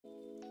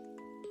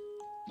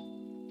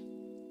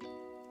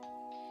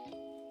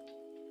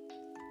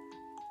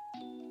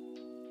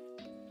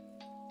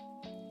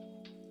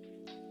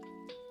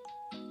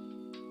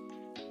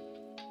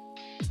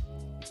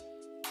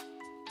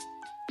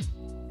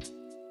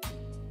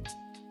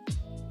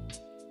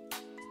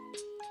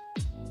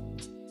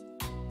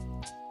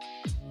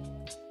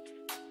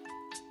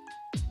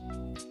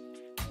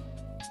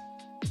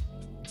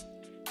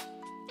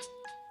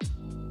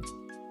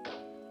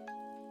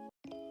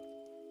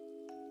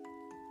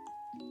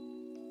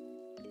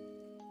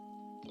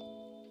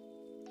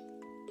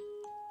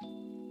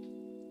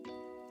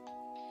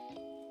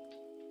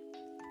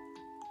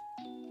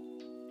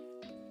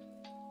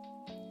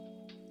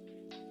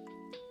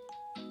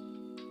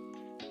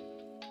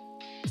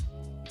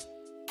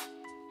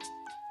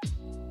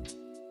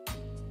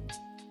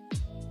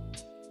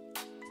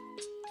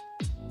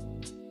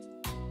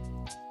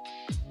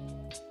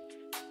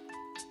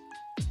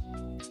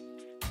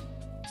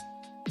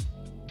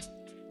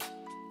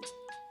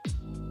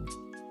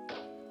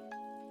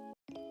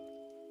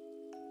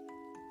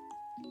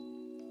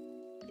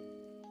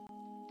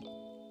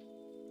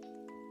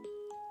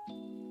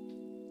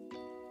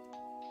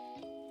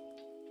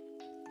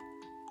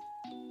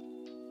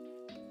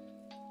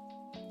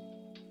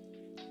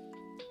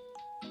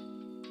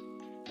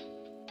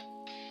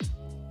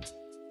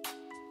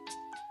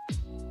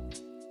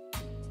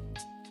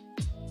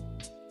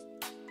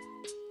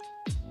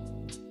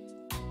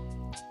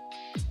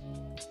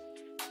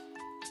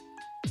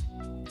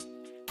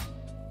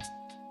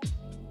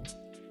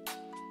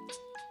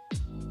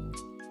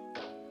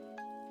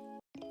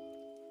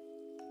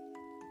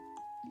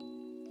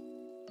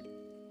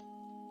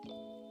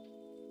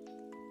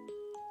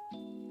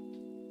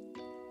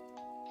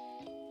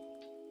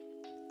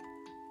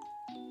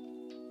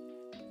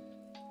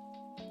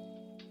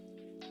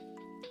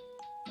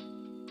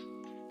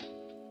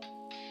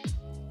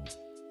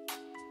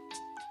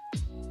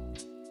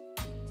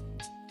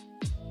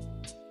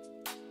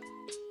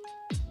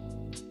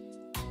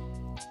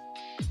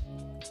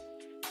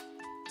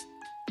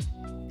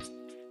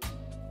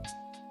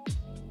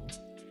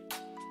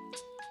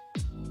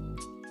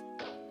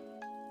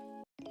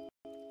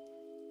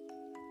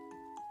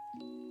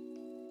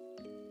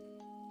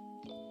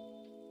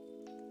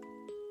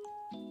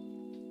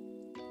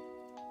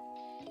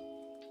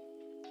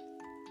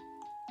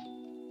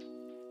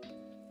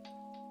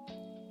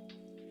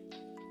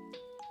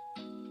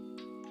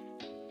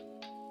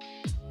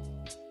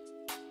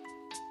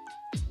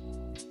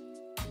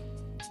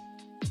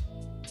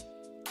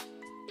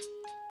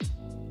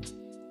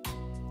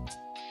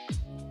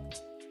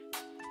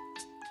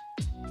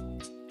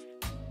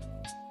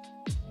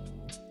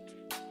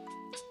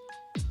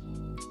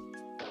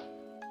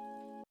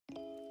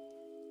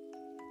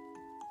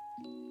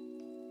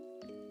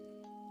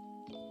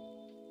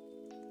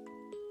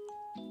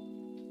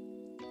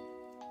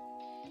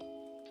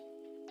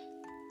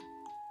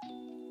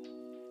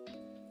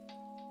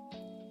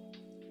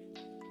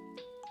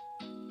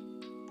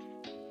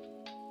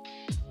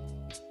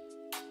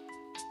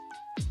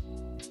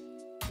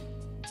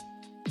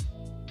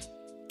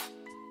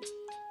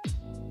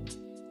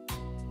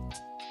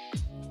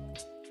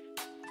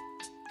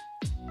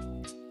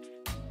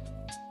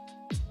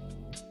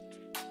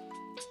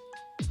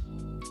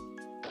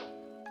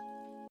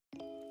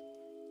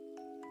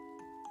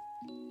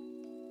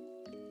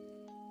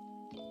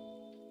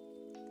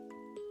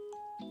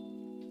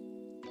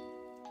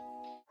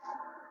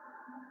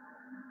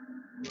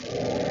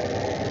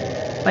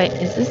Wait,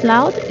 is this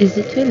loud? Is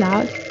it too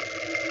loud?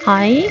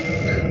 Hi?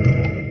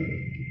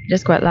 It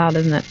is quite loud,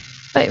 isn't it?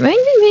 Wait,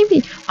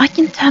 maybe I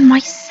can turn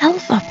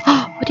myself up.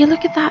 Oh, would you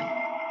look at that?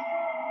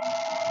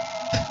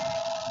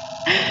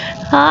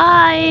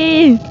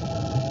 Hi!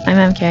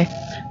 I'm MK.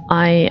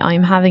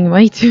 I'm having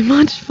way too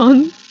much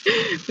fun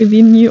with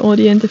the new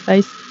audio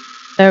interface.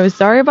 So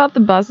sorry about the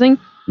buzzing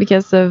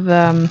because of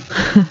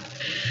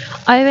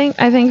I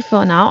think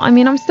for now, I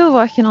mean, I'm still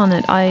working on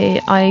it.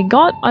 I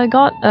got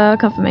a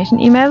confirmation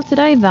email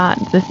today that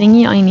the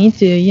thingy I need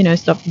to, you know,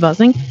 stop the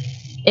buzzing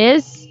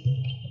is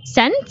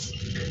sent.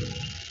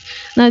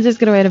 No, just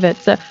gotta wait a bit.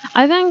 So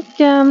I think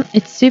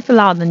it's super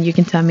loud and you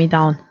can turn me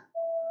down.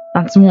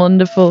 That's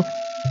wonderful.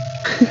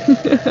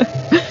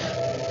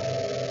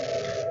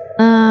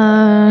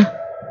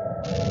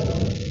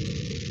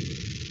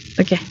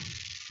 Okay.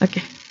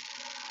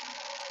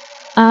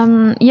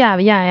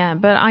 Yeah.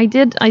 But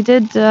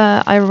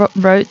I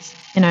wrote,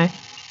 you know,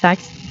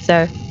 text.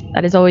 So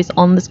that is always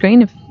on the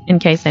screen if in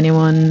case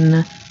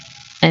anyone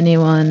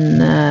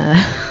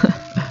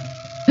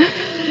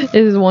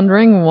is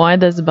wondering why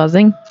there's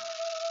buzzing.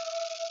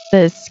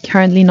 There's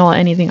currently not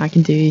anything I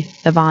can do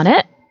about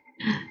it.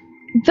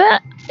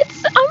 But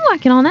I'm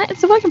working on it.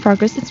 It's a work in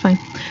progress. It's fine.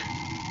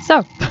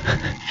 So,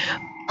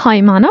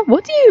 hi Mana,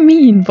 what do you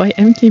mean by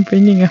MK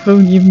bringing a whole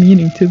new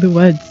meaning to the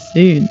word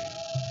soon?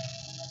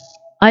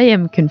 I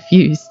am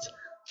confused.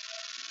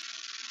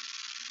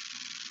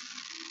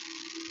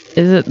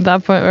 Is it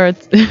that point where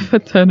it's, if I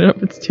turn it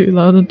up it's too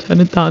loud and turn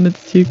it down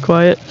it's too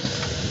quiet?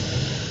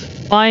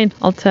 Fine,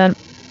 I'll turn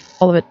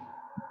all of it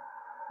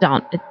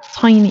down a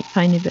tiny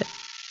bit.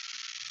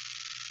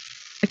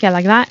 Okay,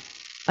 like that,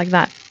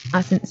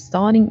 as in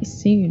starting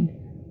soon.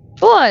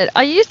 What?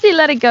 I usually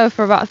let it go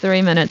for about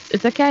 3 minutes.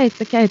 It's okay,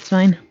 it's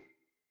fine.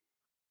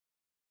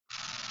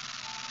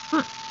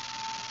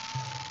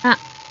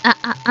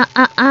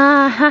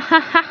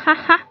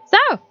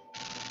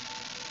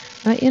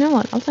 So, you know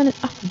what? I'll turn it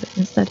up a bit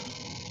instead.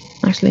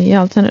 Actually, yeah,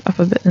 I'll turn it up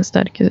a bit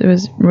instead because it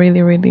was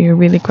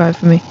really quiet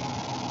for me.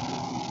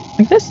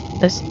 Like this?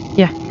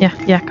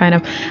 Yeah, kind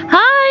of.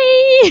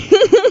 Hi!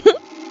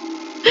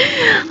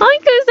 Hi,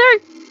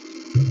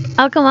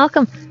 Kuzark!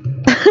 Welcome.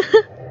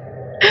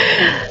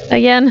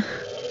 Again,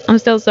 I'm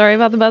still sorry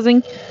about the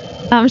buzzing.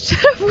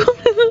 Shut up.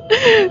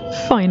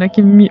 Fine, I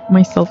can mute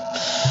myself.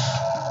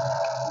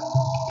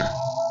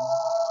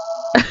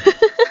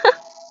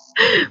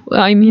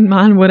 Well, I mean,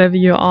 man, whatever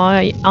you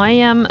are, I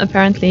am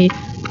apparently,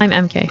 I'm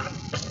MK.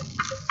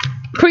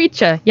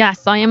 Creature.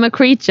 Yes, I am a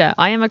creature.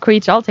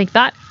 I'll take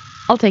that.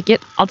 I'll take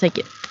it.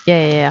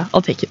 Yeah,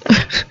 I'll take it.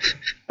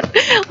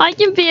 I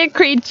can be a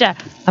creature.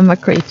 I'm a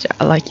creature.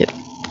 I like it.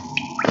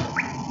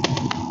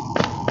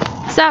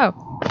 So,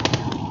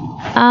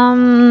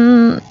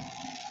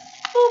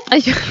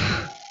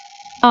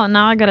 oh,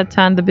 now I gotta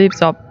turn the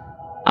boobs up.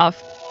 Up.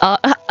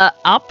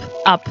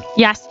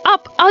 Yes,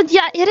 up. Oh,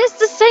 yeah, it is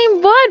the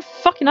same word.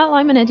 Fucking hell,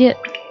 I'm an idiot.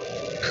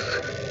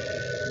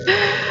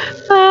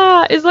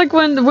 It's like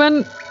when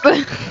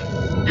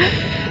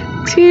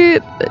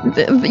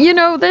you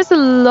know, there's a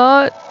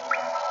lot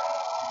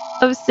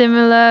of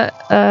similar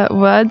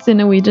words in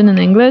Norwegian and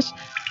English,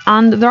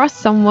 and there are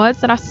some words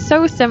that are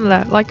so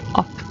similar, like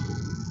up,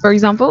 for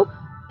example.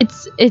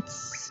 It's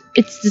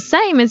the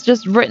same, it's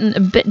just written a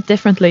bit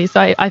differently,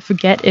 so I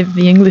forget if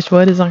the English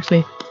word is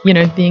actually, you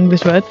know, the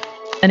English word,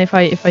 and if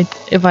I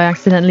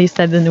accidentally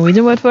said the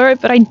Norwegian word for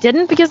it, but I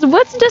didn't because the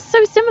words are just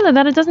so similar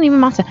that it doesn't even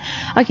matter.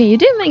 Okay, you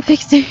do make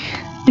pixie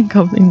and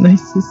goblin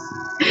noises.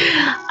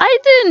 I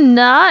do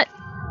not.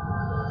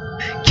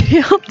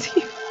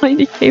 Creative. I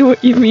indicate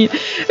what you mean.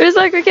 It was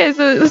like, okay,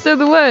 so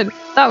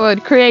that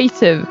word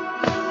creative,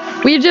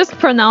 we just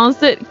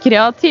pronounced it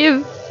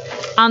creative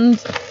and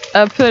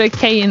put a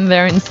K in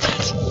there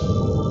instead.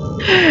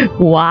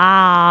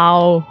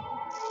 Wow.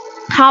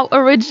 How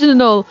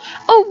original.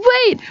 Oh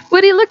wait,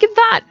 would you look at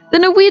that? The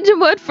Norwegian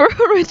word for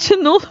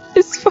original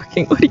is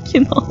fucking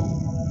original.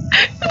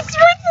 It's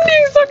written the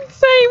exact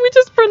same, we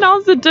just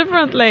pronounce it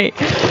differently.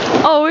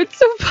 Oh, it's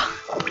so fun.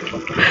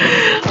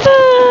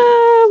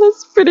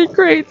 That's pretty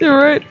creative,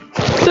 right?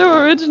 So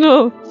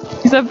original.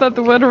 Except that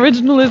the word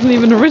original isn't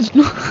even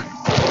original.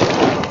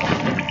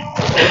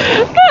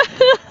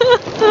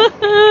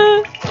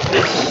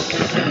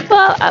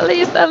 Well, at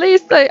least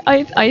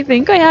I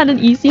think I had an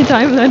easy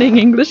time learning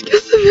English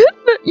because of it.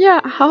 But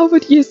yeah, how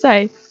would you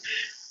say?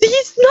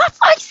 These nuts,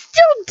 I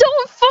still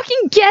don't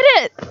fucking get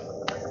it!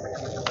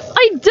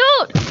 I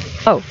don't!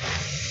 Oh,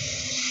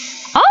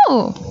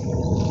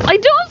 I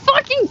don't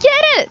fucking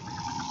get it!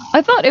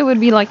 I thought it would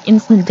be like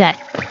instant death.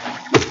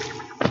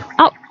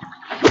 Ow.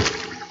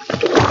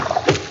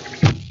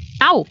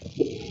 Ow!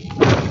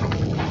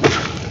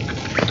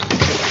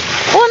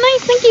 Oh,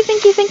 nice, thank you.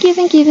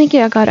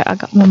 I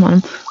got one on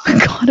him.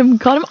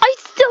 Got him. I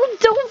still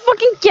don't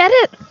fucking get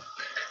it!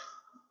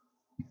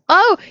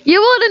 Oh, you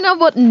want to know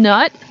what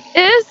nut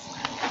is?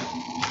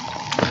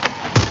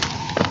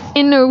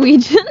 In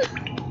Norwegian?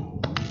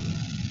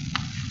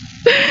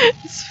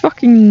 It's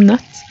fucking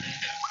nuts.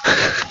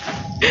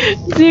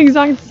 It's the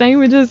exact same.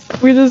 We just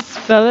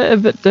spell it a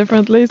bit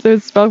differently. So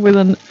it's spelled with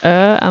an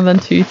and then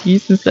two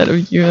T's instead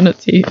of U and a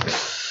T.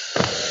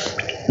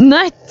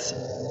 Net.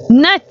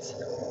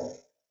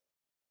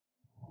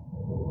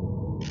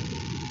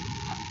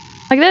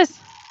 Like this.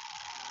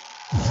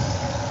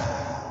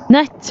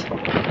 Net.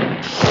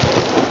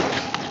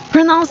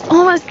 Pronounced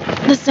almost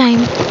the same.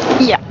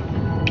 Yeah.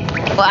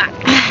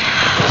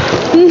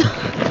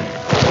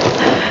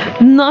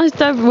 Not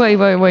that. Wait.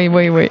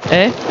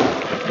 Eh?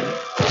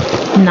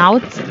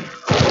 Naut.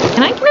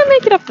 Can I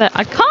make it up there?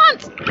 I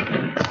can't.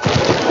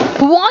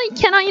 Why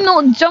can I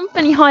not jump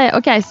any higher?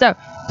 Okay, so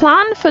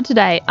plan for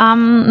today.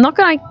 Not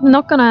gonna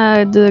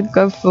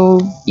go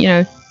full. You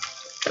know,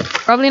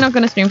 probably not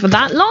gonna stream for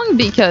that long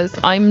because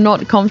I'm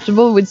not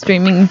comfortable with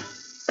streaming.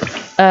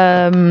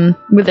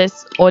 With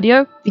this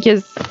audio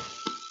because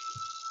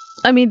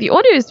I mean the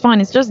audio is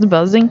fine. It's just the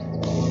buzzing.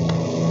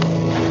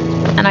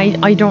 And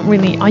I don't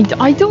really, I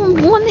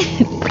don't want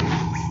it.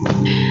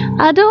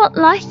 I don't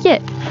like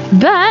it.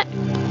 But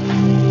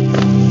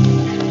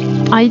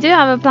I do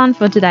have a plan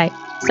for today.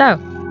 So,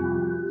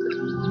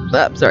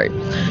 sorry.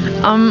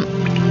 I'm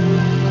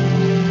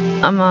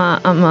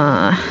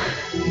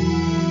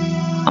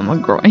a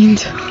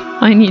grind.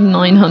 I need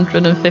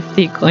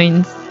 950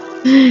 coins.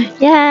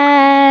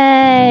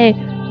 Yay!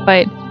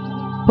 Wait.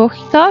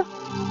 Porta?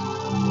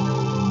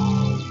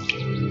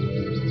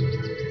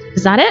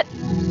 Is that it?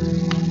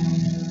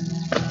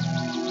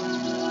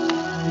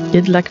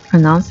 Good luck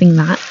pronouncing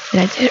that.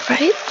 Did I do it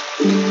right?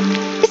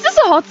 Is this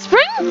a hot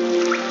spring?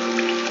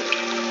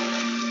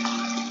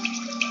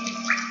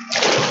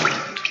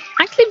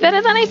 Actually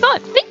better than I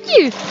thought. Thank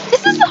you!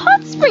 This is a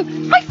hot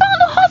spring! I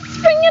found a hot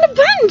spring in a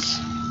bench!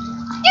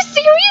 You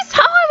serious?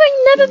 How have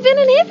I never been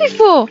in here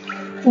before?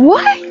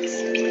 What?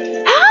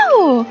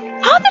 How?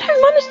 How did I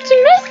manage to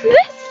miss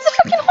this? It's a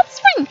fucking hot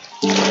spring!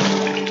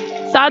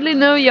 Sadly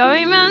no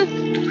Yowie man.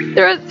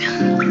 There are...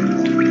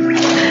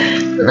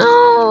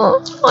 No,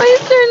 why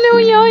is there no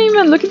Yowie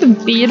man? Look at the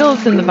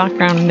beetles in the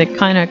background. They're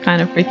kind of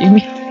freaking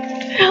me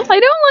out. I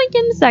don't like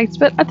insects,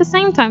 but at the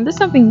same time, there's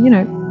something, you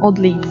know,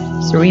 oddly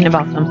serene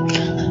about them.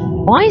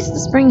 Why is the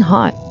spring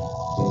hot?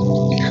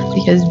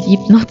 Because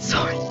deep nuts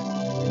are.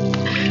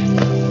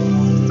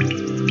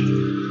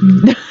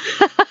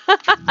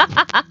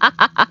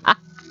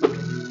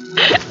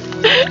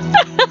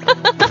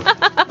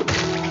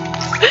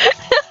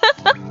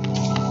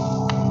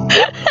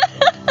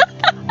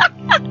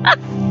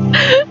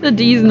 The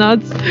D's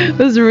nuts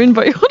was ruined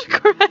by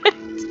autocorrect.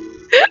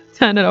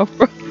 Turn it off,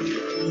 bro.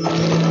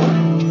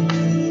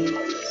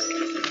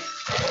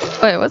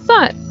 Wait, what's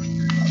that?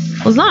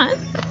 What's that?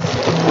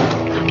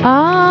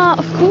 Ah,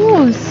 of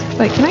course.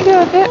 Wait, can I go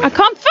up here? I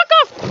can't. Fuck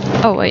off!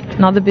 Oh wait,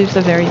 now the boobs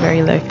are very,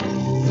 very low.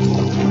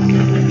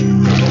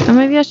 Or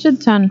maybe I should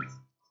turn.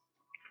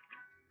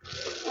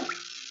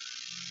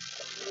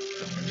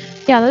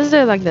 Yeah, let's do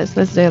it like this.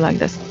 Let's do it like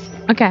this.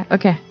 Okay,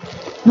 okay.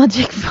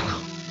 Magic fellow.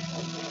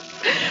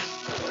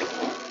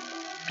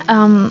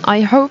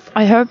 I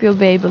hope you'll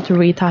be able to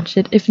retouch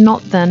it. If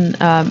not, then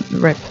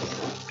rip.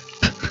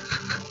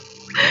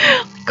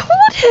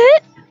 Caught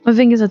it! My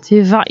fingers are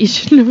too fat. You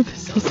should know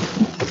this.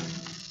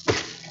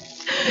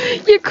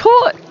 You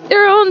caught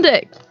your own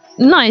dick.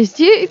 Nice.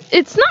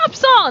 It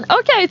snaps on.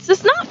 Okay, it's a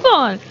snap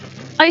on.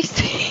 I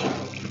see.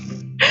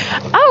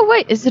 Oh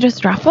wait, is it a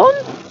strap on?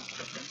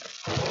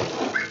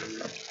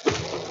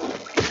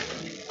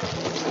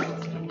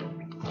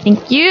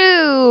 Thank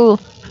you.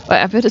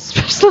 Wait, I put a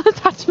special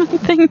attachment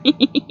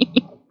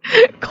thingy.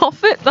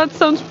 Cough it? That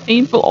sounds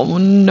painful. Oh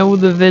no,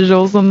 the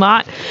visuals on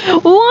that.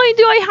 Why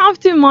do I have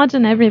to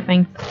imagine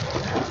everything?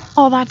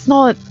 Oh, that's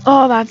not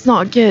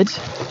good.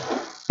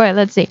 Wait,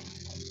 let's see.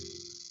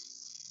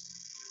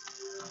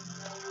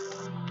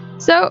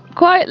 So,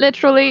 quite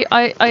literally,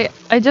 I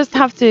just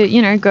have to,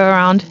 you know, go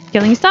around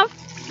killing stuff.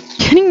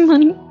 Getting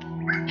money.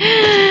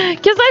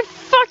 Because I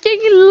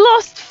fucking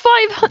lost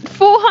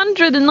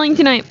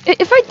 499.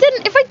 If I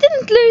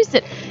didn't lose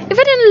it, if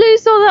I didn't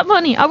lose all that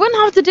money, I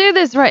wouldn't have to do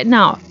this right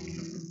now.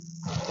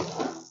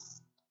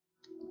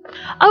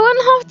 I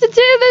wouldn't have to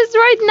do this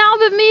right now,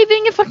 but me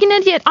being a fucking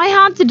idiot, I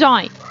had to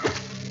die.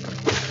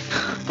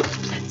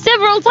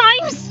 Several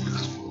times.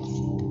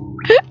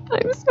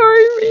 I'm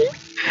sorry, me.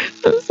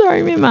 I'm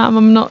sorry, me, ma'am.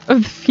 I'm not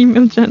of the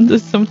female gender.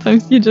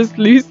 Sometimes you just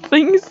lose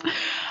things.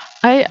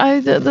 Well,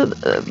 I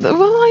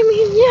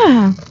mean,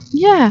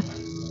 yeah.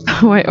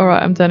 Wait,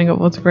 alright, I'm turning off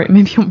autocorrect.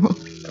 Maybe I'm wrong.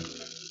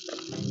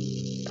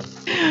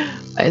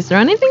 Wait, is there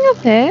anything up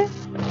here?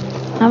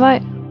 Have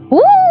I?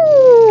 Ooh!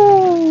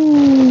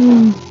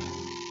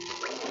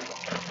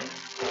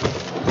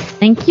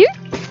 Thank you.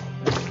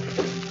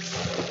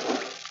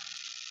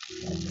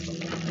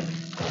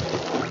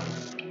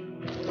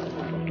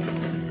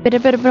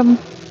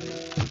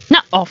 No!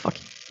 Oh, fuck.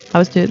 I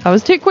was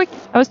too quick.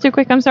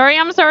 I'm sorry.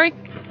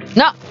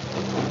 No!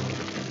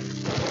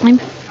 I'm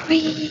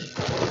free.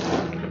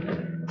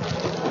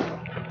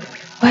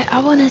 Wait, I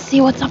wanna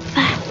see what's up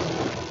there.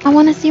 Is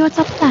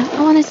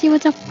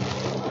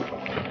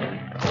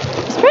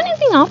there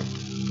anything up?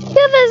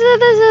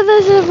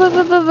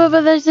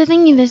 There's a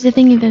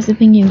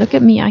thingy. Look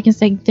at me. I can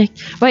say dick.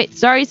 Wait,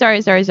 sorry.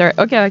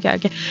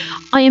 Okay.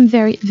 I am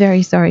very,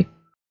 very sorry.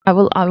 I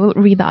will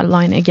read that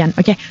line again.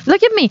 Okay,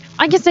 look at me.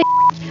 I can say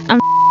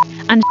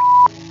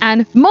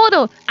and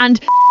model and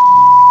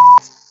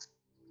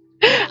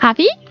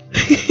happy.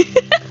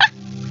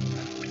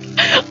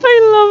 I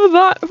love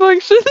that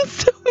function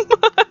so much.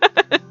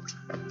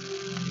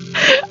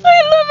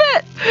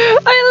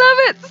 I love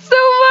it so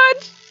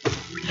much.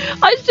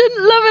 I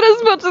shouldn't love it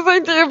as much as I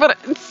do, but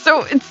it's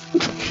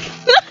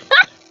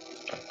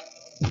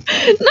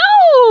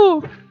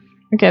no.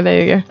 Okay, there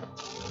you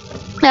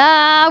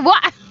go.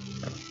 What?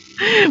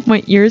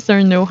 My ears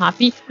are no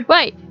happy.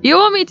 Wait, you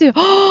want me to?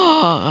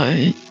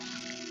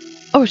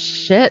 Oh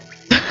shit.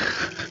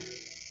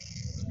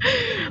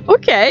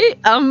 Okay,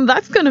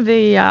 that's gonna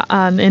be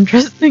an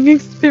interesting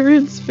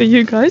experience for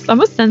you guys. I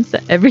must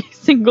censor every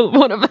single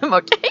one of them.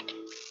 Okay.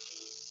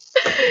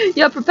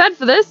 You're prepared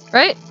for this,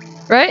 right?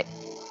 Right?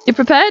 You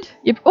prepared?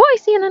 Oh, I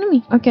see an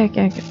enemy. Okay.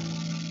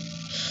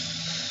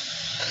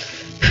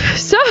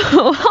 So,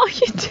 how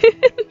you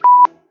doing?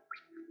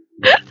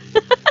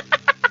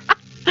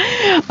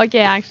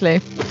 Okay,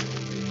 actually.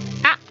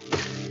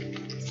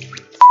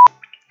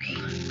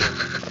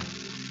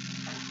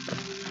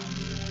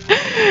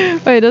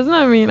 Wait, doesn't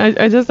that mean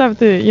I just have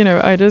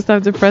to, I just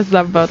have to press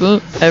that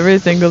button every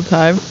single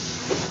time?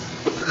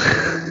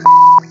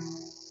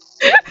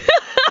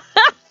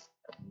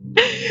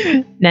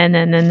 No.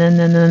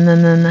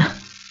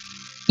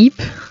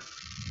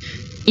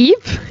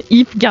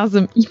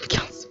 Eepgasm.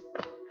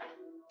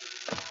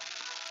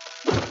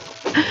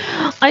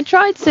 I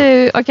tried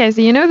to... Okay,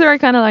 so there are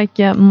kind of like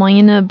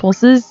minor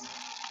bosses.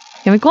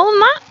 Can we call them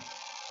that?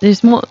 They're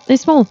small.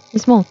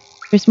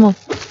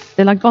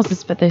 They're like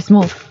bosses, but they're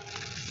small.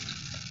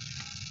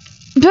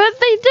 But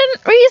they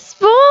didn't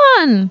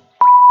respawn!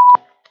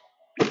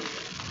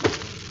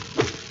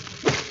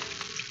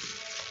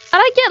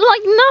 And I get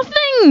like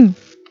nothing!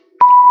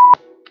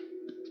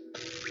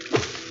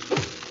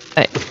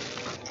 Wait.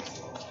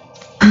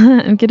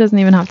 MK doesn't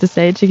even have to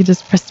say it, she can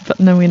just press the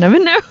button and we never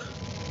know.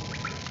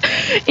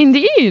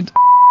 Indeed!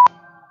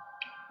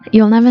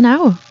 You'll never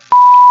know.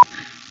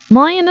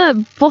 Minor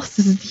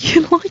bosses, do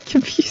you like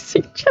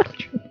abusing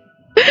children?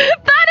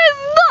 That is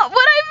not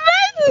what I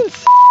meant!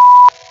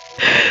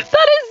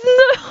 That is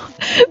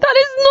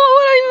not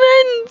what I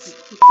meant!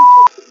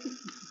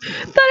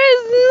 That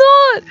is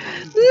not...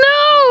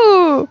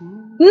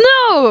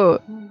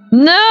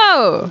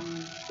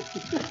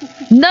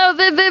 No,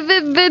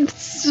 the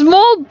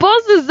small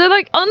bosses, they're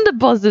like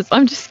underbosses.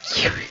 I'm just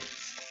curious.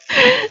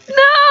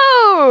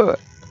 No,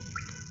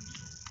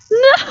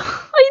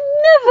 I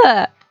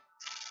never.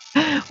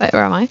 Wait,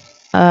 where am I?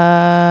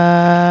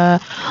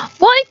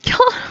 Why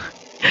can't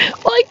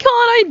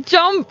I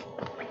jump?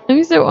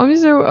 I'm so.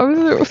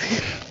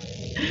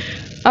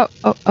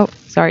 Oh,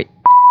 sorry.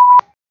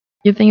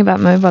 Good thing about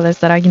mobile is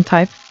that I can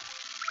type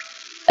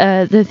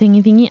the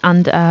thingy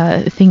and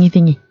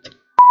thingy.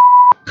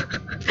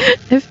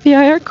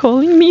 FBI are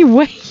calling me.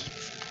 Wait.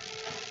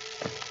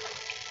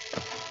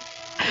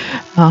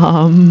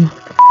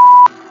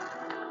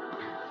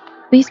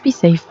 Please be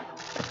safe.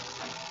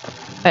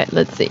 Alright,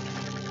 let's see.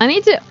 I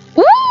need to...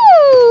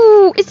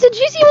 Ooh! It's a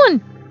juicy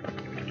one!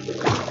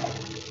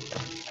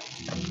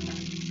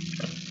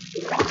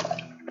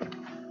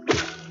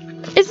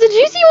 It's the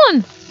juicy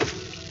one!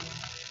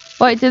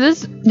 Wait, do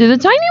the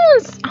tiny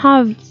ones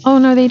have... Oh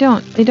no, they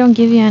don't. They don't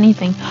give you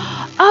anything.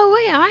 Oh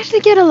wait, I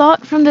actually get a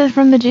lot from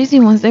the juicy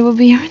ones. They will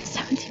be here in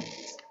 17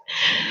 minutes.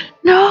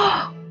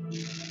 No!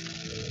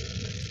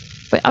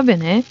 Wait, I've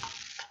been here.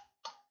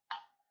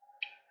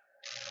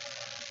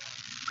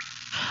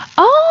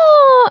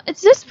 Oh,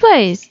 it's this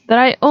place that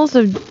I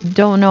also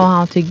don't know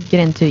how to get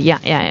into.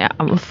 Yeah.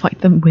 I will fight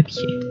them with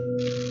you.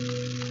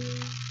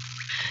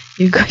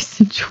 You guys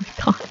enjoy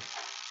that.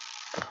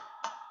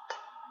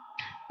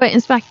 Wait,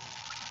 inspect.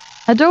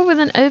 A door with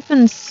an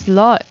open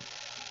slot.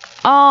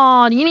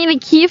 Oh, do you need a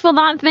key for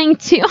that thing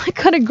too? I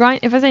gotta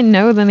grind. If I say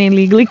no, then they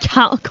legally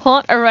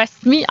can't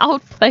arrest me.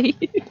 Outplay.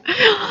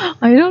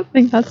 I don't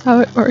think that's how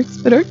it works,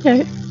 but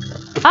okay.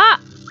 Ah!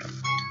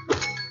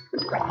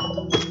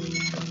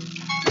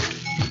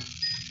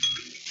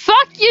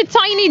 Fuck you,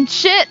 tiny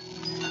shit!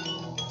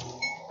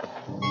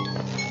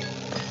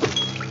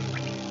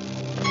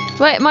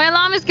 Wait, my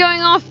alarm is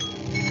going off.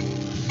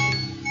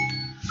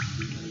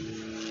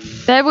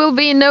 There will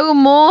be no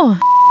more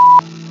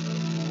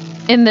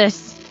in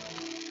this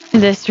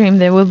stream.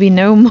 There will be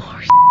no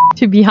more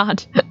to be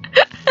had.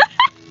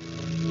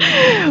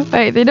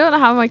 Wait, they don't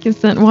have my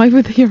consent. Why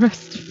would they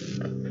arrest me?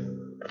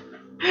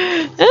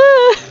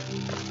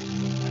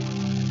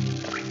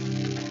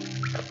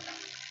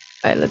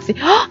 Alright, let's see.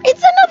 Oh,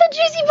 it's another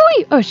juicy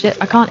boy! Oh shit,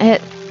 I can't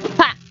hit.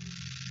 Ha!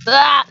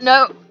 Ah,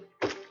 no,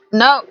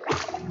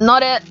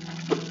 not it.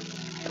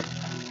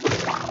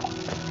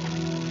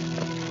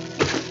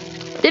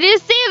 Did you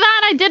see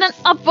that? I did an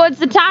upwards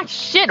attack.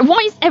 Shit,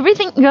 why is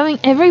everything going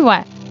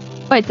everywhere?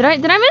 Wait, did I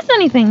miss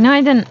anything? No,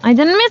 I didn't. I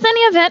didn't miss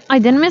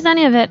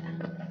any of it.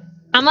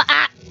 I'm a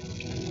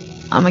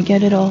I'ma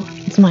get it all.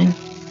 It's mine.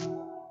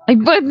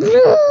 But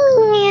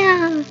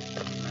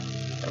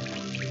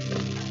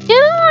you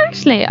know,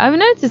 actually, I've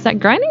noticed that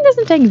grinding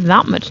doesn't take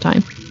that much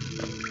time.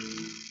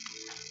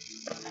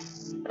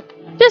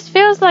 Just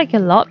feels like a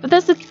lot, but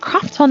there's a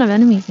crap ton of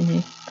enemies in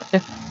here. So,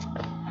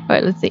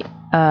 wait, let's see.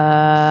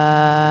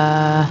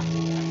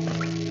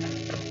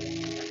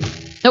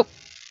 Nope.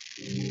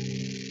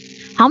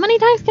 How many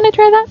times can I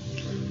try that?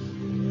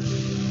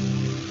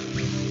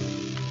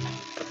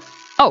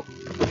 Oh,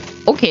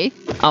 okay.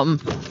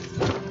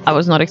 I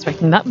was not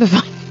expecting that, but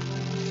fine.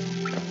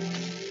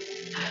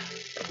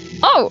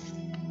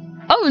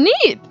 Oh,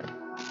 neat.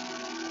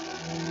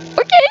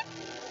 Okay.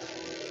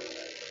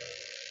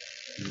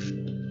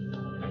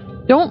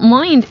 Don't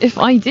mind if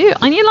I do.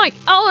 I need like,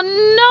 oh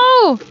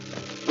no!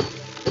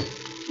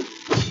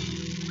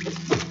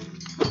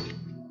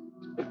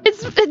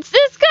 It's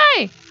this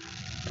guy!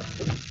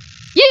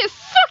 You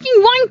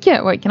fucking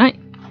wanker! Wait, can I?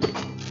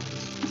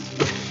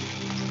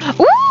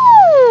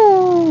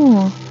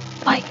 Ooh!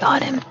 I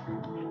got him.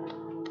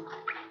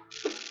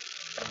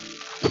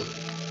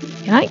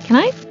 Can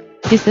I?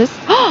 Is this?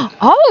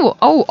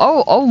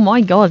 Oh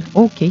my god.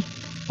 Okay.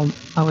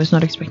 I was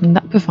not expecting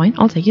that, but fine.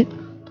 I'll take it.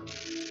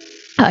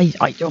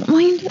 I don't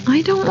mind.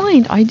 I don't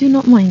mind. I do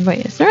not mind.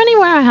 Wait, is there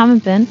anywhere I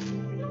haven't been?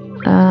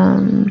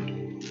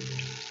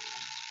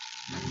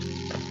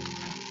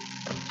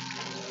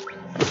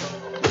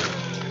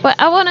 But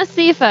I want to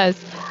see first.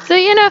 So,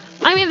 you know,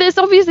 I mean, there's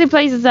obviously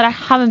places that I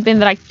haven't been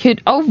that I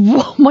could... Oh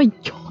my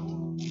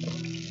god.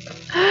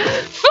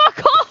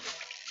 Fuck off!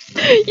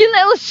 You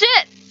little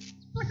shit!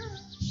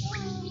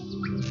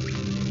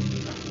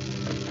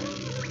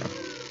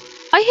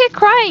 I hear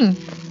crying.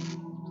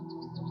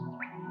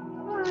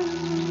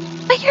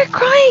 I hear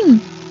crying.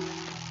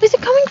 Where's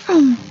it coming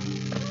from?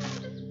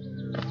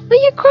 I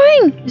hear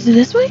crying. Is it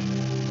this way?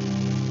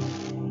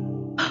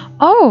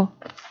 Oh,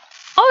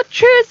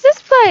 true. It's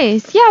this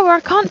place. Yeah, where I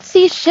can't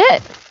see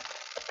shit.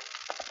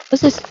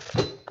 What's this?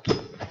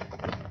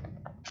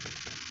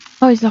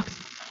 Oh, it's locked.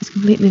 It's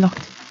completely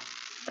locked.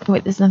 Oh,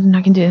 wait, there's nothing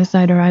I can do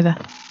inside her either.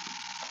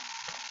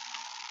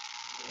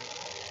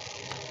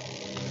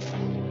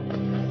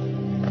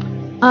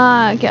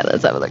 Okay,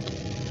 let's have a look.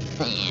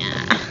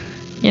 Yeah.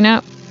 You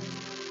know,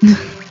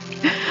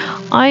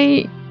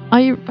 I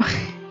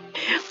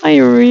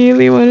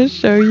really want to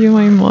show you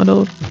my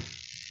model.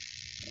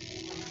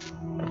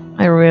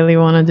 I really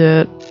want to do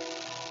it.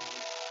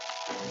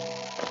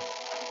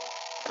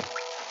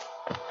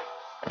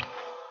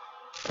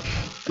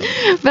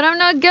 But I'm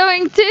not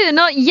going to,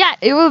 not yet.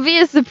 It will be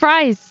a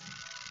surprise.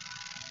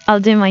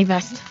 I'll do my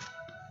best.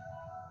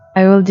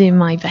 I will do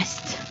my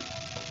best.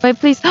 Wait,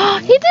 please. Oh,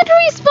 he did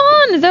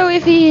respawn! Though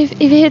if he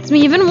hits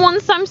me even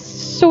once, I'm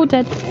so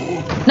dead.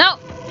 No!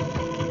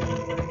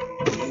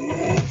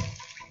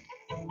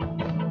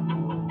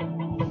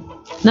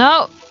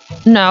 No!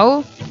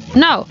 No!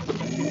 No!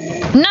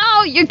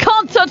 No! You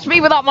can't touch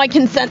me without my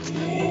consent!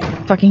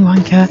 Fucking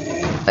wanker.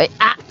 Wait,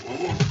 ah!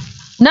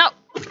 No!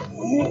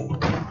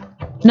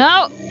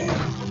 No!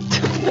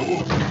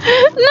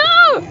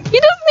 No! He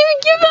doesn't even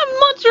give that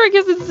much, or I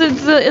guess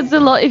it's a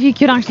lot if you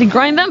could actually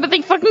grind them, but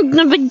they fucking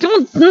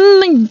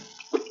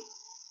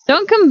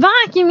don't come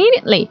back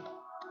immediately.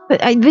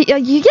 But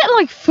you get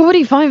like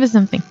 45 or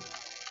something.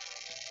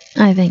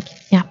 I think,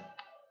 yeah.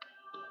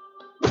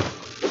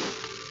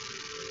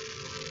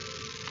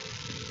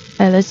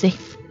 Let's see.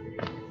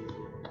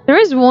 There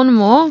is one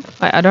more.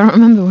 Wait, I don't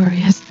remember where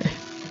he is.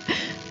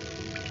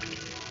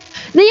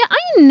 Yeah,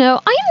 I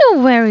know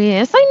where he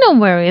is. I know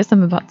where he is.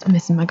 I'm about to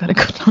miss him. I gotta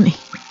go, Johnny.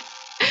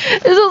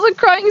 There's also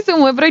crying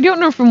somewhere, but I don't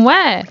know from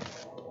where.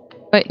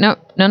 Wait, no,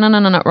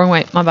 wrong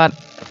way. My bad.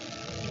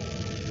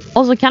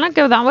 Also, can I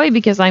go that way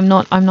because I'm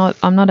not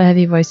a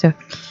heavy boy, so.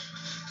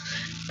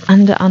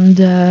 And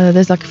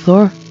there's like a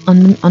floor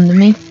under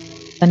me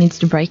that needs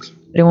to break,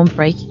 but it won't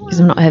break because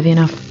I'm not heavy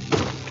enough.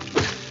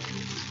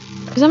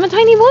 Because I'm a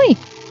tiny boy.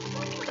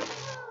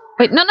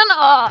 Wait, no.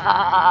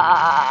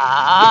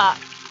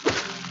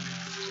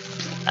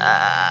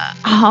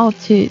 How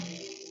to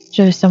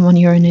show someone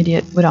you're an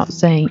idiot without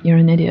saying you're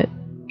an idiot.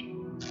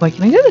 Wait,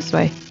 can I go this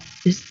way?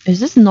 Is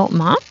this not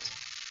mapped?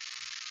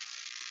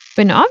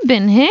 Wait, no, I've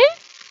been here.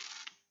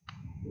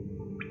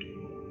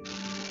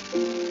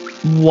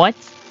 What?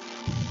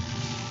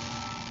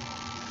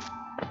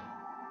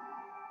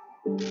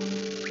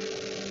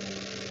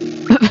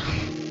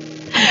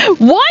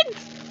 What?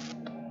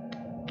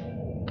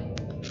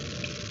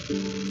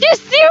 You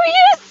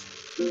serious?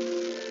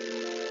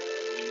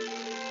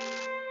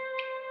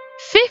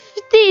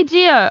 50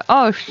 geo.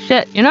 Oh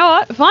shit. You know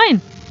what?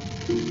 Fine.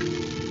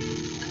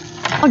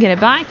 I'll get it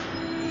back.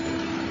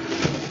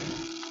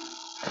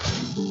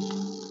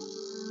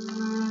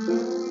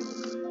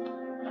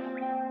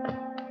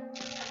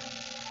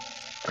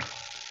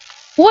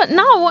 What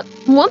now?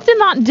 What did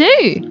that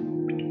do?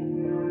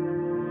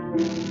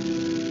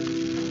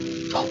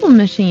 Toll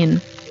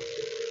machine.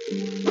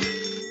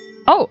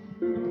 Oh.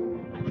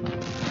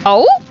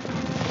 Oh?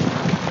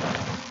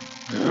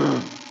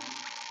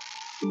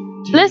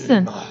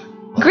 Listen.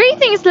 Great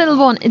Greetings, little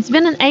one. It's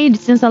been an age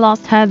since I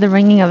last heard the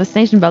ringing of the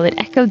station bell. It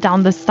echoed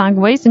down the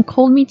stagways and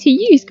called me to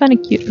you. He's kind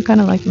of cute. I kind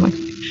of like him,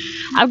 actually.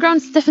 I've grown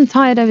stiff and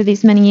tired over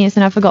these many years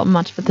and I've forgotten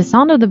much, but the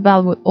sound of the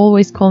bell would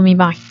always call me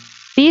back.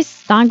 These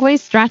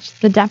stagways stretch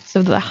the depths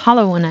of the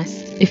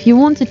Hallownest. If you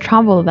want to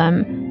travel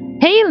them,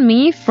 hail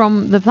me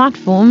from the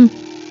platform.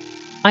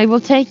 I will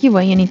take you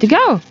where you need to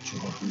go.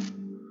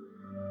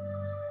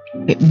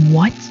 Wait,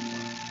 what?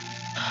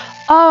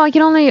 Oh, I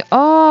can only...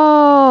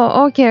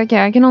 Oh, okay.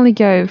 I can only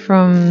go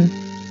from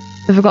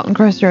the Forgotten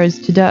Crossroads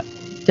to Dirt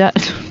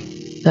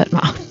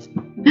Mouth.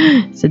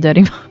 It's a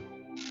dirty mouth.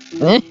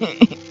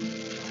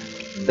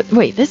 But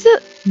wait, this is...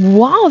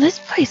 Wow, this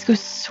place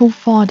goes so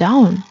far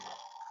down.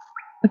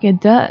 Okay,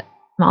 Dirt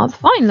Mouth.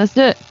 Fine, let's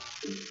do it.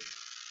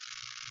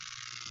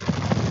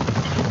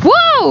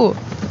 Whoa!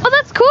 Oh,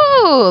 that's cool!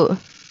 Oh,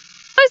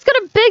 he's got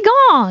a big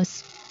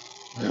ass.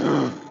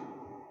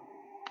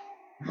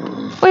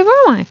 Wait,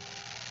 where am I?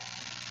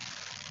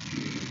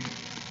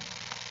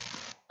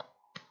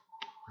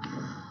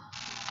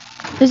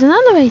 There's an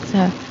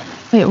elevator.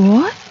 Wait,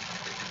 what?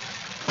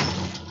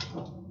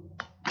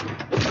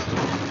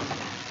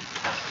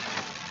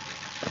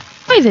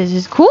 Wait, this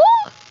is cool?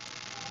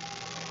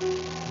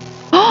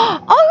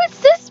 Oh, it's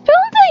this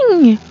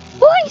building!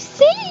 Oh, I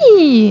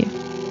see!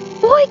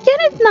 Oh, I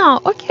get it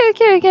now. Okay.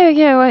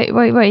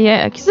 Wait,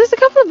 yeah. Because there's a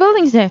couple of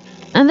buildings here.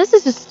 And this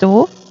is a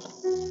store.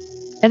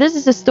 Yeah, this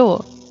is a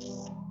store.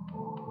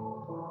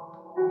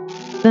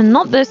 Then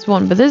not this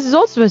one, but this is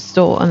also a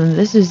store. And then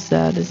this is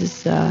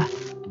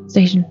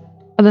station.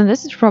 And then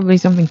this is probably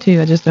something too.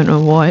 I just don't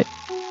know what.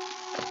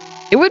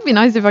 It would be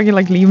nice if I could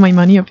like leave my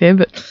money up here,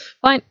 but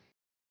fine.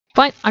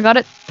 Fine, I got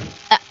it.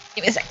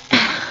 Give me a sec.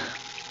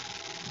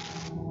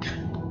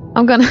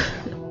 I'm gonna...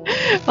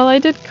 Well, I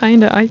did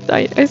kinda. I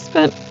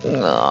spent...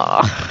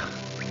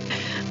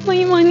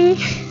 my money.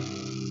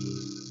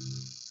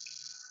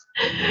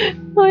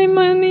 My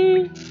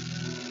money.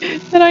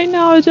 That I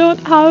now don't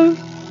have.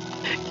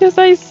 Because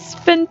I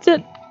spent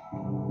it.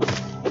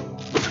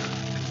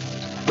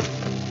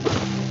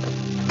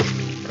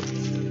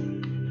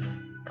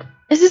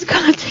 This is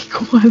gonna take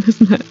a while,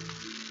 isn't it?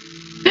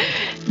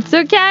 It's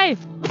okay.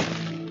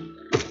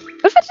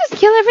 What if I just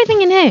kill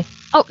everything in here?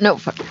 Oh, no,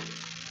 fuck.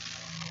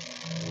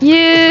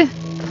 Yeah.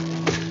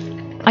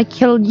 I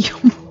killed you.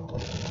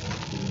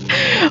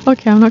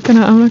 Okay, I'm not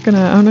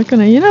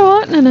gonna, you know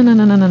what? No.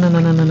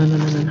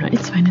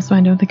 It's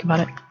fine, don't think about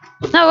it.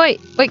 No,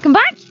 wait, come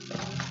back!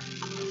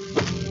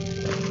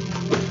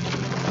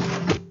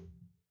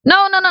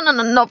 No,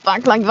 not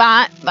back like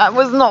that. That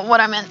was not what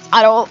I meant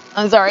at all.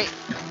 I'm sorry.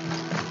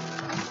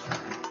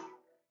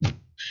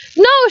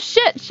 No,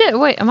 shit,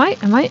 wait, am I?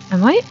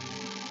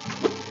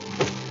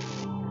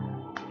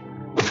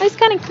 It's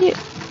kind of cute.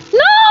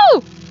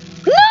 No!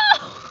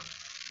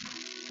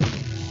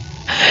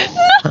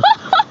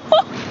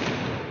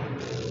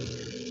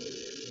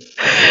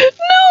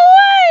 No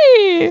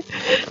way!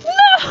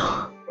 No,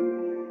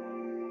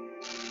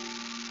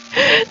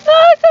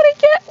 I gotta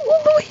get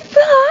all the way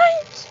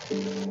back.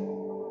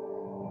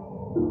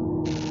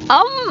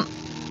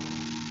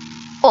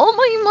 All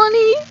my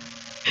money,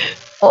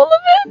 all of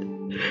it.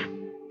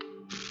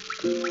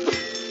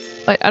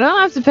 Wait, I don't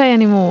have to pay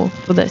any more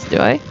for this, do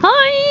I?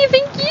 Hi,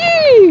 thank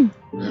you!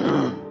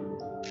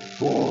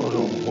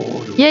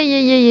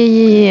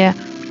 Yeah.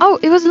 Oh,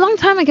 it was a long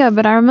time ago,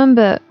 but I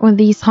remember when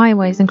these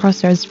highways and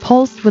crossroads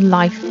pulsed with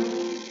life.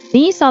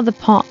 These are the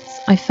paths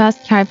I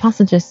first carried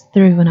passengers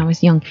through when I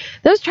was young.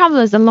 Those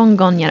travelers are long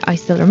gone, yet I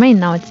still remain.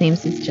 Now it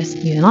seems it's just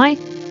you and I.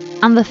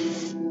 And the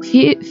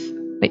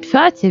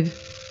furtive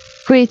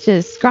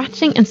creatures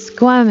scratching and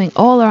squirming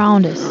all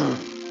around us.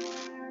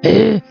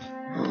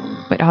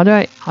 Wait, how do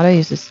I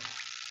use this?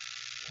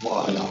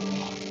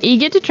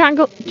 Eager to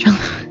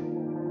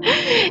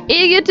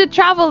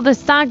travel the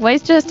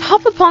stagways, just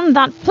hop upon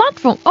that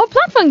platform. Oh,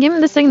 platform, give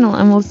me the signal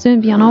and we'll soon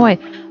be on our way.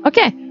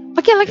 Okay,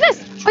 like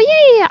this. Oh,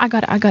 yeah, I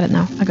got it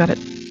now. I got it.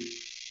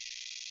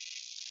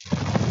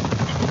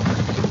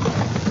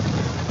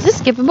 Is this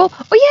skippable?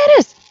 Oh, yeah, it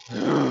is.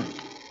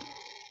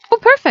 Oh,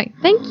 perfect.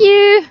 Thank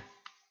you.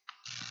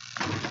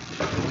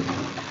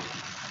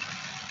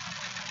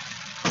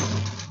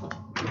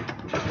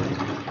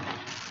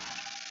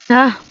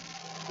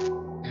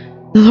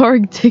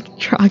 Lord Dick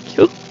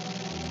Dracula.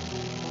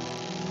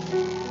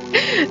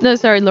 No,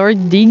 sorry,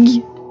 Lord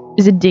Dig.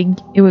 Is it Dig?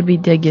 It would be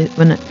Dig it,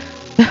 wouldn't it?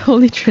 The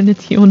Holy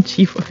Trinity on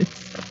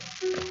G-Words.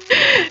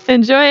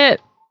 Enjoy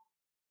it.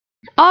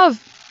 Oh,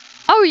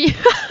 yeah.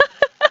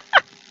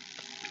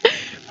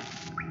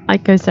 Hi,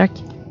 Kozark.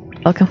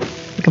 Welcome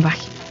back.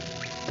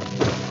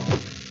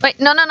 Wait,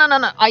 no.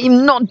 I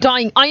am not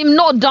dying. I am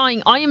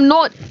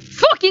not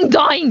fucking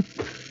dying.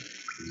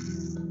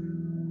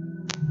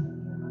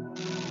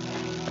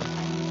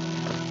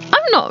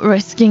 I'm not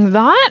risking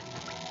that.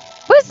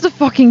 Where's the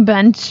fucking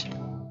bench?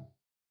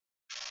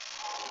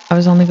 I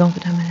was only gone for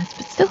 10 minutes,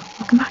 but still,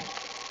 welcome back.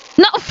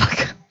 No,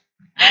 fuck.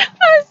 I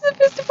was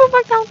supposed to put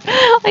back down.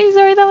 I'm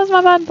sorry, that was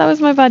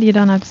my bad. You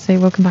don't have to say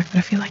welcome back, but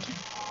I feel like it.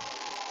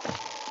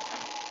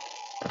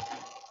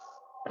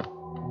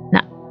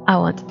 I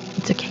won't.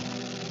 It's okay.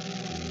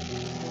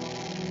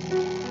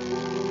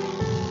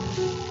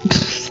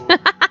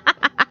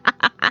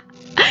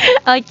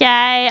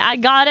 Okay, I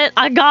got it.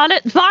 I got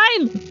it.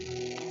 Fine.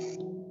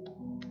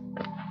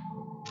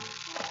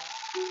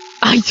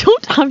 I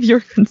don't have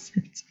your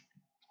consent.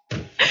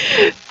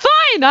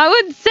 Fine, I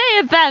would say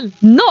it then.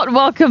 Not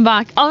welcome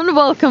back.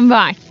 Unwelcome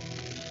back.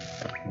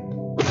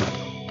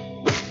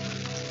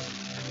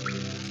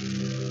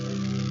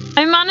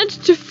 I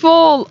managed to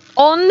fall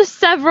on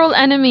several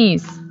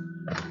enemies.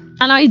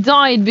 And I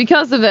died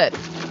because of it.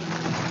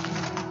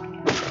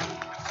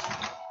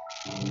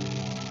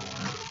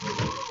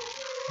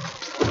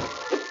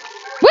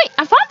 Wait,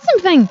 I found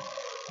something.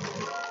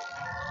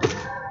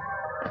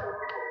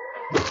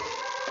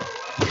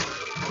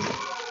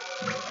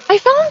 I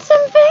found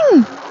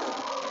something.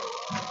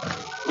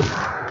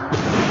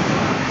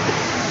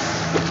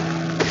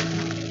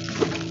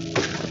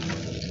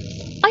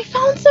 I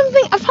found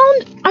something.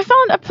 I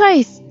found a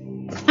place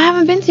I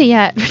haven't been to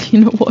yet. But you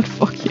know what?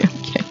 Fuck you.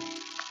 Okay.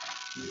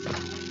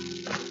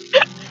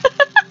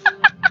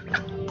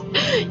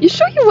 You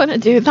sure you want to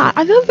do that?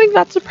 I don't think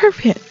that's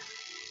appropriate.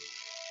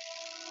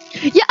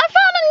 Yeah, I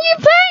found a new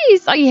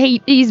place. I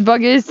hate these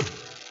buggers.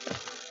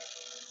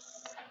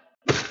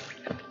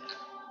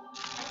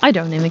 I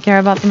don't even care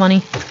about the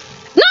money.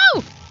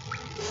 No!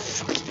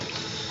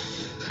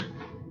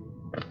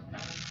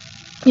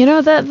 You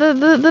know,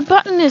 the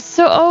button is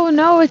so... Oh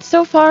no, it's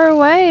so far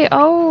away.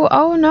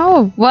 Oh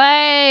no.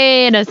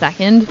 Wait a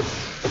second.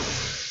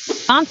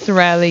 That's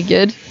really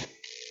good.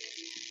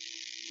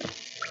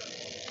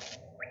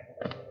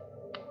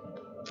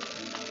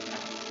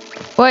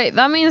 Wait,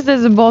 that means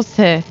there's a boss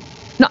here.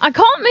 No, I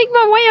can't make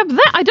my way up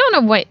there. I don't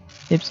know. Wait.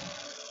 Oops.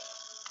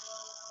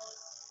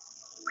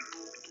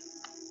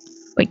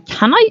 Wait,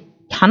 can I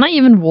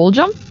even wall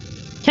jump?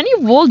 Can you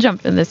wall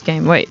jump in this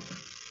game? Wait.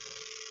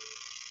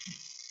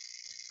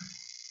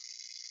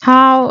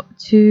 How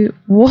to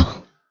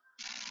wall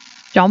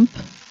jump?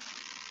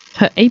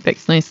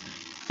 Apex, nice.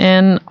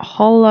 In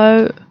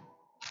Hollow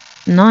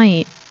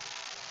Knight.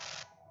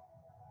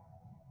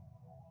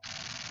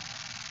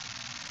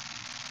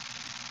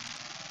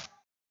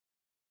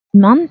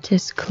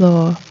 Mantis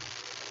Claw.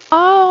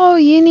 Oh,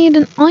 you need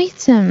an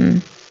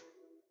item.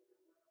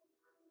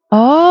 Oh.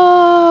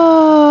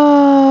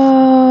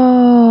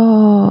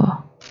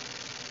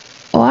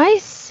 Oh, I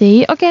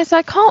see. Okay, so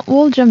I can't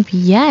wall jump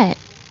yet.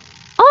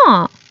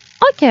 Ah.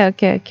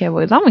 Okay.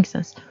 Well, that makes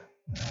sense.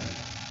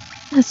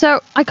 So,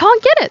 I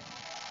can't get it.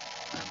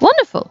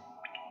 Wonderful.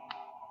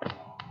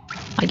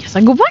 I guess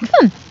I go back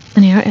then.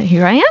 And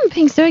here I am,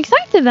 being so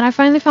excited that I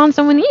finally found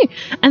someone new.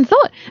 And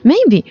thought,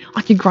 maybe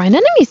I could grind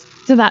enemies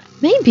so that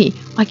maybe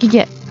I could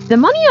get the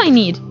money I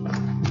need.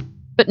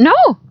 But no!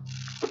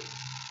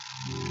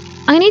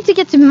 I need to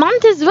get to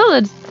Mantis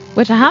Village,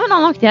 which I haven't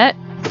unlocked yet.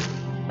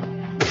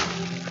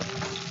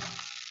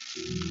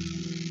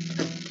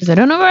 Because I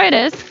don't know where it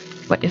is.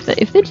 Wait, if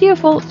the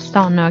Geofall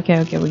stone, no, okay,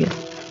 we're good.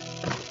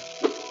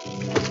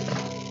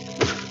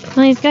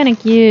 Oh, he's kind of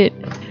cute.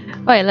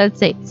 Wait, let's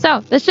see. So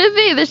there should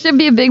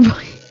be a big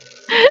boy,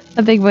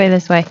 a big boy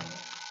this way.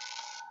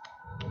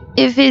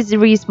 If he's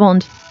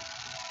respawned,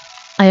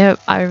 I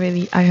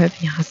hope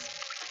he has.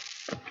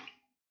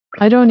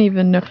 I don't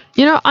even know.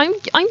 You know, I'm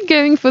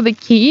going for the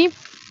key.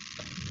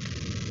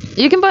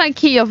 You can buy a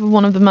key off of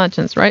one of the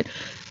merchants, right?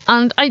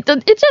 And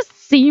it just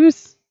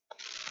seems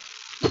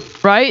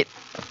right.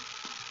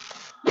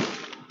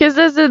 Because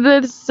there's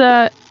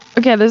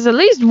at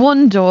least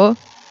one door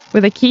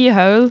with a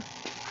keyhole.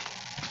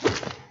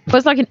 But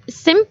it's like a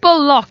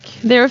simple lock.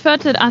 They refer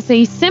to it as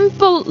a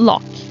simple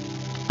lock,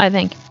 I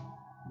think.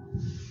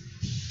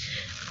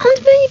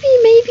 And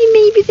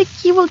maybe the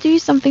key will do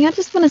something. I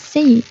just want to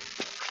see.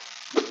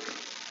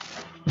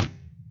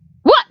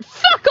 What?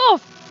 Fuck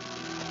off!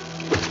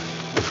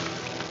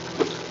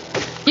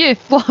 You.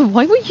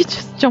 Why were you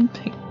just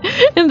jumping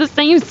in the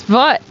same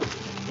spot?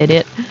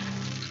 Idiot.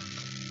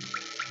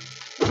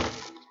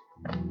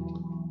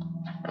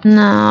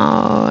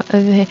 No,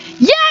 over here.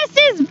 Yes,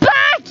 it's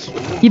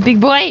back! You big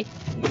boy.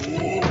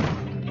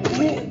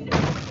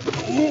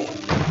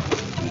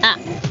 Ah,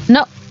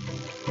 no.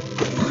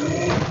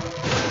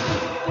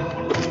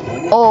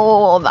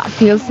 Oh, that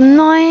feels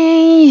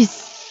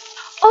nice.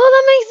 Oh,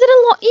 that makes it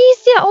a lot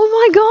easier. Oh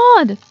my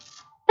god.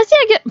 Let's see,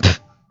 I get...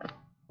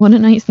 What a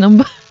nice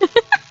number.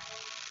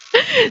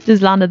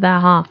 Just landed there,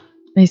 huh?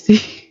 I see.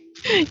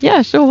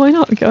 Yeah, sure, why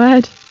not? Go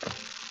ahead.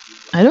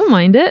 I don't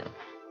mind it.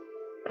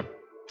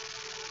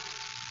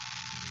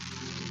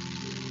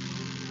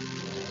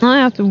 I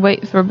have to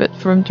wait for a bit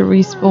for him to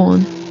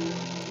respawn.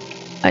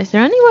 Is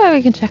there any way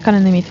we can check on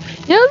enemies?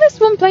 You know this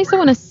one place I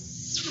want to...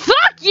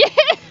 Fuck you!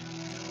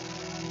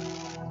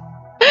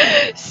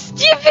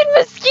 Stupid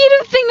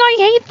mosquito thing! I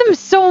hate them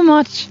so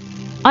much!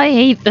 I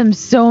hate them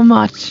so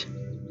much!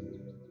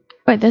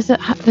 Wait, there's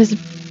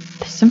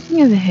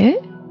something over here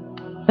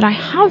that I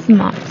have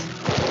marked.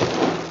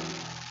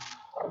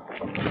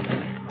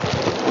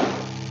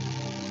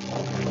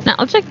 Now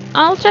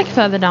I'll check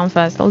further down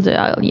first.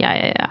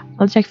 I'll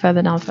I'll check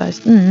further down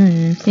first.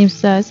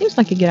 Seems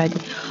like a good idea.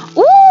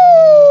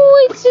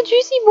 Ooh, it's a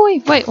juicy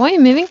boy. Wait, why are you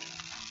moving?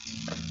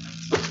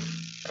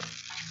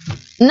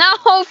 No,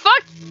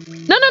 fuck!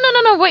 No,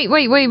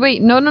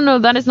 wait. No,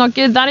 that is not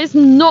good. That is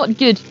not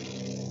good.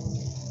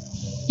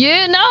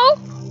 You know?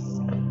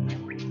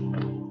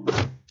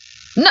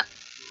 No.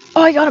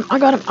 Oh, I got him.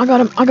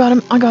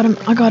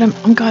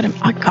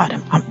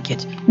 I'm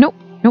good. Nope.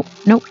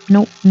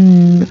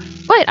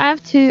 Wait, I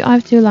have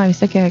two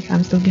lives. Okay,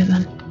 I'm still good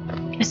then.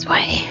 This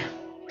way.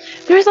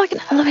 There is like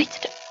an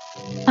elevator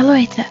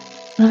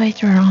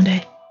around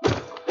here.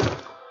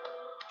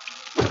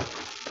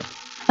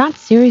 That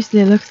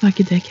seriously looks like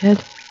a dickhead.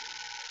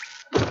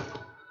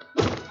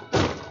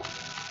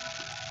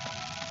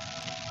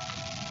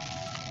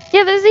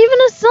 Yeah, there's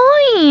even a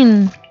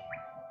sign.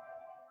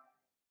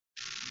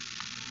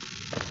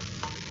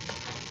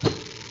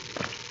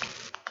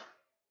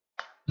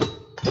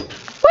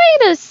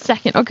 Wait a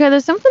second. Okay,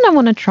 there's something I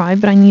want to try,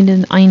 but I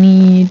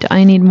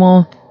need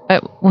more.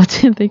 What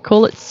do they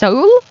call it?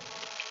 Soul?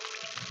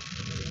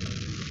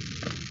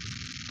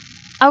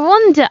 I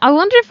wonder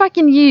if I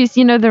can use,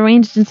 the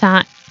ranged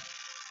attack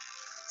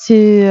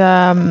to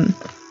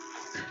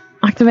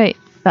activate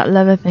that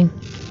lever thing.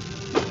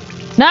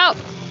 No!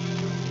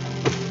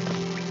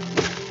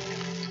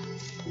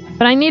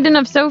 But I need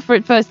enough soul for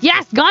it first.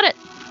 Yes, got it!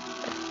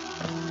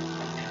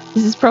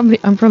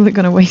 I'm probably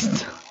gonna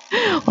waste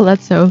all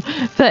that soul.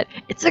 But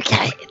it's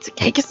okay,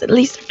 because at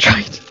least I've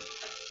tried.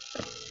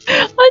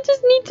 I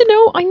just need to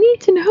know. I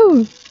need to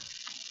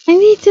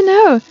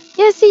know.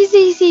 Yeah, see.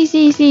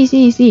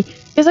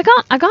 Because I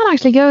can't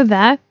actually go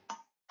there.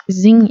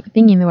 Zing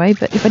thingy in the way,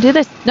 but if I do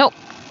this, no.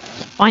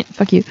 Fine,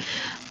 fuck you.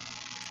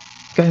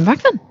 Going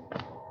back then.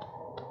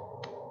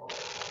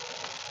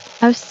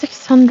 I have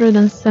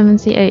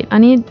 678. I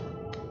need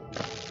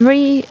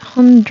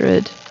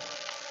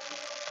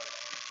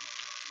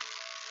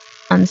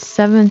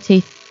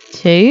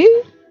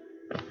 372.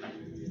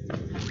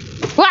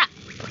 What?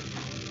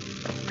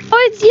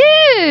 Oh, it's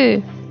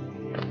you!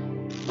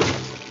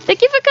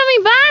 Thank you for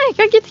coming back.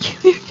 I get to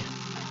give you.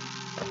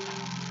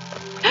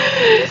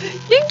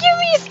 You give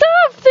me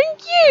stuff. Thank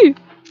you.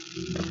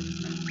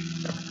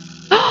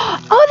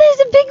 Oh,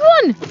 there's a big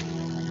one.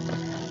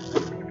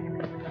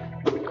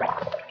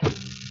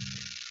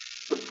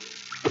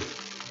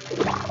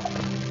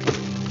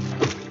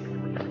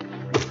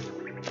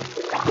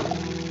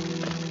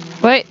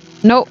 Wait,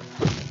 no.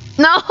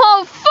 No,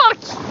 fuck!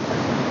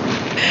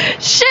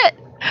 Shit!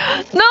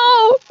 No!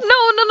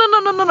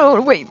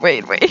 Wait.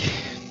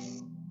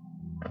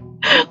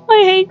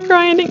 I hate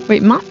grinding.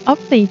 Wait, map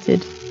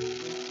updated.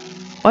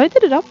 Why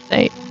did it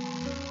update?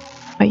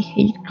 I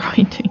hate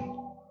grinding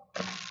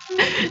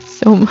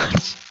so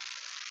much.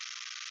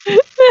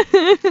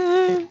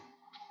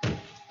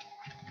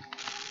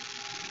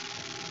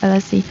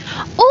 Let's see.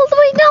 All the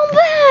way down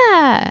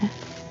there!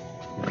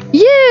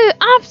 You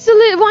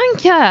absolute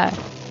wanker!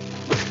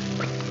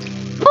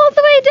 All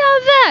the way down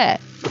there!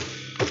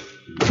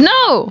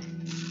 No!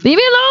 Leave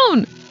me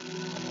alone!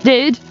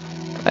 Dude.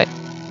 Wait.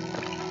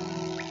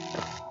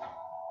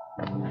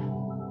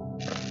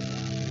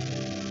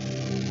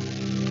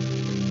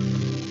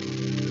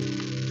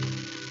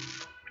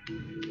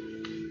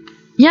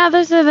 Yeah,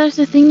 there's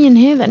a thing in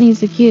here that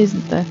needs a key,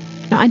 isn't there?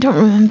 No, I don't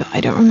remember.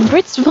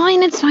 It's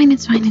fine.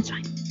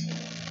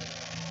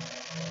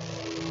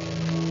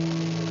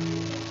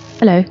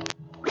 Hello.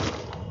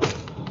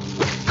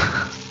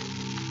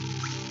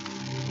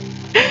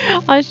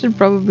 I should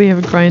probably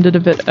have grinded a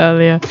bit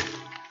earlier.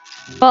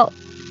 Well,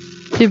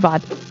 too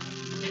bad.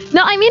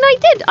 No, I mean I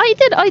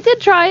did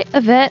try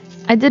a bit.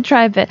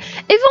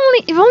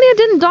 If only I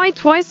didn't die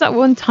twice at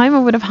one time, I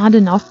would have had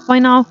enough by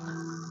now.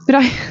 But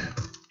I,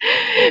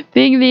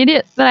 being the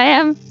idiot that I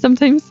am,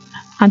 sometimes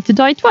had to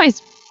die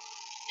twice.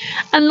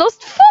 And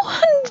lost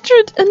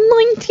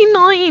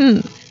 499.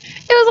 It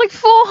was like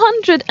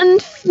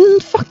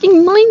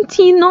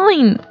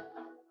 499.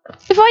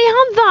 If I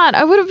had that,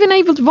 I would have been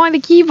able to buy the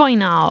key by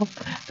now.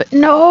 But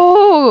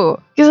no,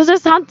 because I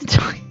just had to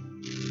die.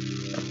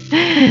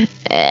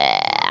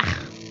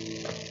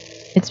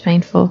 It's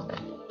painful.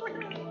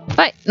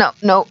 Wait, no.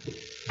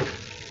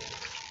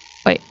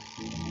 Wait,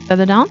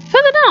 further down?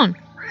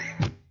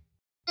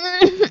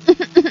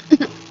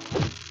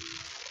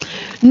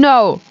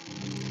 No.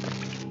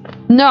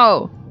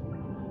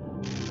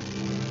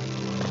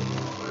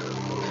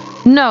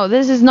 No,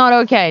 this is not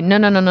okay. No.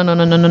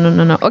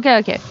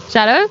 Okay.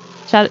 Shadow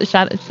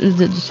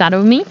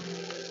me.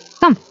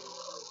 Come.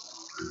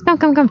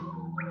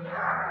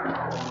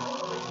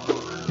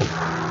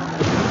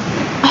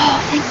 Oh,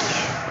 thank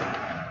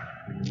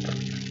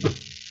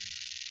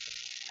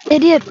you.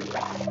 Idiot.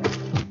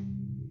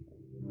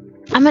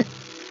 I'm an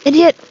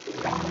idiot.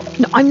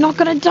 No, I'm not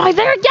gonna die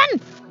there again.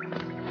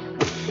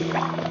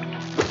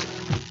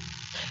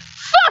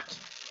 Fuck!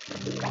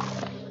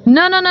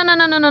 No.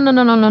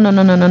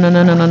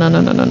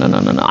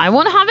 I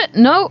won't have it.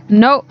 No.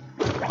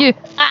 You.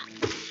 Ah.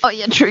 Oh,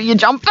 yeah, true. You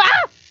jump.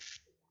 Ah!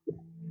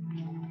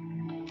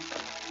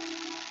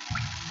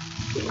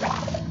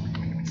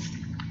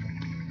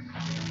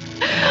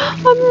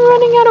 I'm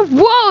running out of...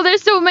 Whoa,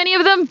 there's so many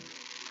of them.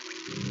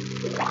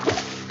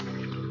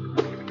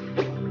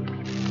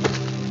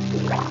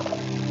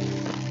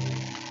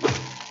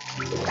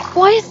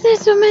 Why is there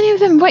so many of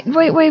them? Wait.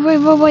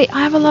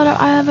 I have a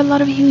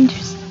lot of healing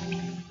juice.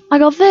 I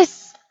got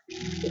this.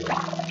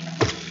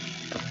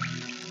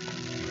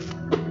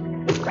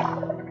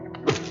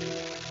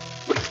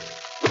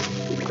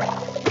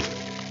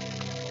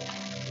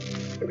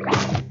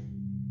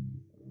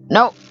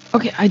 No.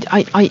 Okay,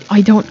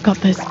 I don't got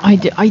this. I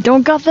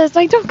don't got this.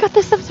 I don't got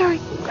this. I'm sorry.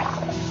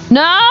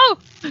 No!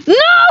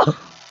 No!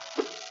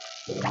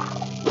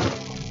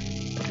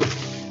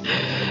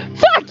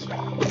 Fuck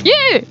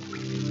you!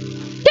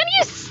 Can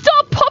you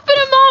stop popping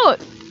him out?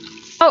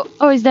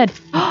 Oh, he's dead.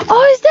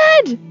 Oh, he's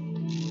dead!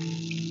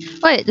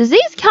 Wait, does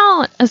these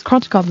count as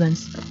crotch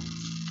goblins?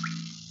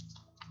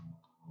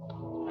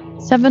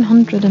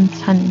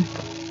 710.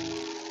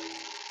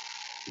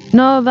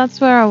 No,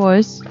 that's where I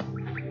was.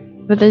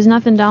 But there's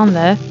nothing down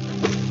there.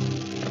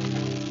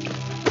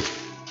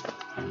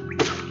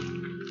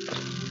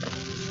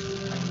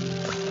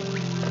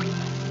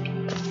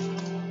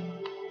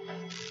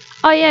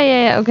 Oh,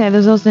 yeah. Okay,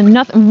 there's also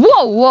nothing.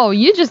 Whoa,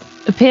 you just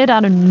appeared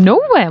out of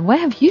nowhere. Where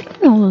have you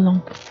been all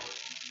along?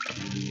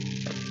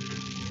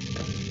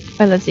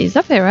 Wait, let's see. It's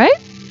up here, right?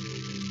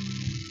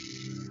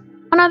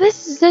 Oh, no,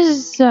 this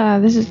is... Oh,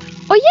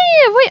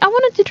 yeah, wait. I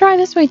wanted to try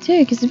this way, too,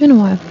 because it's been a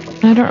while.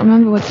 And I don't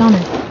remember what's on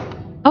it.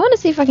 I want to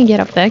see if I can get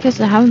up there, because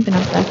I haven't been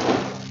up there.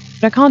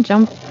 But I can't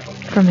jump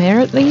from here,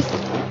 at least.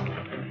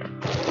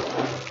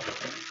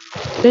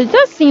 But it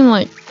does seem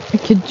like I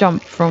could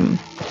jump from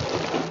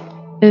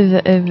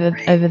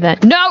over there.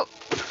 No!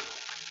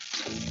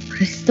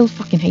 I still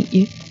fucking hate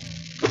you.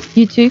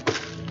 You too?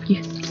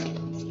 You.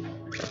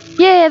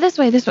 Yeah, this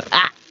way.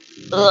 Ah!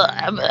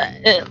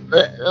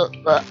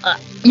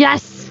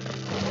 Yes!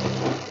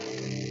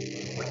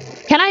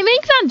 Can I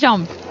make that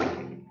jump?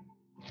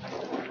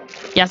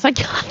 Yes, I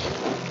can.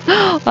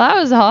 Well, that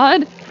was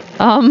hard.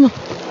 Ow.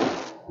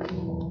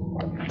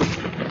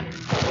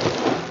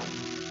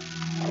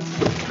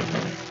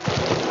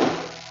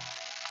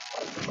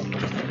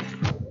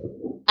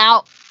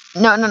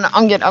 No.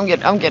 I'm good.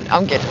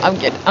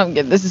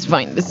 This is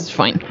fine.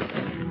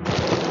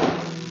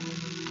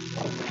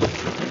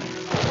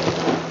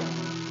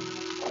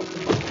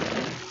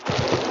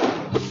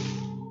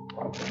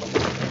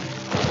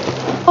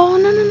 Oh,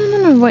 no.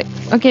 Wait.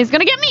 Okay, it's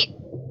gonna get me.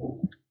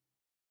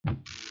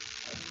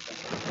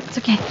 It's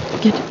okay.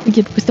 We're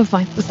good. We're still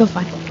fine.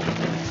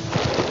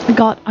 I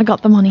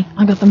got the money.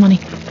 I got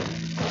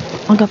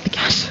the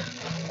cash.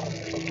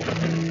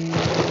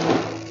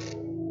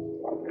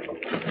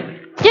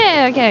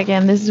 Yeah, okay,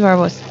 again. This is where I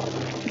was.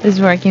 This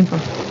is where I came from.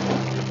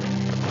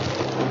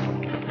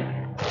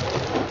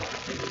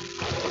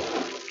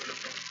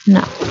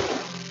 No.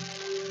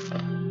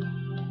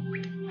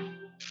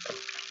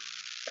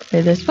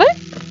 Wait, this way?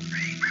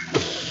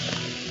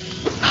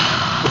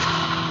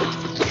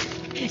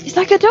 It's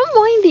like I don't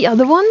mind the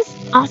other ones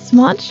as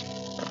much,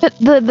 but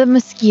the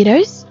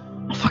mosquitoes,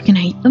 I fucking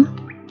hate them.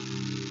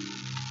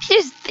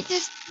 They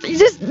just,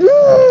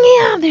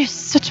 yeah, they're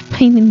such a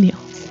pain in the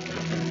ass.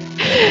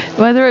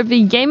 Whether it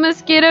be game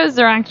mosquitoes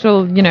or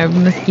actual,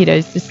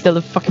 mosquitoes, it's still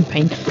a fucking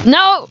pain.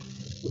 No!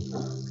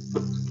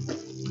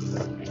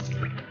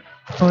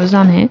 What was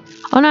on here?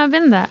 Oh no, I've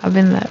been there.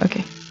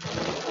 Okay.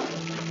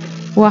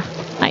 Wah,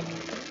 hi.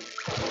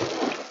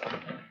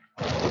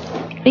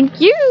 Thank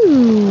you.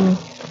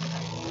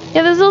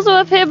 Yeah, there's also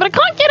up here, but I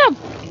can't get up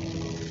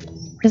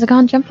because I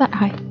can't jump that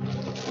high.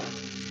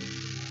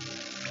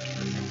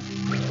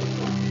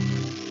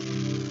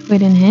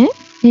 Wait, in here?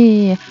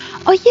 Yeah.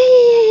 Oh,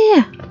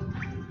 yeah.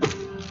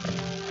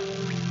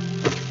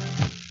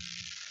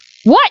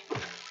 What?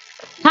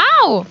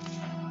 How?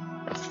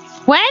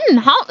 When?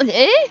 How?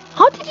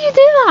 How did you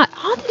do that?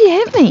 How did you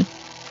hit me?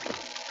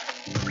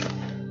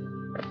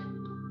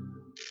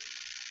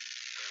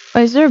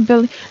 Oh, is there a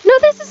building? No,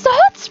 this is the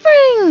hot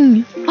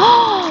spring!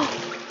 Oh,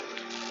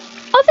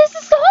 this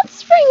is the hot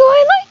spring! Oh,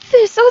 I like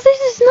this! Oh,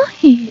 this is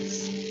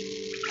nice!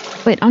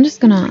 Wait, I'm just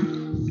gonna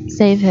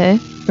save here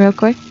real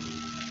quick.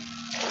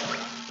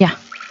 Yeah.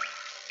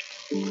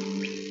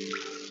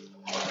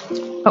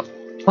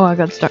 Oh, I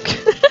got stuck.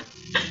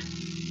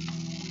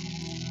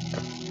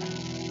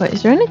 Wait,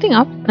 is there anything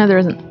up? No, there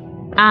isn't.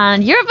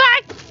 And you're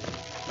back!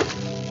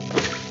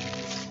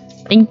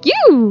 Thank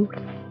you!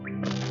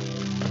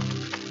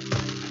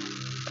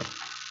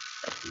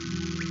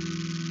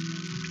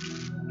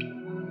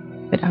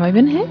 Wait, have I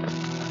been here?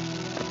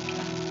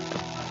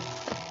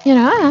 I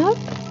have.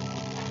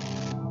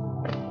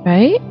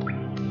 Right?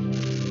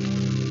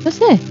 What's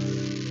this?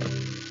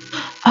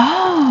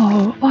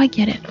 Oh, I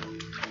get it.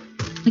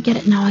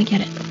 Now I get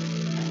it.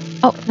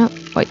 Oh, no,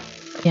 wait.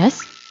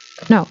 Yes?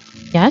 No.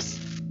 Yes?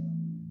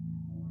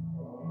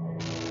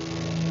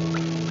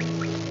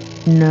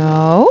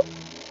 No?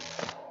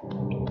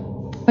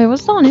 Wait,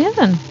 what's on here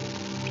then?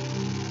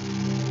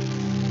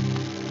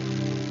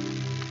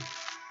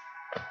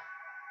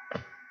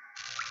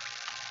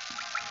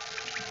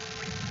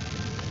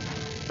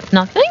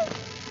 Nothing?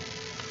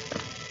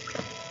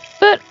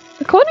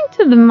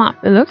 to the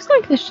map, it looks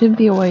like there should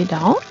be a way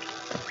down.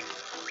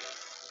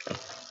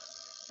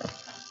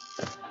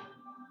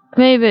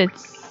 Maybe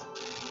it's...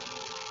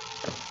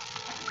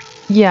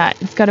 Yeah,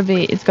 it's gotta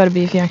be if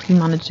you actually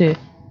manage to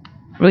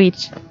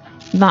reach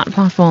that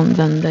platform,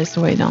 then there's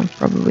a way down,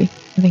 probably.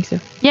 I think so.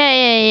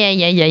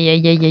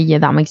 Yeah,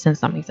 that makes sense,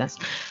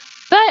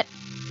 But...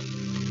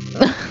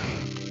 I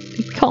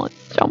can't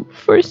jump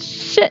for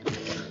shit.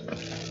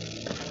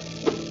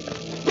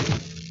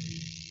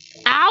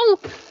 Ow!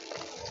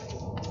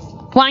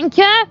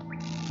 Wanker!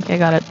 Okay,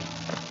 got it.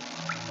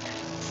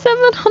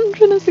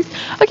 706.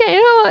 Okay,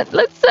 you know what?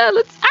 Let's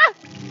ah!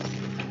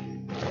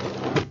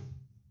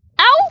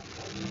 Ow!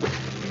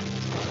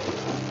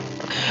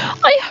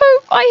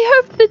 I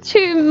hope the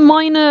two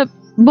minor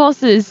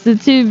bosses, the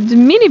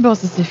mini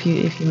bosses, if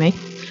you may,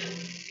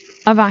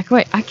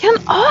 evacuate. I can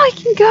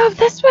go up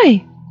this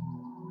way.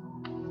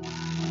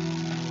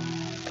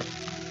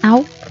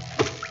 Ow.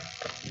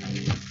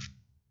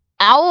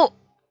 Ow!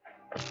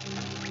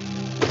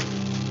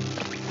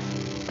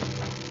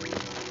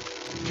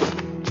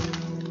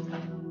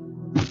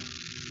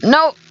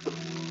 No!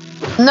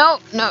 No,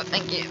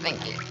 thank you.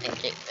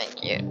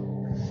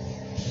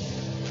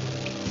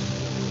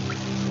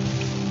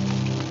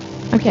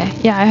 Okay,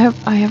 yeah,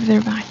 I have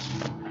their back.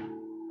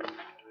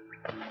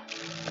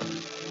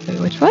 Wait,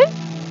 which way?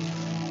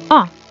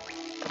 Ah!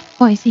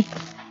 Oh, I see.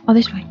 Oh,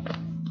 this way.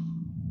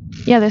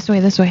 Yeah, this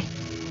way.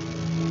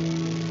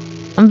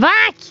 I'm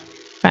back!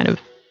 Kind of.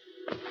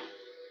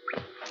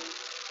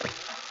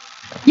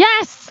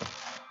 Yes!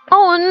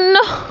 Oh,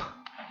 no!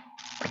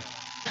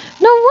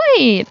 No,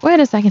 wait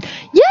a second.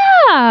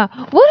 Yeah!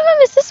 What if I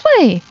miss this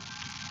way?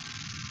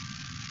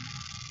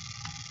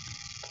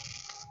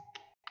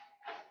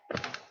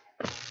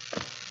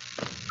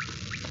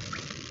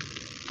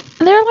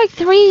 And there are like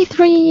three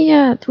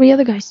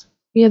other guys.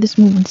 Three other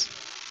small ones.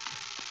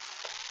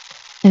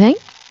 I think.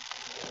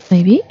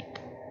 Maybe.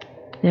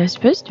 They're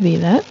supposed to be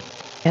there.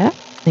 Yeah,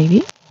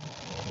 maybe.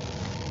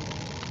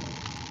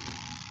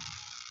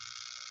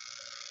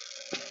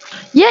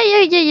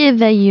 Yeah,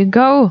 there you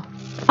go.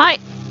 Hi!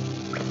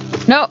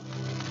 No!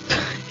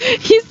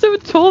 He's so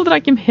tall that I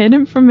can hit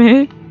him from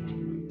here.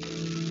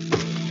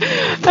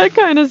 That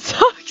kind of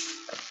sucks.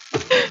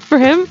 For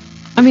him.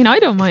 I mean, I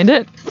don't mind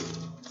it.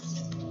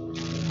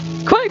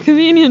 Quite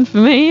convenient for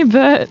me,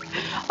 but...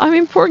 I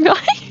mean, poor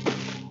guy.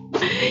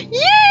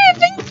 Yeah,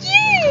 thank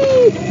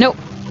you! No.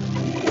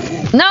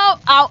 No!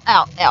 Ow,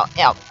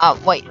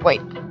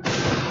 wait.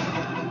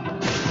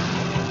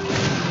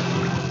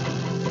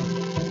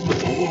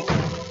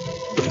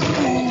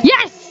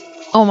 Yes!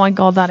 Oh my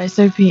god, that is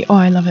OP. Oh,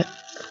 I love it.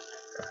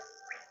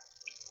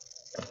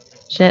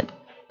 Shit.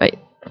 Wait.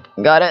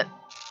 Got it.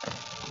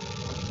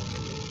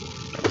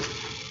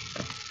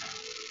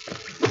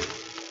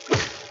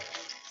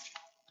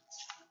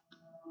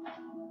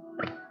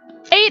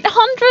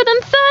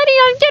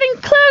 I'm getting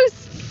close!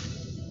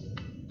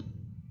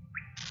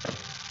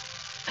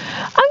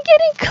 I'm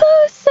getting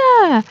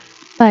closer!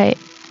 Wait,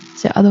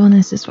 so the other one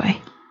is this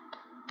way.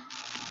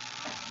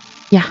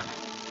 Yeah,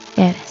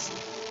 it is.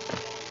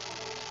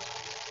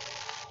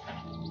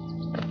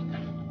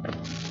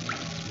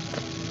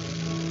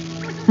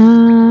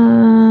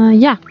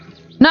 Yeah.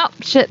 No,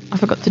 shit, I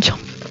forgot to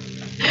jump.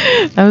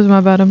 That was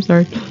my bad, I'm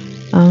sorry.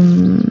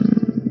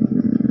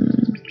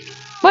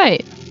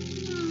 Wait.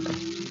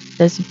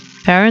 There's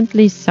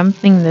apparently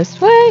something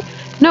this way?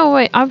 No,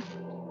 wait,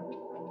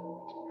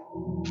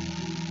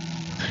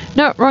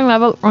 No, wrong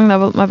level,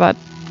 my bad.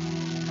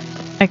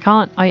 I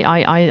can't,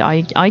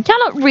 I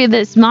cannot read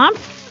this map.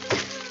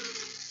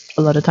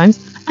 A lot of times.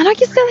 And I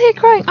can still hear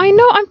crying. I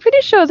know, I'm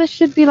pretty sure there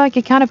should be like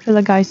a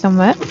caterpillar guy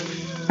somewhere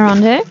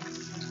around here.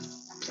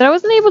 That I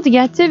wasn't able to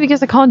get to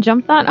because I can't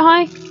jump that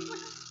high.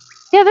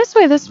 Yeah, this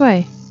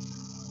way.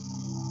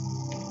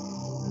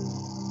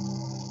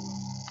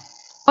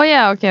 Oh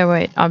yeah, okay,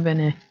 wait, I've been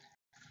here.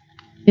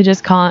 You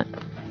just can't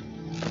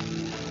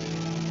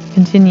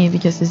continue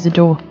because there's a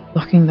door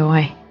blocking the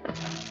way.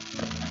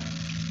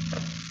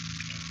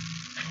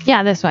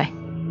 Yeah, this way.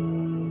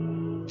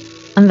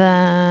 And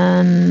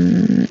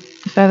then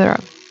further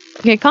up.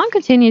 Okay, I can't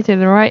continue to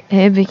the right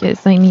here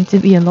because I need to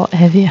be a lot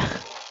heavier.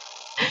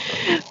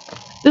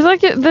 There's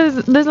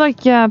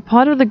like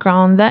part of the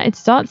ground that it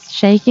starts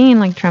shaking and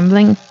like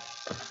trembling,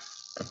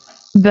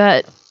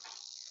 but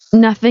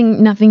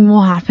nothing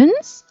more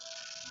happens.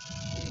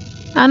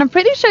 And I'm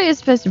pretty sure you're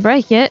supposed to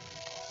break it,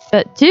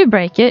 but to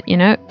break it, you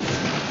know,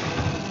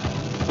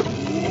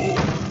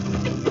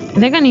 I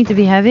think I need to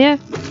be heavier.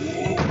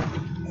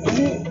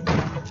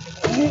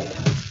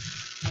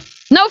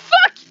 No,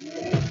 fuck!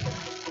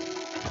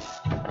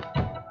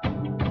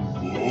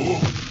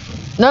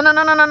 No,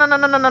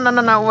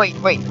 wait.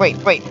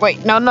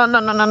 No.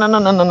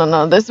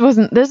 This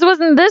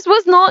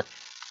was not.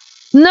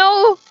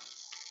 No!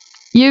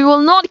 You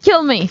will not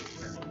kill me.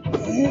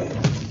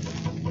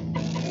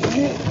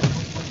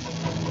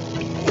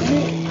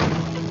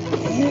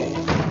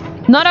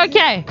 Not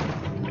okay.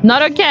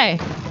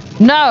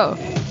 No.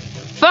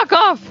 Fuck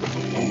off.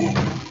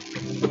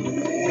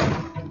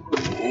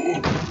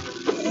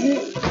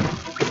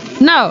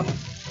 No.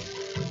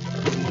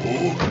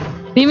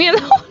 Leave me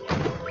alone.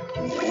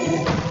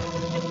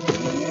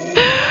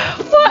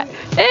 What?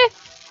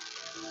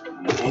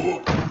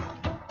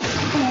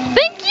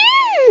 Thank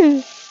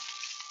you.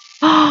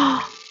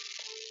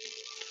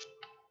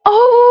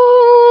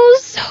 Oh,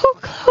 so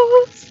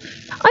close.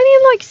 I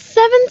need like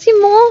 70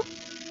 more.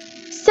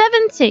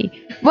 70.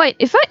 Wait,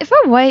 if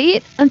I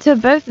wait until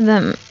both of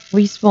them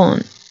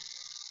respawn,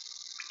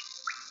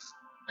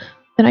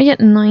 then I get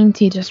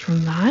 90 just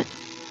from that.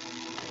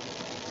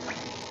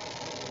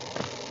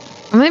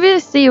 Or maybe I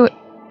see what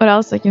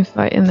else I can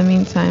fight in the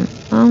meantime.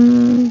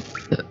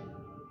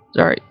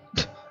 Sorry.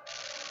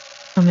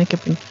 I'll make up.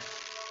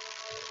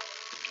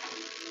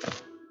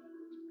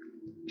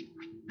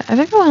 I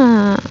think I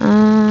wanna.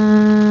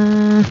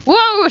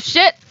 Whoa!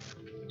 Shit!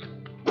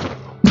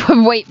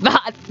 Wait,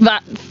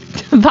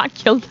 that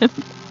killed him.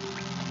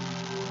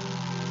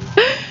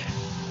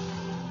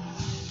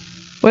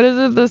 What is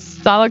it? The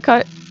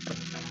stalactite?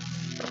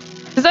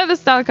 Is that the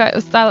stalactite or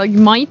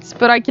stalagmites?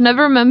 But I can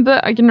never remember.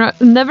 I can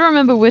never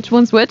remember which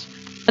one's which.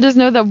 I just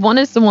know that one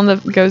is the one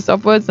that goes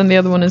upwards and the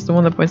other one is the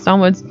one that points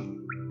downwards.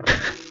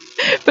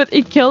 But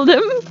it killed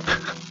him.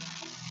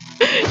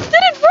 Did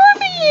it for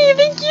me!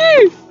 Thank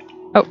you!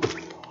 Oh.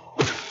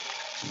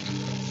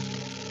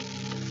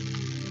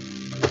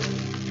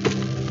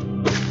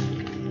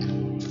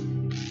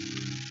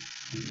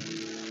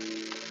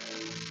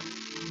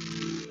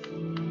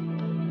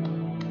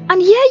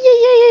 And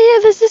yeah,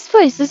 this is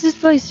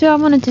place who I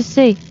wanted to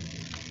see.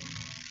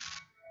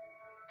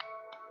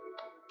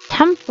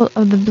 Temple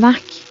of the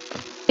Black.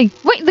 Hey,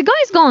 wait, the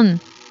guy's gone!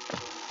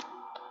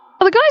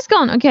 Oh, the guy's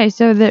gone! Okay,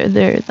 so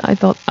there, I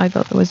thought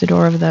there was a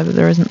door over there, but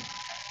there isn't.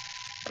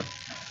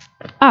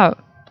 Oh.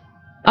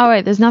 Oh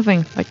wait, there's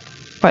nothing. Like,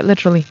 quite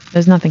literally,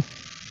 there's nothing.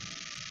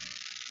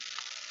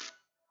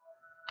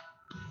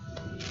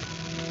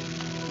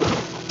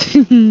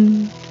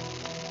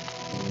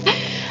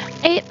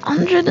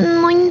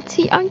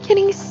 $890. I'm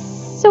getting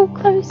so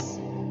close.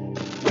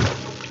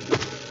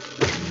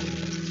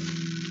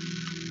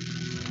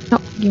 No,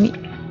 give me.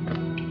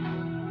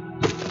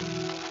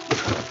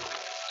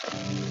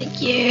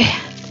 Thank you.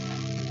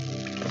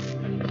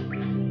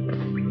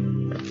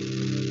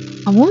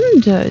 I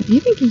wonder, do you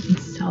think you can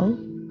sell?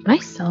 Can I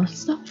sell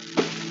stuff?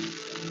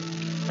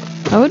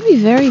 That would be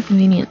very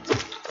convenient.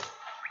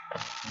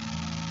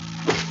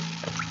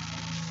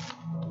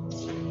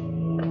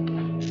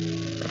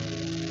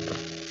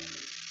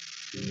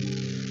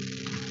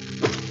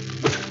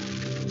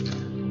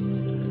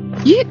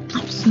 You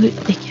absolute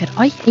dickhead.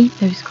 I hate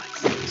those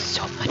guys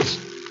so much.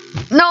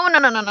 No.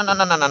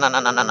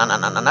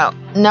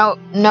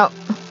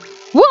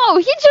 Whoa,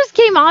 he just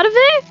came out of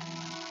it?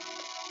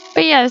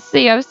 But yeah,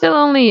 see, I've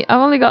only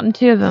gotten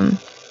 2 of them.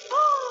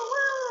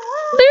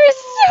 They're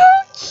so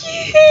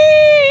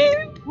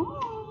cute!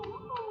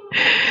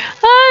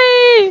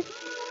 Hi!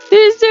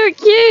 They're so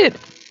cute!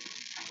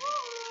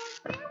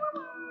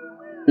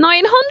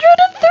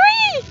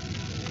 903!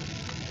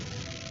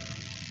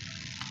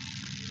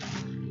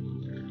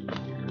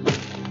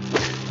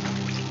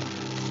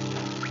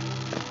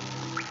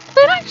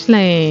 But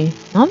actually,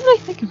 now that I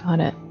think about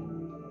it,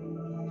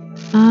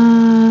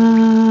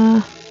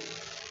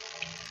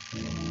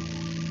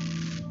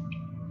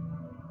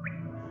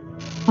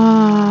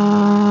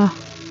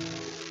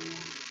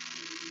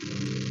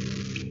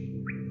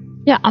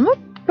 yeah, I'm gonna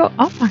go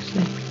up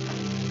actually.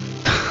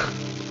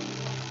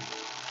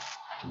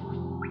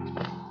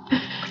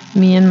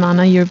 Me and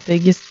Mana, your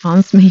biggest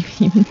fans, maybe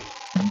even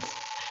fans.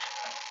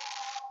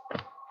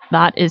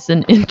 That is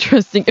an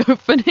interesting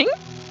opening.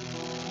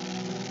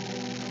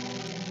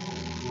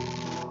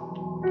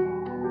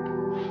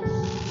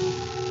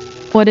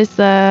 What is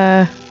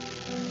the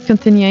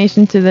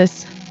continuation to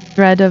this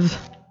thread of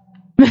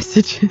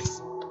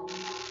messages?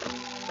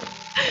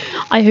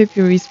 I hope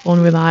you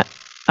respawn with that.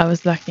 I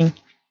was lurking.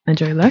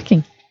 Enjoy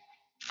lurking.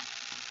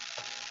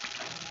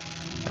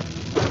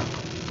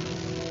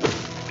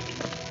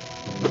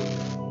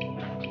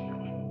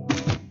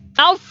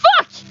 Oh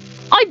fuck!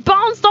 I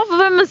bounced off of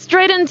him and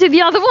straight into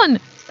the other one.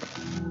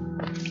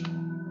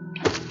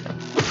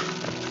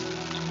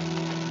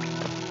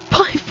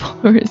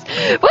 Followers.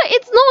 Well,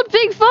 it's not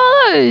big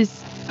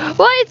follows.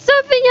 Well, it's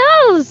something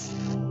else.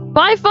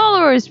 5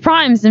 followers,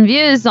 primes, and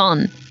views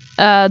on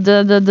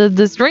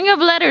the string of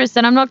letters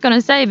that I'm not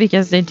gonna say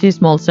because they're too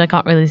small, so I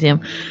can't really see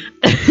them.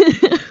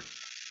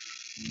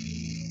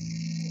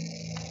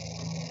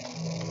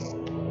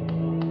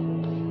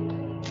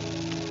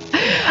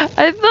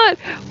 I thought,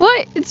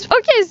 what? It's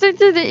okay. So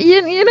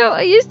you know,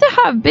 I used to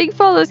have big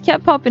followers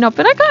kept popping up,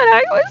 and I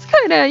was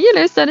kind of, you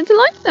know, starting to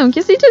like them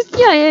because they just,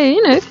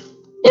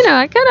 you know,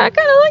 I kind of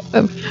like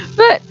them.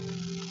 But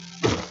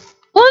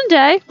one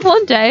day,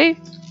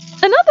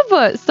 another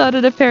bot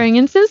started appearing,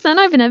 and since then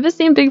I've never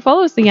seen big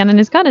followers again, and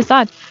it's kind of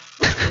sad.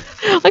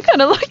 I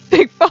kind of like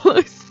big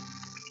follows.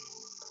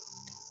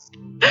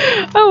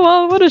 Oh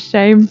well, what a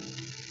shame.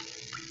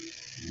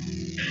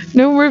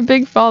 No more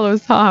big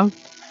follows, huh?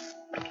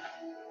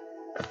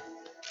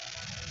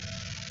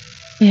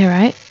 Yeah,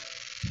 right?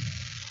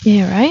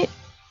 Yeah, right?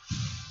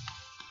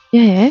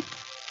 Yeah.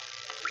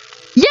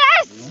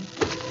 Yes!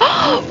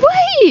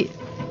 Wait!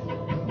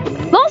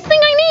 Last thing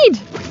I need!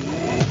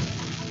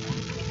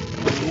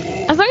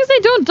 As long as I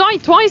don't die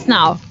twice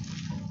now.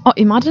 Oh,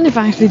 imagine if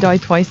I actually die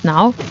twice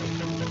now.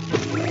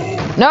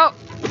 No!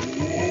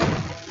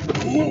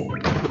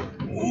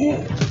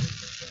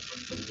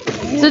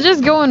 So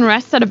just go and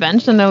rest at a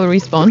bench and they'll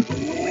respawn.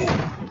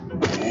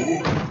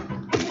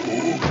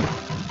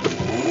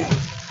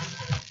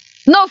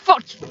 No,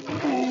 fuck!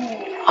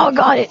 Oh,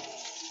 got it.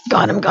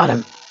 Got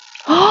him.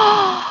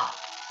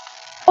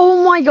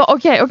 Oh my god.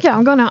 Okay,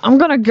 I'm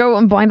gonna go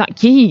and buy that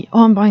key.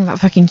 Oh, I'm buying that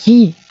fucking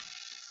key.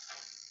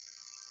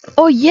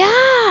 Oh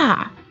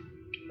yeah!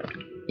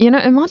 You know,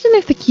 imagine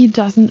if the key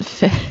doesn't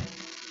fit.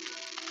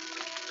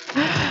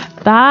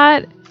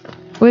 That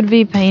would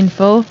be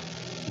painful.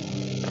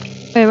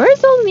 Wait,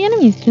 where's all the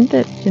enemies?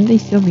 Shouldn't they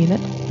still be there?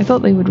 I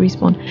thought they would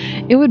respawn.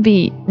 It would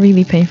be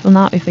really painful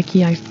now if the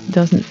key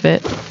doesn't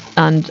fit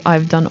and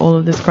I've done all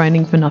of this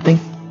grinding for nothing.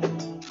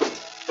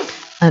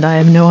 And I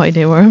have no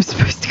idea where I'm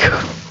supposed to go.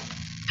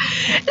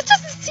 It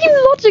doesn't seem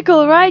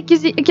logical, right?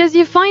 Because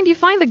you find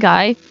the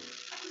guy,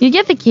 you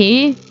get the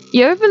key,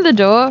 you open the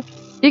door,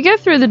 you go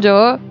through the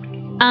door,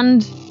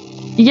 and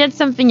you get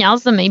something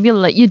else that maybe will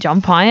let you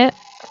jump high it.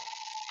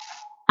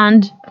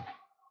 And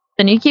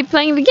then you keep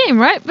playing the game,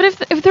 right? But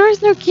if there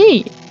is no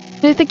key,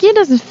 if the key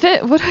doesn't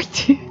fit, what do I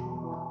do?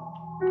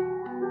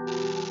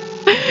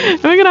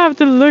 I'm gonna have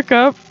to look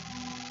up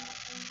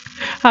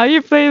how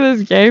you play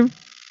this game.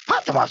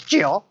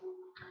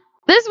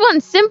 This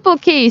one, simple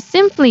key.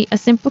 Simply a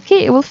simple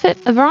key. It will fit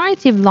a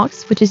variety of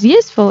locks, which is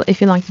useful if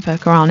you like to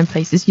poke around in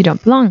places you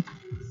don't belong.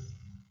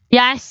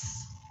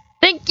 Yes!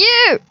 Thank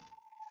you!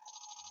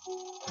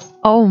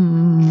 Oh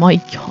my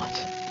god.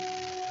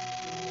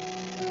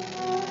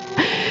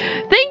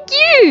 Thank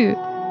you!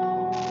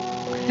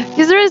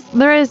 Because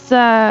there is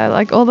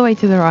like all the way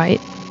to the right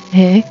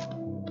here.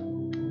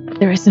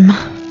 There is a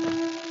map.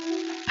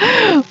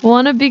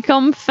 Wanna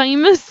become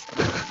famous?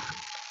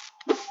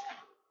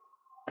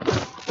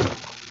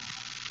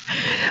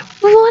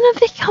 Wanna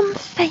become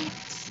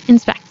famous?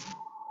 Inspect.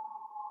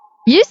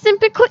 You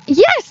simply click.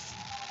 Yes!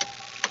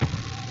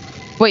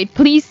 Wait,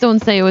 please don't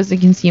say it was a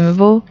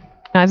consumable.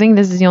 I think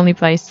this is the only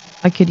place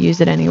I could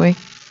use it anyway.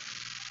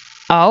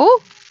 Oh?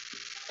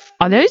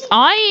 Are those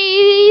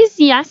eyes?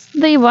 Yes,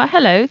 they were.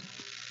 Hello.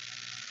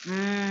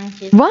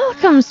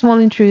 Welcome, small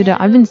intruder.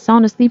 I've been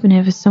sound asleep in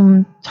here for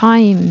some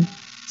time.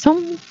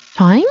 Some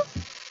time?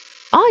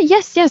 Ah,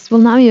 yes. Well,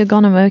 now you're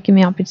gonna woken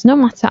me up. It's no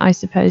matter, I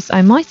suppose.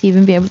 I might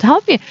even be able to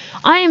help you.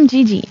 I am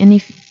Gigi, and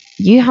if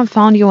you have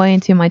found your way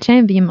into my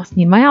chamber, you must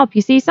need my help.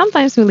 You see,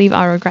 sometimes we leave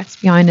our regrets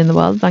behind in the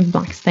world, like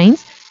black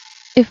stains.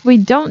 If we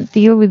don't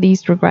deal with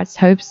these regrets,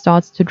 hope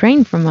starts to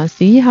drain from us.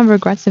 Do you have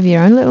regrets of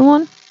your own, little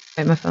one?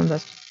 Wait, my phone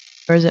does.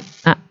 Where is it?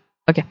 Ah,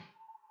 okay.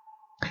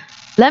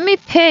 Let me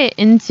peer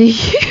into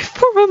you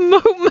for a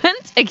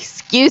moment.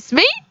 Excuse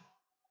me?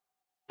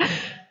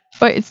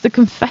 Wait, it's the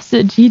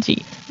Confessor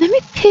Gigi. Let me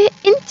peer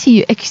into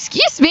you.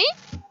 Excuse me?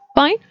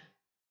 Fine.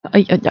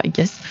 I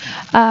guess.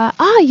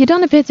 You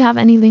don't appear to have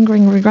any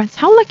lingering regrets.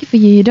 How lucky for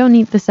you. You don't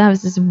need the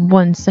services of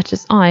one such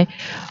as I.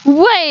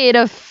 Wait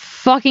a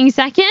fucking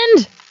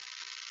second.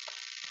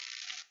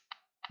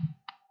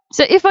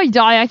 So if I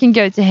die, I can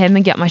go to him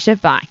and get my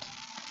shit back.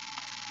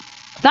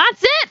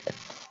 That's it!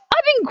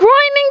 I've been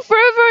grinding for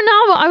over an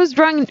hour. I was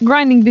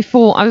grinding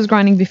before. I was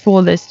grinding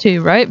before this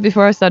too, right?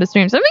 Before I started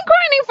streams. I've been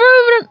grinding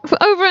for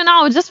over an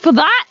hour just for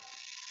that.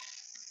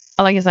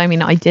 Well, I guess I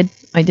mean I did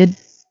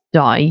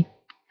die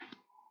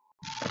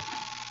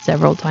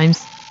several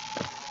times,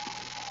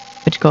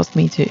 which caused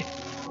me to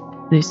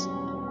lose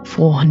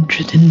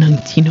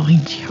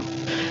 499 geo.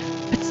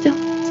 But still.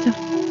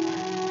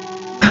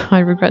 I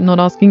regret not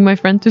asking my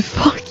friend to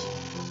fuck.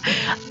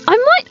 I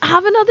might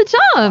have another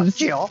chance.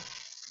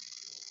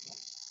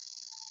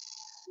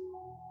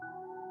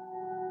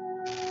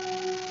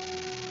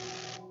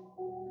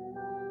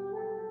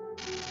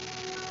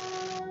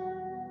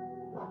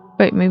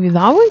 Wait, maybe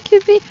that one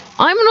could be?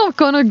 I'm not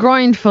gonna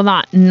grind for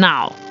that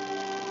now.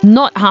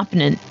 Not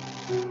happening.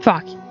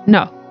 Fuck.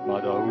 No.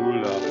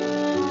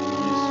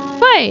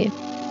 Wait.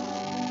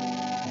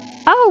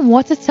 Oh,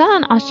 what a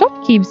turn. Our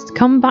shopkeeper's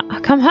come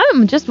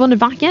home. Just wandered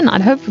back in.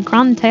 I'd hoped for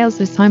grand tales of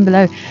his time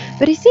below.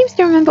 But he seems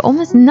to remember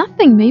almost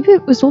nothing. Maybe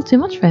it was all too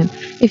much for him.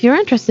 If you're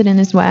interested in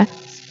his wares,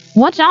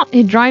 watch out.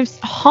 He drives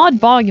a hard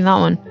bargain, that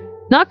one.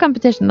 No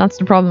competition, that's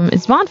the problem.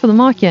 It's bad for the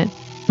market.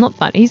 Not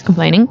that he's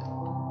complaining.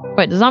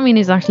 Wait, does that mean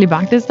he's actually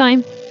back this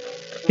time?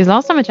 Because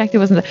last time I checked, it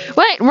wasn't there.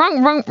 Wait,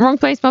 wrong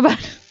place, my bad.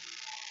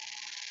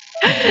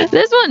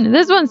 This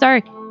one,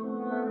 sorry.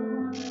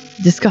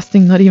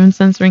 Disgusting, not even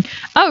censoring.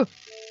 Oh!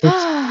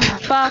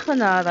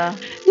 Bafanada.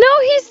 No,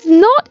 he's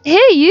not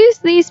here. Use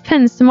these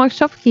pins to mark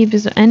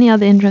shopkeepers or any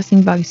other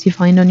interesting bugs you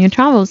find on your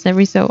travels.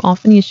 Every so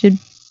often you should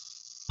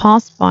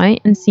pass by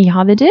and see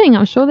how they're doing.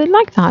 I'm sure they'd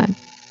like that.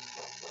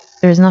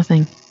 There is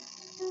nothing.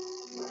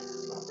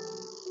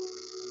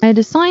 I had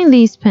assigned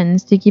these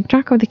pins to keep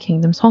track of the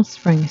kingdom's hot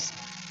springs.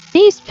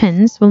 These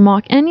pins will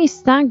mark any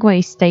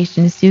stagway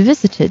stations you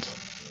visited.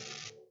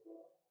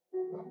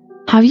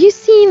 Have you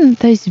seen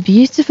those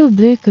beautiful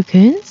blue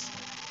cocoons?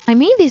 I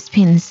made these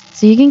pins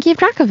so you can keep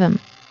track of them.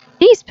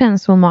 These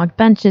pins will mark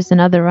benches and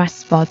other rest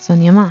spots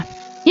on your map.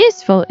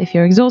 Useful if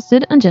you're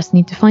exhausted and just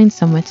need to find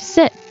somewhere to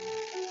sit.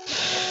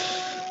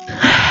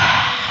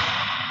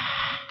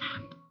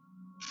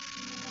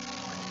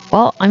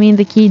 Well, I mean,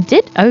 the key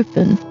did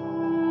open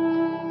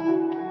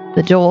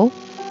the door.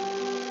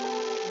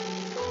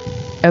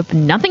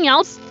 Open nothing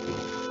else.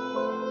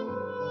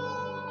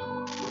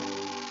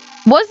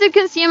 Was it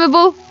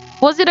consumable?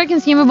 Was it a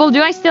consumable? Do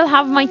I still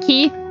have my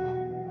key?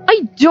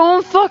 I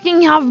don't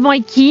fucking have my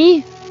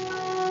key.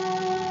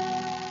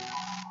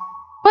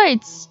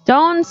 Wait,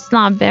 stone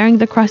slab bearing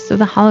the crest of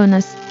the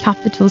Hallownest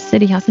capital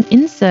city has an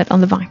insert on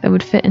the back that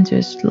would fit into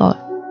a slot.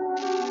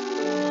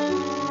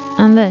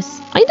 And this.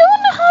 I don't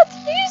know how to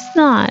use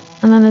that.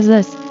 And then there's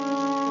this.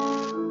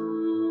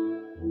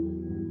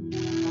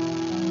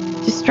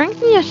 To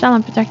strengthen your shell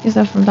and protect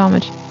yourself from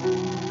damage.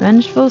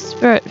 Vengeful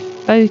spirit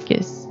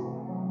focus.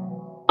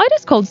 Oh, it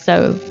is called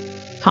soul.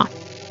 Huh.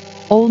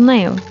 Old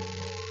nail.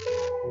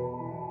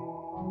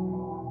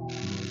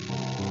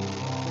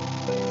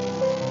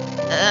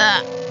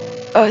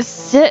 Oh,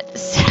 sit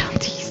on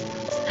these.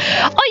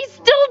 I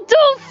still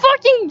don't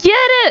fucking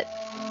get it.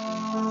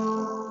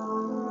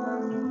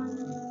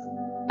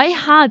 I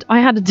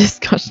had a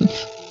discussion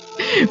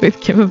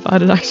with Kim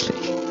about it actually.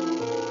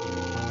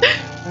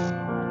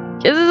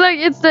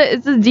 It's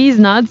the D's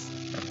nuts.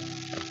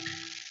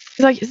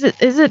 It's like, is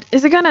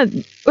it gonna?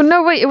 Oh,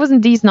 no, wait, it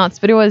wasn't D's nuts,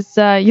 but it was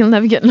you'll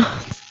never get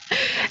nuts.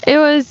 It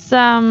was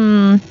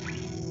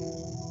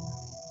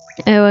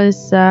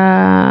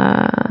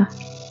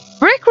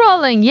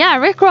Rickrolling. Yeah,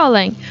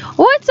 Rickrolling.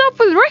 What's up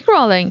with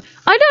Rickrolling?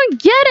 I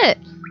don't get it.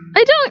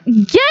 I don't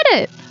get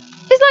it.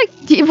 It's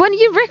like when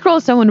you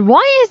Rickroll someone,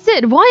 why is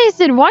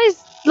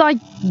like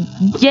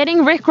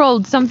getting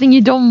Rickrolled something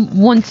you don't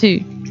want to?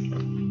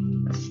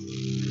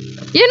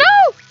 You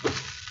know?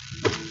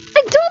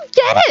 I don't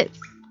get it.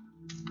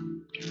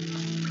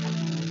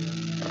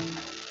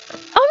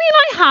 I mean,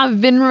 I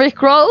have been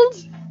Rickrolled,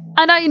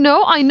 and I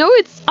know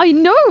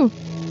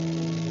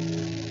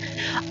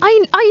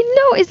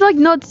it's like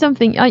not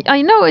something.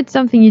 I know it's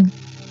something you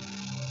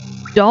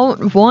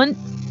don't want,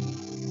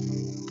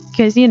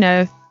 because you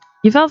know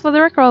you fell for the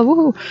Rickroll.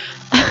 Woohoo!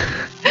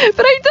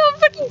 But I don't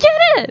fucking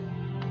get it.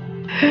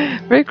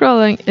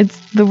 Rickrolling, it's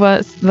the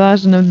worst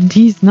version of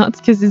these nuts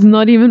because it's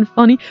not even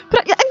funny.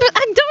 But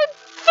I don't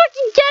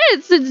fucking get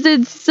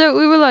it. So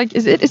we were like,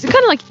 is it kind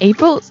of like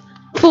April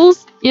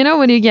Fools? You know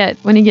when you get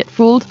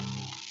fooled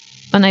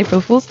on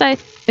April Fool's Day?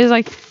 It's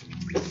like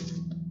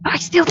I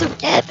still don't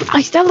get how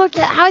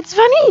it's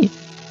funny.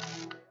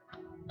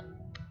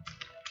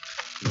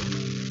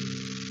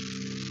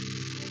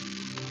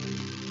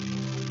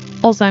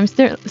 Also, I'm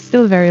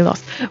still very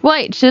lost.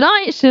 Wait, should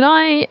I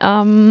wait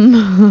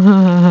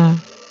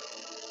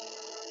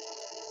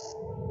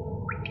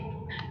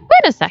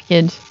a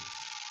second.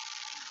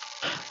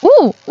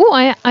 Oh,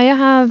 I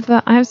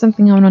have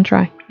something I want to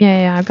try.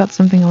 Yeah, I've got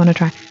something I want to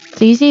try.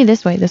 So you see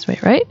this way,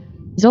 right?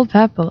 It's all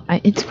purple.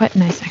 It's quite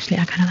nice actually.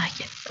 I kind of like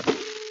it.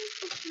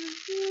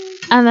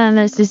 And then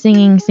there's the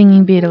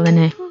singing beetle in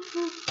here.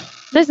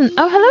 Listen,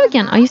 oh hello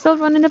again. Are you still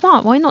running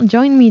about? Why not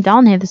join me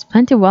down here? There's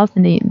plenty of wealth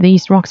in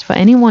these rocks for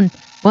anyone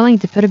willing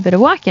to put a bit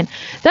of work in.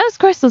 Those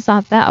crystals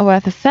out there are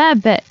worth a fair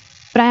bit,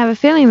 but I have a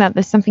feeling that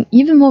there's something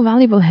even more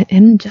valuable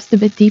hidden just a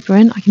bit deeper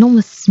in. I can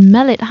almost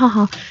smell it.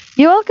 Haha.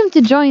 You're welcome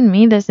to join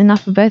me. There's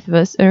enough for both of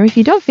us. Or if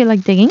you don't feel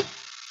like digging,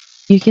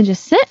 you can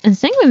just sit and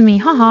sing with me.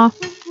 Haha.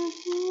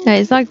 Okay,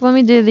 it's like when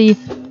we do the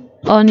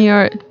on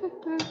your.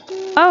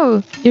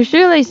 Oh, your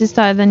shoelace is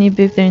tied, then you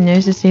boop their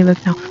noses so you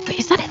look down. Wait,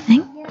 is that a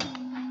thing?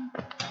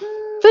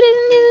 But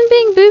isn't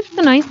being booped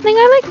the nice thing?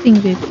 I like being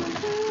booped.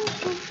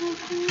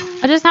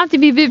 I just have to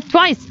be booped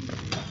twice.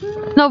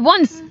 Not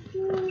once.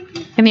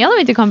 Can the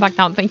elevator come back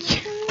down? Thank you.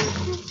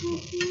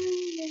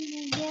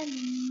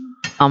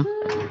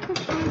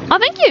 Oh,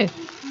 thank you.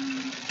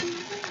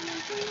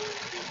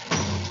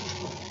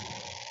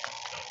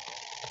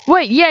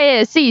 Wait,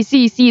 yeah. See.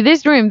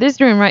 This room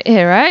right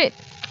here, right?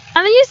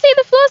 And then you see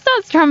the floor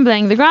starts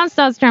trembling, the ground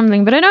starts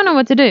trembling, but I don't know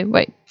what to do.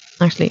 Wait,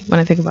 actually, when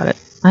I think about it,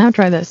 I have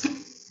tried this.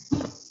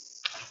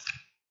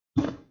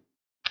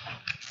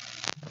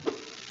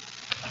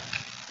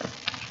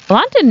 Well,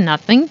 that did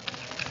nothing.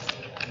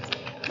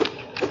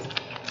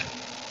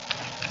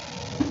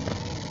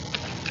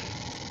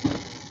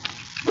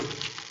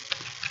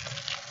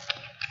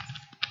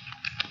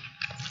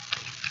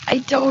 I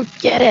don't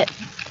get it.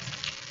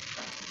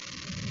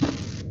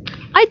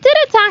 I did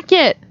attack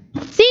it.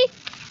 See?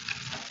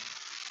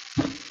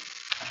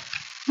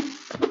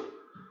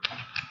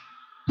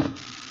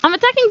 I'm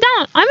attacking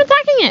down. I'm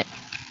attacking it.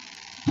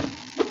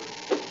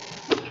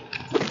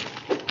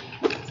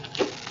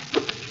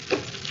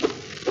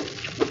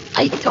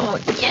 I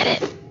don't get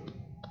it.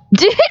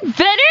 Did it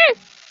better?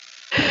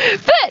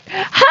 But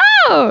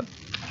how?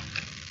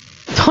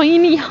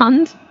 Tiny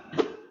hand.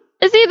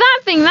 See that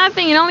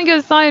thing, it only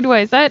goes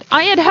sideways. I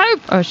had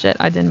hope. Oh shit,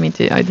 I didn't mean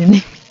to.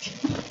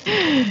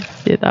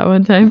 Did that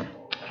one time.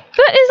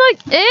 But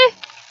it's like, eh.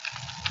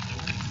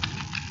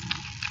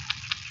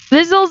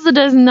 This also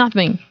does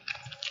nothing.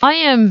 I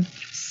am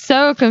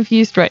so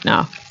confused right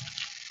now.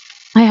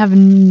 I have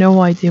no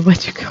idea where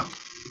to go.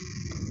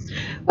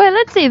 Wait,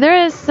 let's see.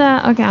 There is.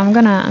 Okay,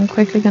 I'm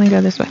quickly gonna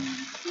go this way.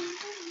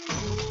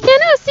 Yeah,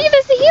 no. See,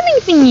 there's a healing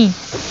thingy.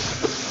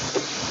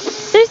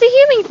 There's a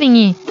healing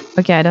thingy.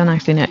 Okay, I don't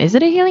actually know. Is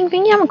it a healing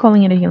thingy? I'm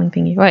calling it a healing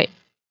thingy. Wait.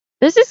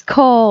 This is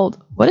called.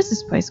 What is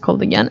this place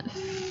called again?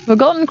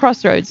 Forgotten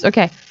Crossroads.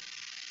 Okay.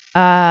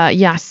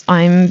 Yes,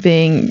 I'm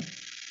being.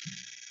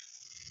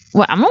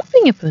 Well, I'm not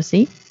being a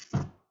pussy.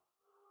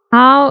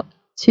 How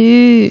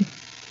to.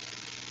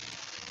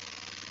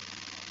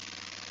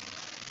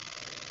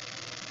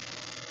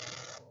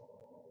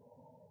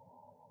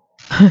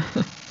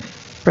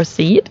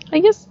 Proceed, I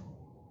guess?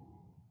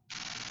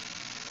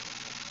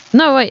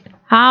 No, wait.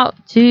 How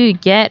to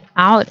get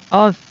out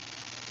of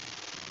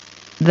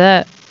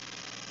the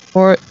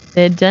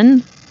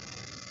forbidden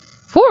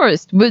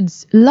forest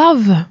woods.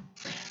 Love.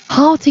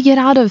 How to get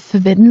out of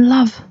forbidden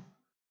love.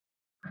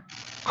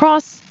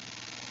 Cross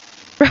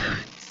roads.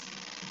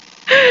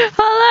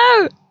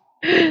 Hello.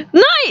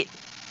 Night.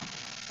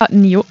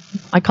 No,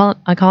 I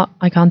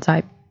can't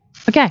type.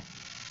 Okay.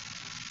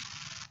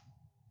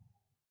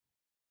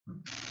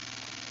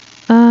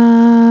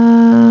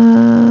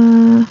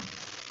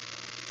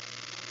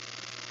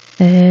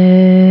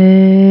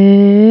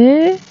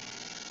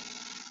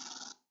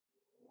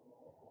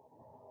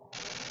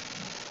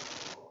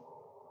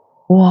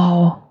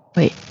 Whoa,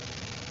 wait.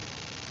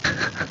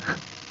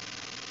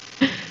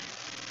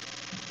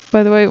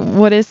 By the way,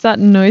 what is that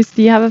noise?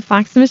 Do you have a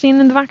fax machine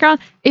in the background?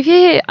 If you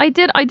hear, I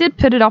did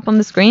put it up on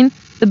the screen,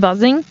 the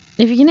buzzing.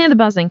 If you can hear the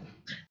buzzing.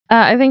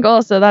 I think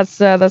also that's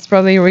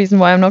probably a reason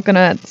why I'm not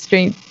gonna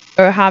stream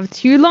or have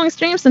too long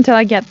streams until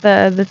I get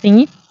the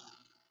thingy.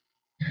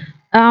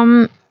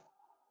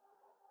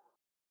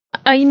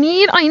 I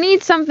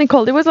need something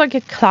called, it was like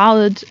a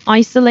cloud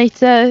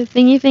isolator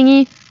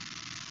thingy.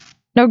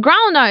 No,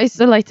 ground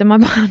isolator, my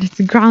bad. It's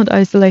a ground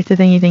isolator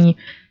thingy.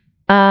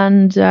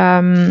 And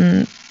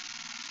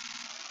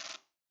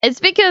it's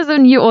because of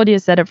new audio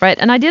setup, right?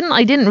 And I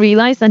didn't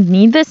realize I'd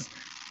need this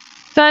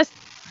first.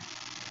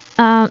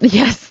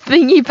 Yes,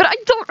 thingy, but I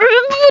don't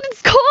remember what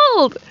it's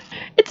called.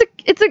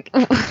 It's a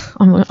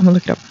I'm gonna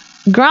look it up.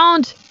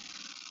 Ground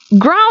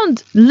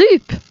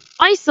loop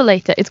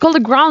isolator. It's called a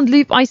ground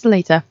loop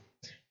isolator.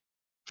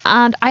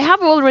 And I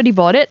have already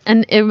bought it,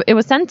 and it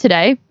was sent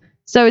today,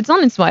 so it's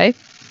on its way.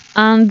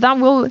 And that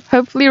will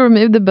hopefully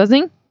remove the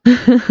buzzing.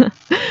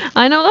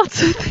 I know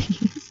lots of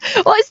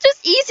things. Well, it's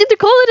just easy to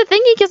call it a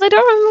thingy because I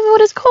don't remember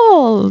what it's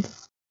called.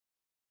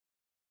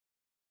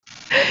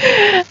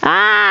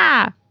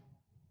 Ah!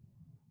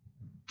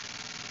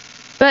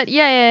 But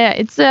yeah,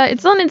 it's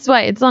on its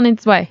way. It's on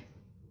its way.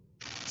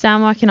 So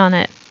I'm working on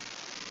it.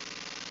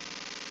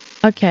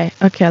 Okay,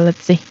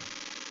 let's see.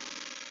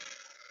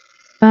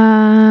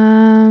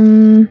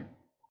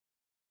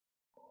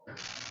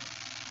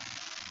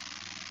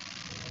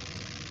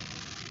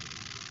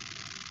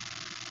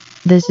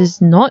 This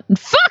is not.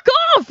 Fuck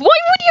off! Why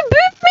would you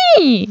boot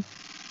me?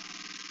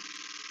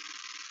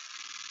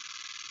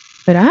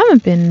 But I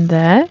haven't been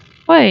there.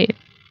 Wait.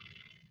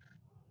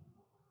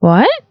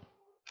 What?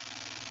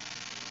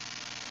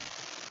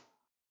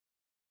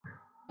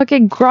 Okay,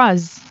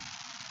 Gruz.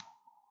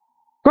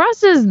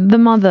 Gruz is the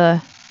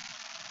mother.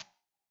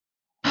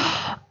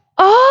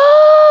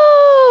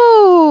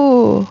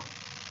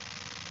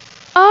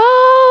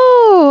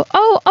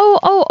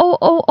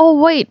 Oh,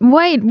 wait,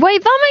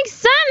 that makes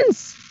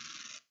sense!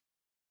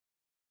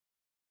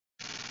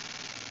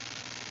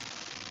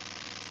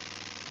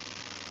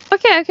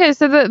 Okay,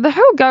 so the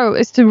whole goal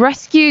is to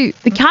rescue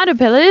the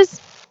caterpillars,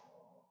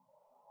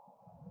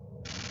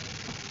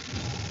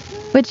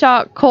 which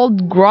are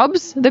called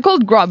grubs. They're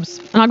called grubs,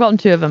 and I got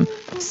 2 of them.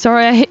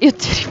 Sorry, I hit your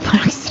titty by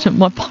accident,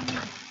 my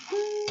partner.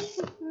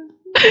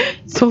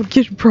 It's all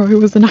good, bro. It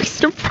was an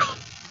accident, bro.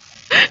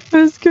 I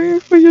was going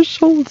for your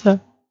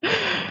shoulder.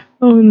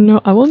 Oh no,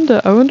 I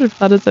wonder if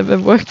that has ever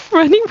worked for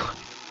anyone.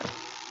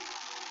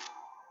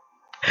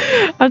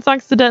 I've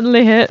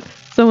accidentally hit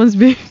someone's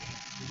being.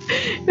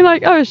 You're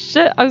like, oh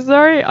shit, I'm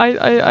sorry,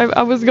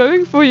 I was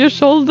going for your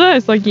shoulder.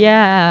 It's like,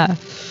 yeah.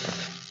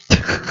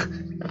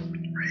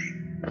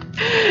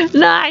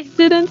 No,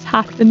 accidents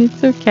happen,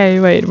 it's okay.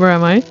 Wait, where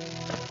am I?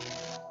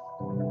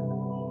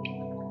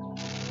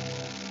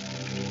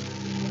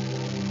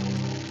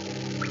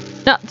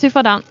 No, too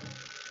far down.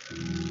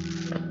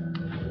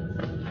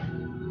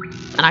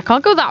 And I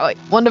can't go that way.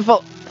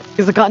 Wonderful.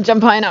 Because I can't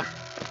jump high enough.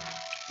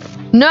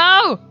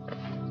 No!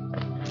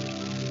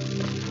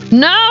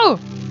 No!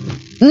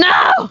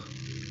 No!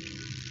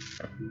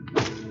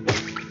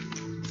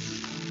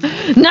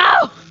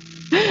 No!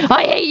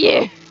 I hate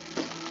you!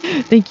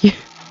 Thank you.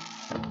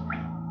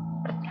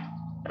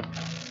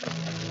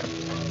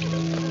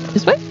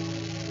 This way?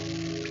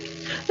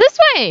 This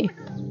way!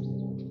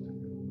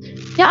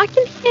 Yeah, I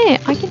can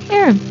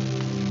hear him.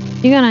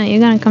 You're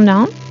gonna come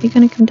down? You're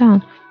gonna come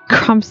down.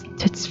 Crumbs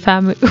tits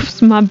family.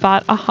 Oops, my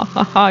bad.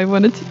 I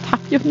wanted to tap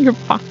you on your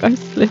back. I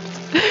slipped.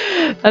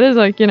 That is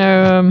like, you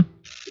know,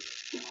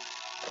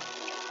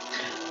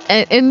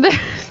 in the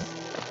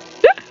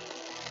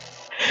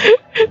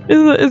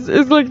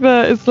it's like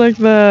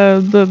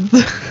the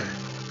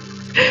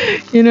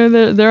you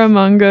know, they're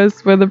Among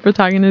Us where the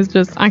protagonist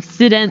just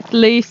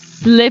accidentally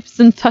slips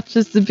and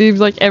touches the boobs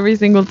like every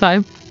single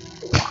time.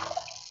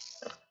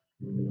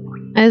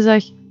 I was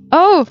like,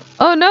 oh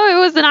no, it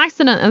was an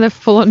accident, and they're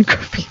full on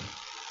creepy.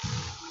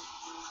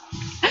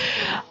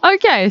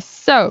 Okay,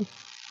 so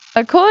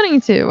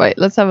according to wait,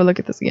 let's have a look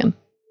at this again.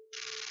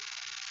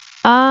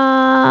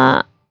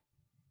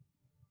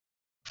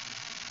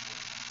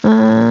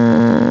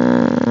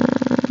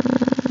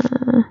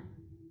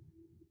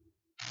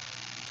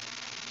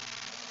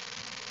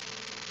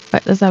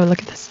 Right, let's have a look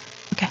at this.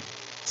 Okay,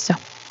 so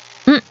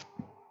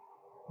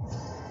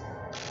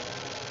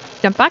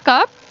jump back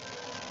up.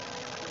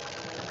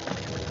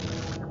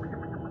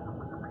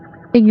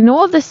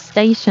 Ignore the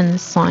station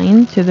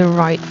sign to the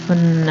right for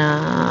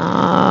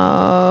now.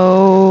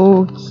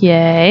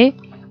 Okay.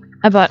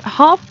 About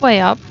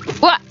halfway up.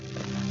 What?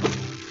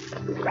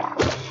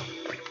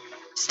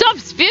 Stop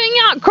spewing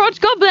out crotch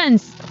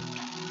goblins!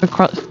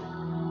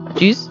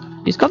 Juice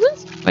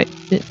goblins? Wait,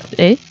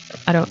 eh?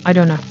 I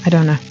don't know.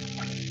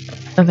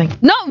 Nothing.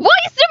 No, why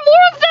is there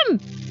more of them?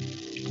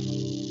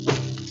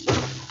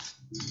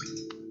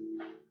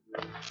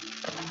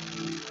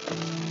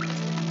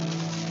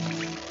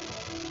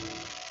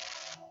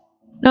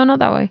 No, not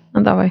that way.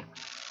 Not that way.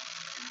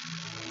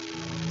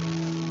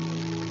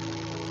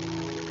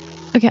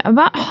 Okay,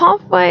 about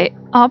halfway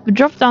up,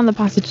 drop down the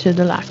passage to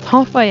the left.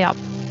 Halfway up.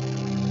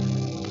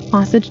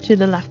 Passage to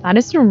the left. That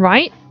is the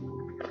right.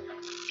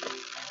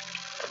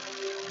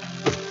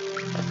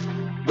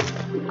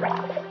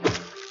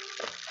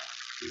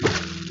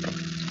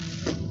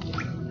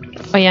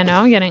 Oh yeah, no,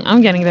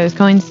 I'm getting those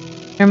coins.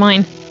 They're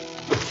mine.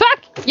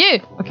 Fuck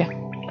you! Okay.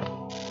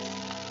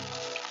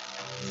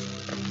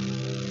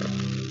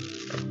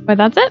 Wait,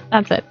 that's it?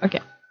 That's it.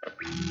 Okay.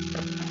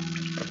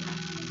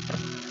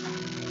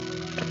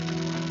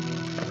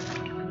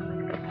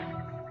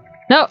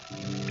 No.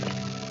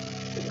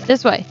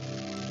 This way.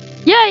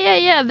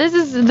 Yeah. This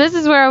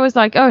is where I was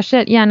like, oh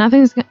shit, yeah,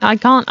 nothing's. I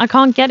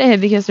can't get it here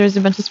because there's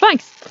a bunch of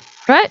spikes,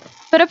 right?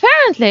 But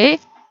apparently,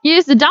 you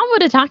use the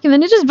downward attack and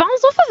then you just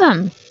bounce off of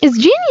them. It's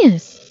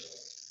genius.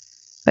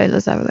 Wait,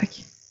 let's have a look.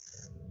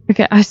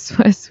 Okay, I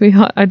swear,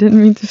 sweetheart, I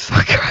didn't mean to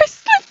fuck her. I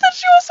slipped and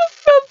she also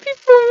fell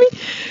before me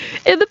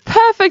in the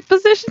perfect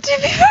position to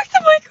be fucked,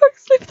 and my cock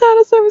slipped out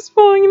as I was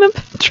falling, and then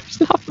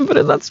penetration happened, but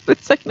in that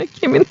split second I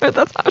came in there,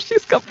 that's how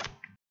she's got.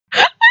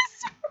 I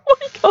swear, oh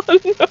my god,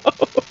 no.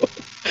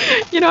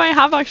 You know, I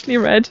have actually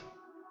read.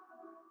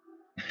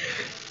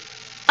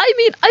 I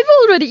mean, I've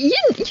already... You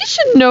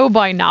should know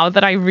by now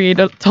that I read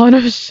a ton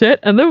of shit,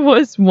 and there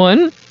was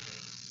one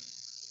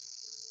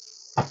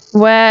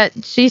where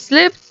she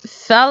slipped,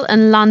 fell,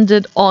 and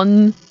landed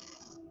on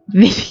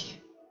the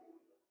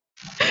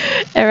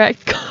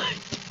erect cock.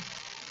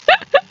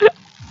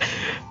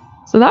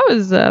 So that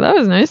was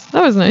nice.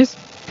 That was nice.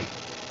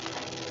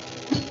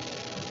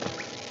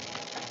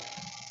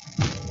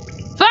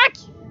 Fuck!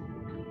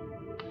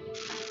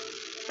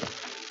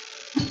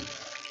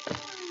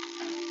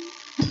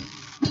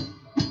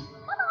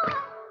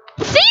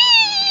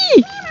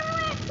 See!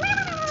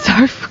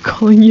 Sorry for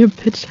calling you a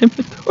bitch, I'm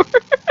a dork.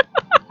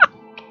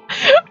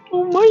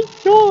 Oh my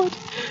god.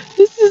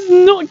 This does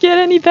not get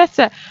any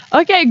better.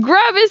 Okay,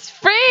 grub is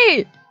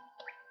free!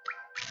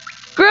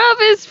 Grub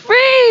is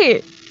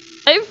free!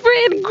 I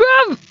freed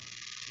grub!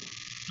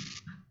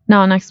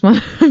 Now, next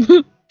one.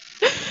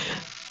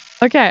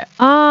 Okay,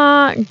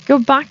 go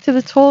back to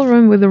the tall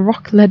room with the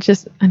rock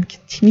ledges and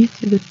continue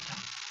to the top.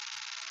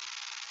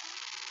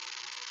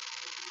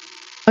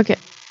 Okay.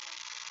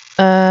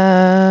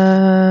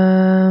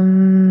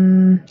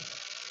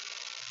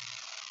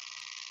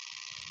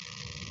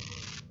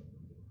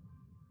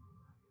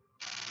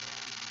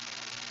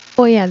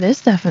 Oh yeah,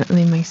 this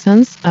definitely makes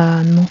sense.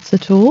 Not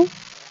at all.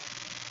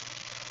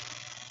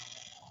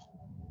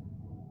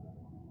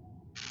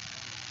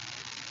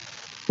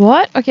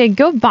 What? Okay,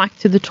 go back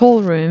to the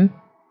tall room.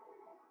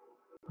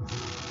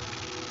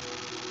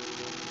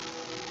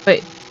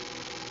 Wait.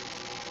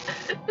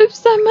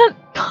 Oops, I meant...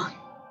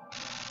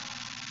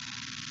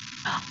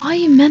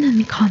 I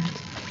meant comment.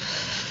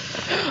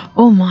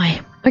 Oh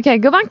my. Okay,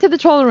 go back to the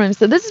tall room.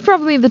 So this is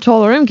probably the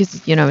tall room,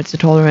 because, you know, it's a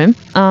tall room.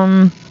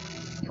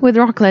 With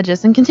rock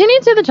ledges. And continue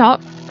to the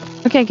top.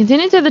 Okay,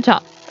 continue to the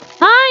top.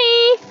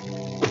 Hi!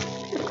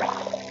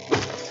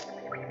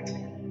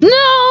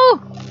 No!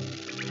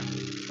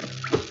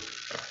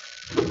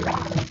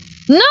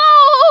 No!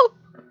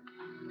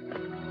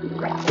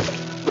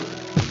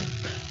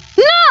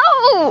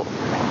 No!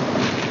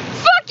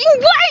 Fucking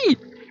wait!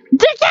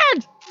 Dickhead!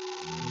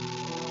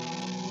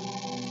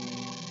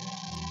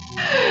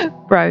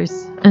 Bros,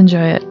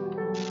 enjoy it.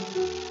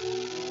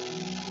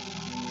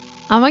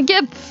 I'm gonna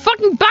get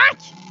fucking back!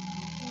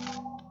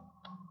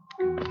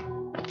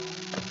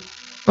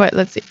 Wait,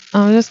 let's see.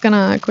 I'm just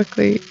gonna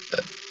quickly...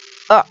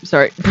 Oh,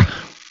 sorry.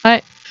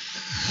 Hi.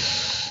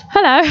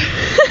 Hello.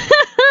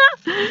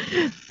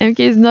 MK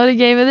is not a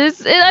game of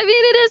this. I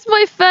mean, it is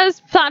my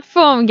first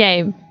platform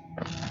game.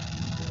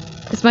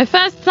 It's my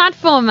first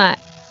platformer.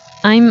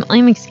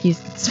 I'm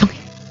excused.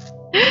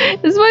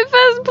 It's my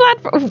first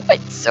platform.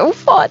 It's so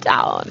far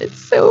down. It's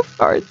so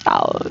far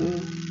down.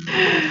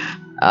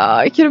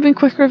 I could have been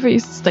quicker if I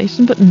used the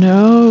station, but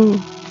no.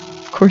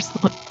 Of course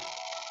not.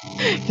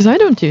 Because I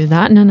don't do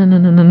that. No.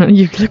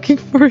 You're looking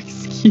for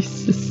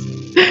excuses.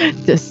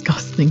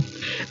 Disgusting.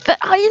 But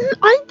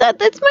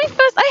that's my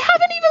first. I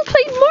haven't even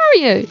played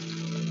Mario.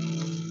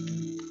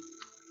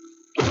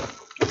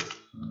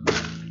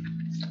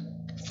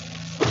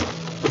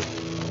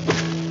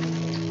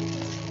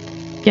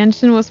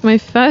 Genshin was my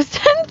first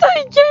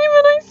hentai game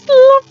and I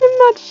slept in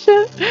that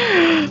shit.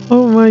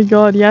 Oh my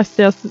god, yes,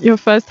 your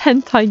first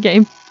hentai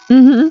game.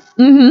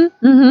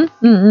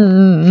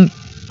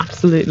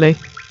 Absolutely.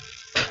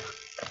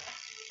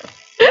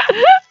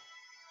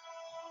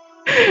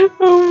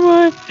 Oh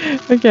my.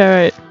 Okay,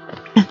 right.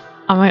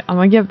 I'm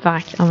gonna get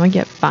back.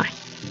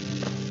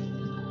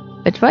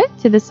 Which way?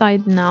 To the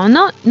side now.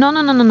 No,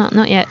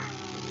 not yet.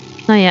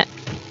 Not yet.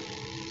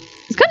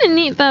 It's kind of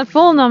neat that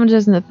fall damage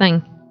isn't a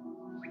thing.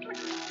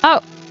 Oh.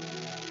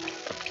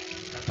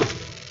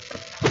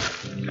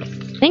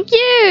 Thank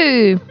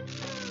you!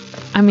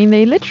 I mean,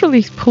 they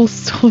literally pull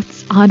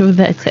swords out of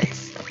their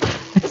tits.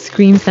 That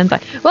screams hentai.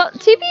 Well, to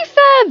be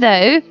fair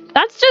though,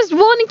 that's just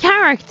one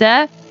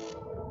character.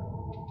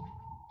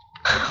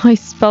 I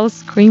spell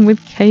scream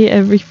with K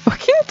every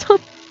fucking time.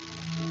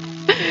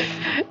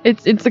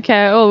 It's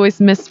okay, I always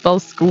misspell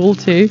school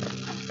too.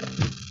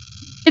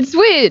 It's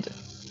weird.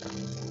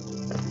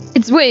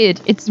 It's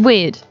weird. It's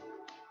weird.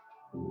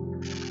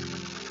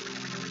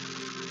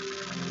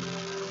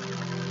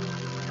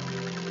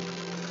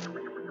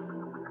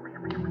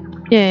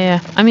 Yeah.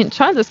 I mean,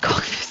 try this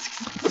cock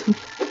physics.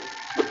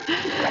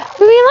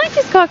 We like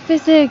this cock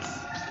physics.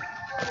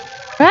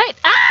 Right?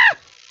 Ah!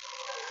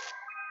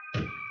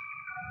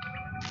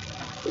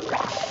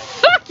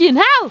 Fucking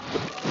hell!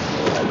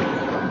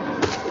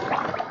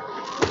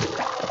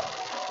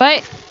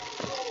 Wait.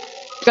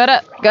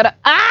 Gotta.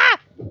 Ah!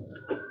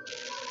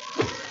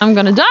 I'm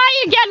gonna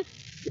die again!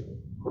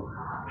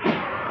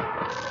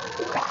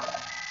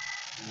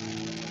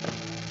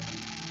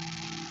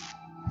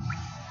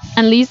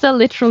 And Lisa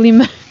literally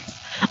moans.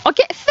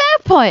 Okay, fair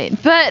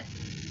point, but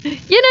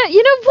you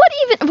know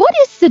what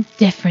is the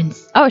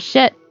difference? Oh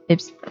shit.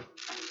 Oops.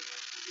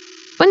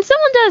 When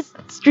someone does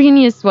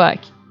strenuous work,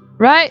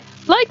 right?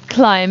 Like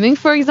climbing,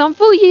 for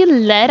example, you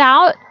let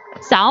out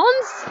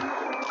sounds.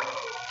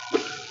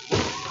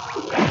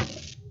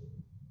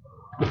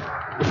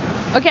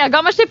 Okay, I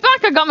got my shit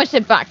back.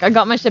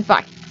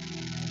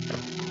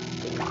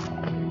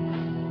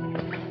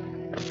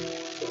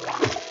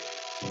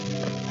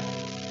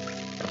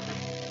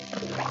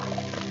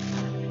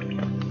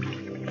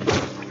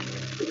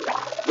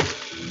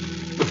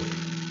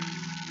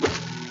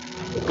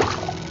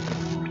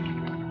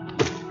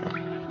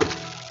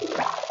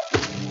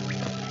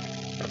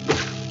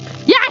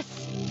 Yes!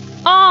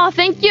 Oh,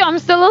 thank you. I'm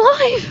still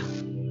alive.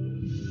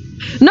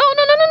 No.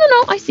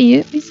 I see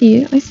you,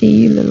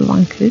 little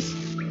wankers.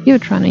 You were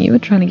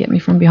trying to get me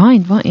from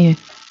behind, weren't you?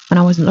 When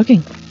I wasn't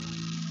looking.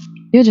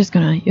 You're just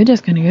gonna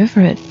go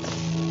for it.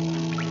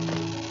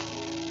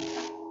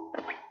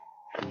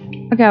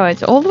 Okay, wait,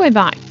 so all the way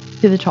back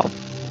to the top.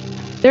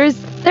 There is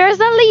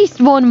at least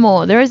one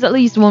more. There is at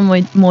least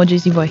one more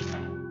juicy boy.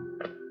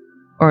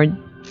 Or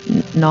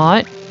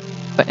not.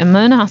 But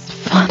Emona has the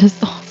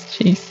fattest ass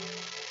cheese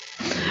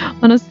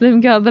on a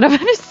slim girl that I've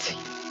ever seen.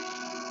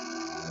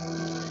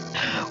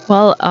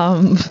 Well,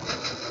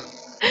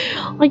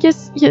 I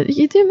guess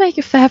you do make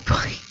a fair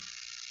point.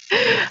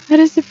 That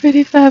is a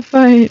pretty fair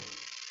point.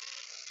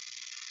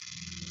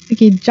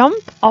 Okay,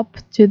 jump up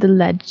to the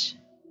ledge.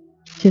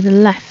 To the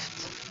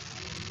left.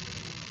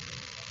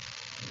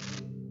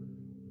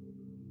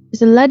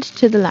 There's a ledge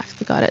to the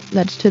left. Got it.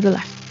 Ledge to the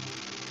left.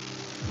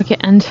 Okay,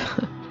 and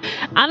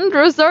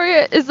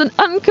Rosaria is an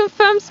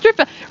unconfirmed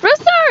stripper.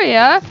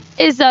 Rosaria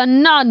is a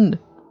nun.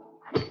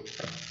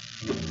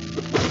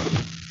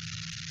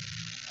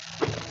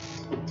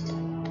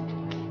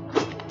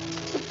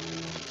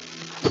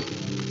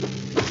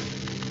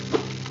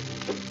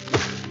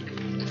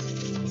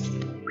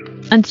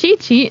 And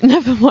Chi-Chi,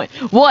 never mind.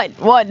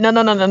 What? No.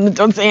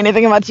 Don't say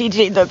anything about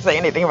Chi-Chi.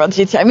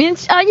 I mean,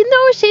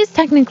 she's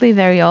technically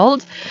very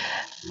old.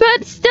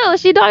 But still,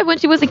 she died when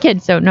she was a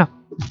kid, so no.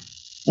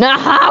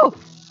 No!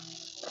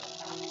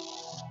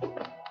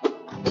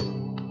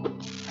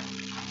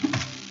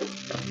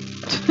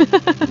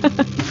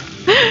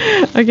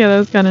 Okay, that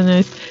was kind of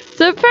nice.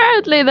 So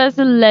apparently there's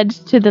a ledge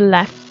to the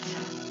left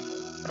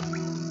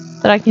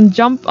that I can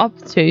jump up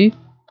to.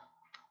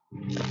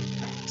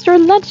 Is there a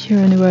ledge here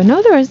anywhere?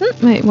 No, there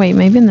isn't. Wait,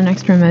 maybe in the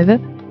next room over.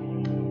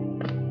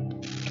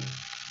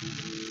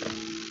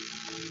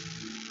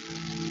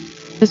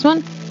 This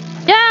one?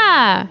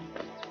 Yeah!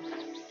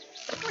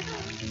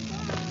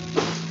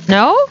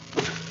 No?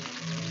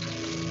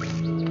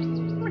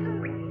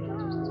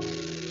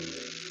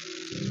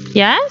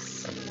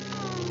 Yes?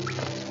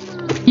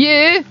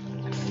 You?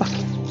 Fuck.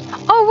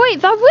 Oh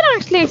wait, that would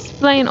actually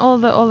explain all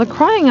the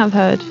crying I've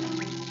heard.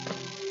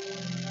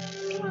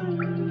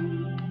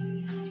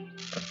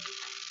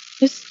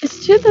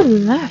 It's to the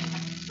left.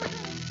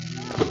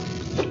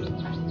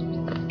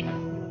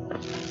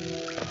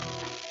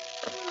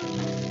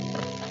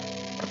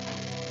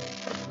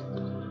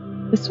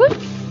 This way?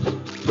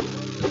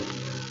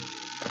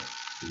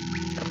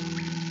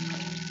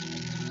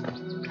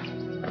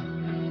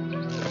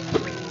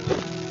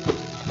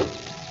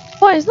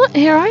 Oh, it's not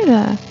here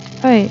either.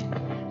 Wait.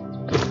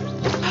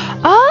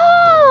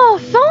 Oh,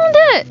 found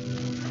it!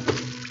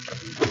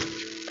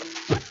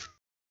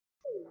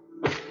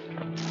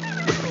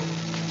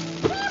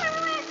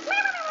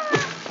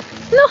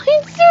 No,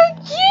 it's so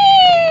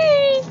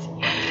cute!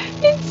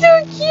 It's so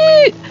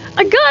cute!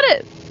 I got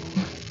it!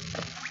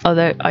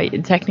 Although, I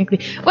technically...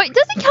 Wait,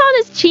 does it count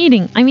as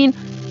cheating? I mean...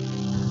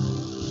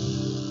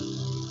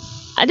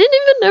 I didn't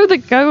even know the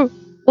go...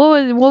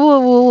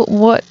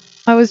 What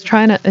I was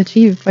trying to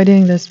achieve by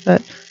doing this,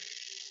 but...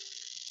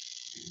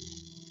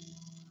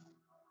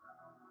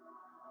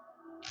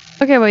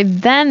 Okay, wait,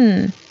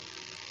 then...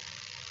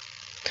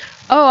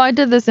 Oh, I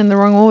did this in the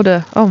wrong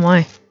order. Oh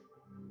my.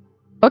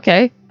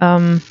 Okay,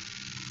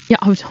 yeah,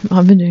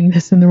 I've been doing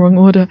this in the wrong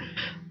order.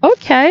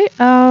 Okay,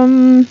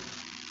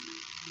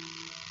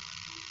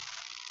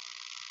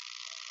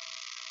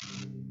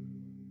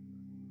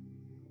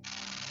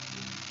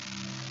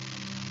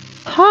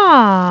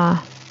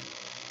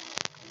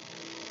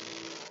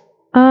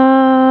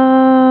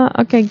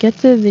 okay, get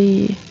to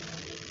the...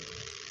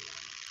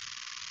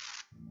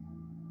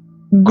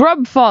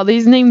 Grubfather,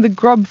 he's named the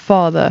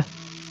Grubfather.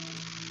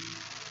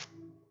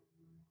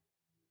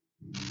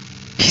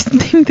 He's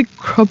named the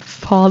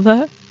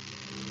Grubfather?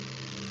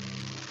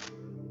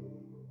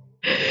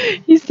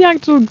 He's the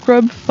actual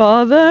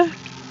Grubfather?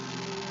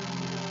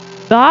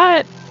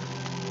 That...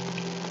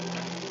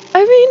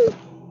 I mean...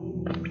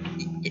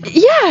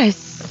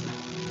 Yes!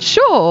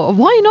 Sure,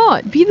 why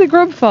not? Be the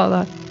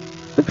Grubfather.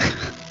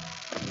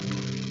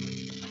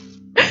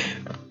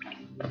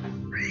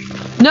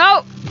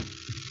 No!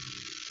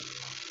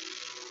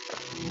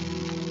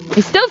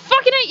 He's still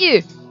fucking at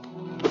you!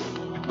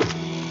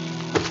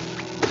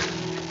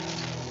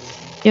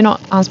 You're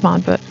not as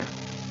mad, but...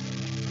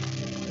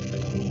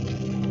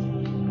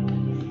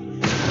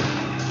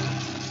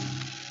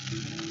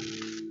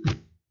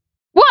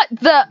 What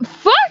the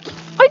fuck?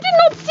 I did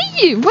not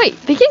see you! Wait,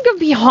 they can go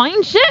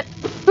behind shit?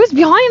 Who's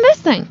behind this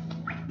thing?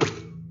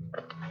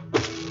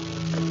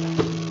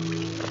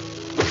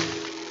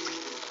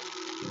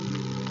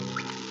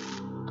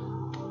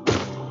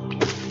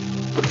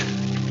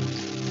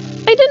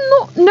 I did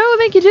not know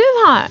they could do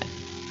that.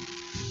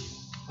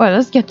 Well,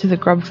 let's get to the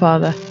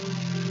Grubfather.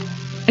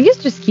 I guess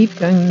just keep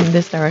going in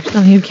this direction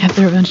and you'll get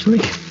there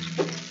eventually.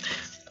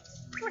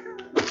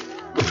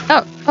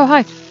 Oh,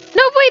 hi.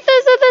 No, wait,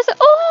 there's a...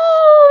 Oh,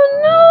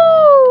 no!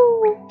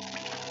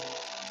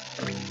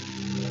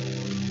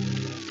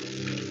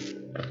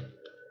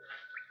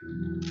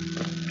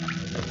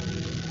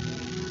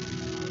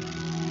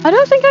 I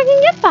don't think I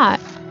can get that.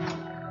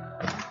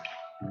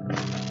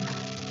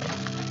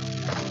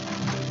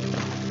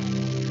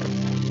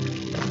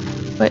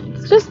 Wait,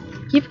 let's just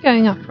keep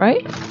going up,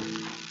 right?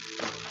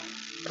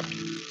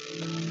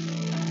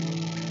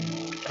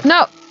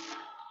 No!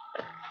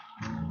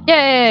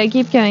 Yeah,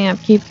 keep going up,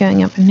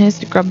 and here's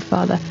the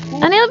Grubfather.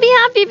 And he'll be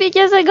happy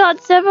because I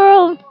got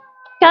several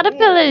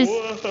caterpillars.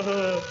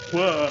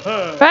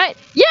 Right?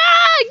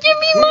 Yeah! Give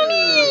me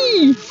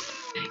money!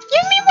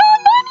 Give me more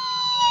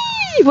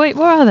money! Wait,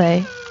 where are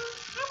they?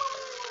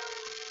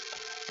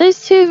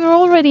 Those two were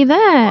already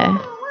there.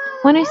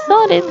 When I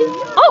started...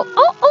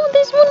 Oh,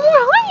 there's one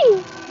more.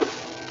 Hi!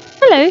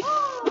 Hello.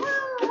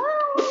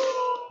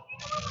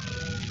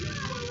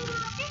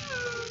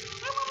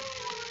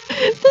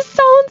 The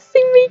sounds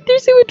they make, they're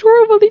so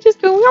adorable. They just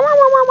go...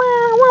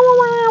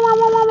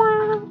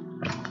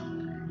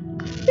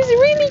 It's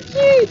really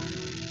cute.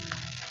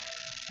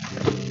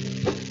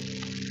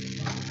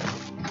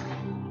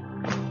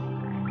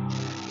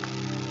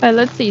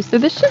 Let's see. So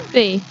this should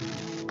be...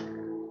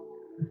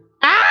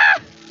 Ah!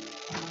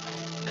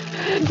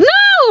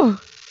 No!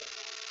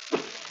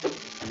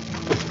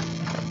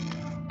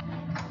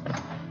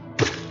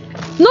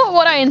 Not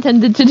what I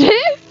intended to do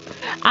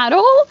at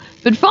all,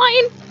 but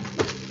fine.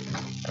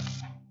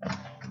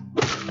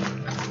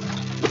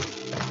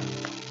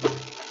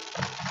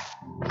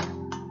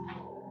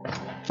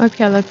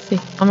 Okay, let's see.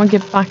 I'm gonna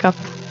get back up.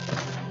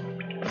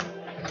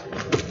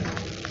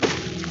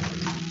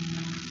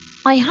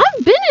 I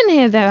have been in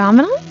here though,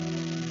 haven't I?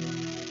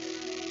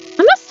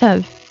 I must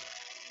have.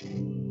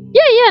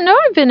 Yeah, no,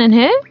 I've been in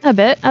here a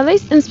bit. At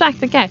least inspect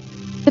the gate.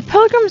 The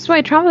Pilgrim's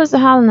Way travels the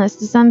Hallownest,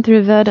 descend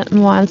through verdant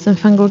wilds and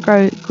fungal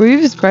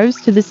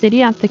groves to the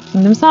city at the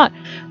Kingdom's Heart.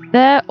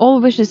 There, all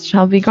wishes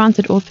shall be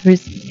granted, all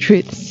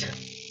truths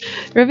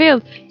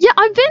revealed. Yeah,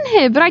 I've been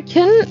here, but I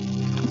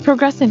couldn't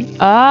progress in.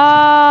 Oh,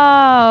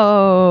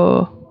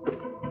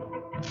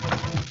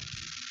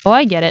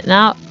 I get it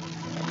now.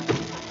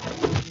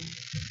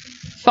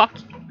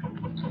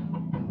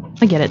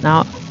 I get it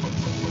now.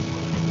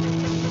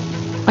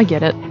 I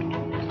get it.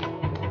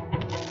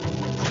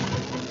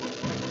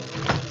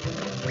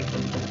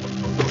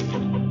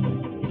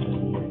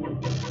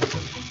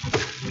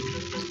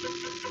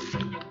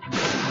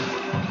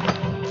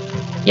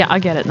 Yeah, I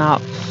get it now.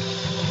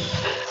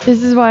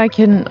 This is why I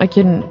can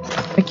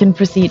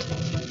proceed.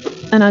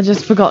 And I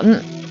just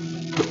forgotten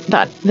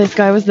that this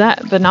guy was there,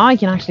 but now I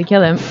can actually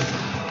kill him.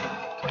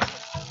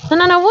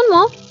 No, one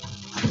more.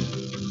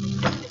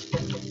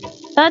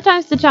 Third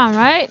time's the charm,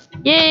 right?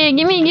 Yeah,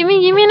 give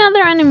me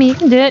another enemy. You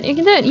can do it.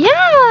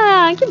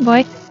 Yeah, good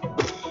boy.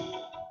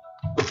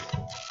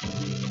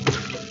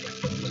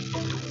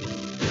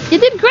 You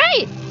did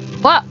great.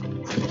 What?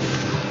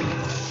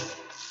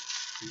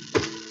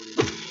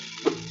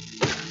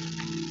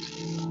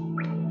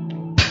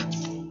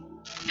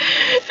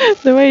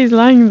 The way he's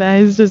lying there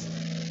is just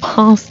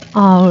passed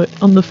out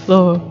on the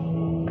floor.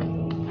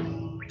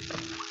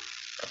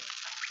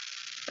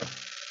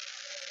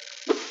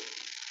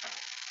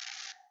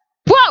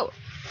 Whoa!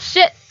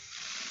 Shit!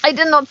 I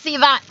did not see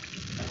that.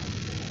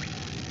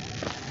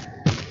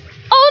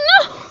 Oh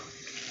no!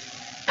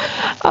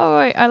 Oh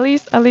wait, at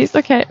least,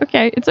 okay,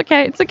 it's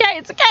okay.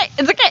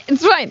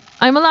 It's fine.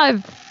 I'm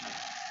alive.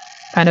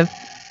 Kind of.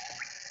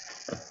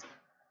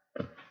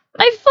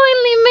 I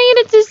finally made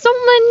it to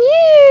someone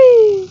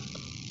new.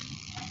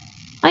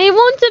 I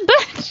want a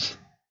bench.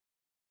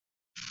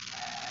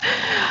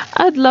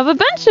 I'd love a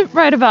bench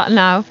right about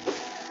now.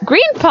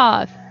 Green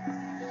path.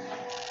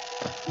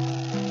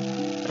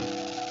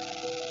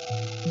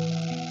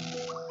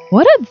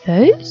 What are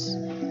those?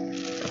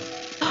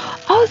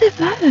 Oh, they're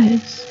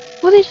birds.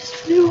 Oh, they just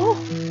flew off.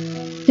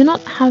 Do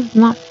not have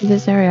map for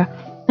this area.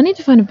 I need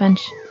to find a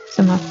bench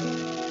somehow.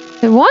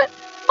 Wait, what?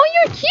 Oh,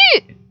 you're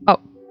cute. Oh.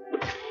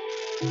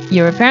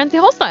 You're apparently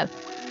hostile.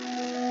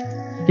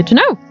 Good to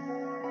know.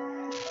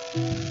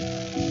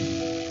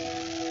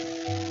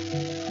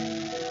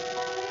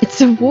 It's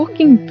a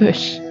walking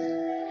bush.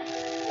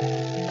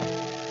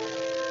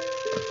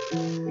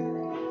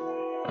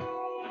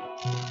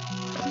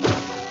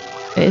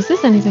 Wait, is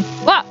this anything?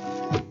 What?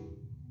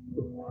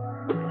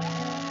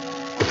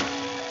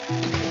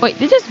 Wait,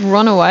 they just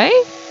run away?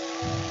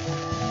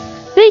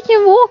 They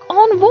can walk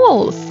on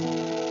walls.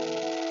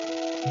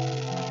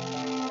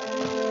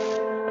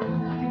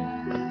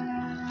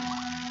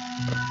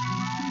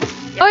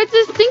 Oh, it's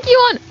a stinky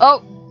one.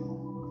 Oh.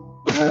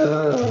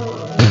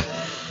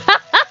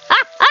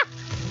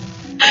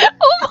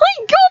 Oh my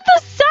god, the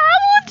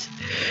sound!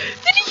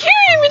 Did you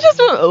hear him? He just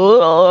went.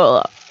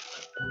 Oh,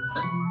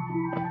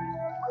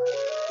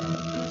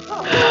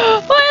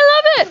 I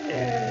love it.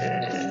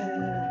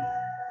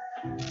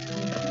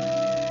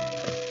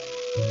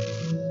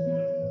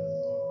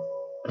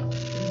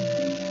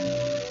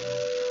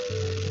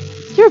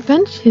 Is there a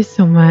bench here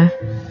somewhere?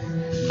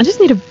 I just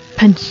need a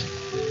bench.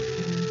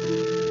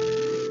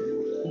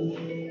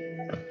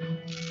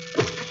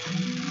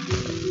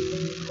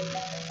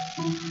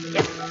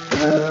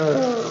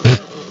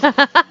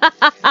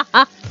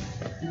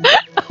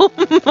 Oh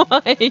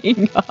my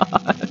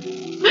god.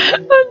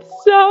 That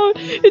sound,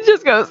 it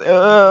just goes.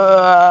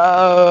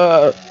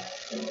 Oh.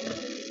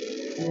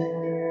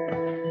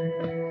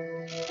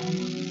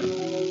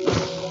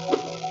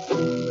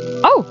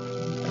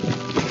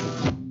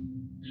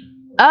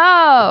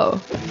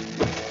 Oh.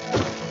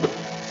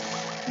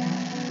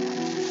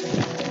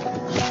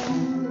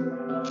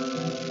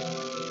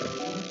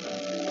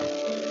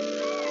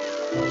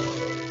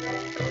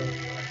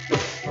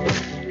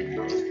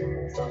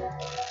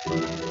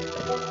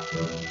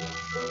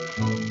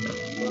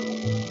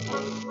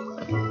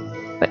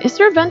 But is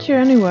there a bench here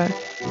anywhere?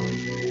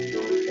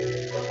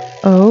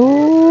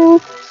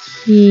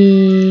 Okay.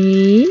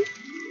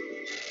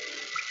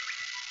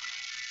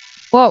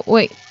 Whoa,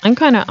 wait. I'm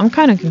kind of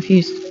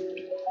confused.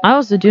 I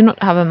also do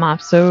not have a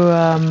map, so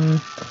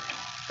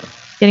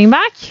getting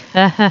back.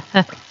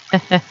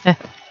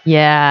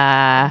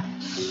 Yeah.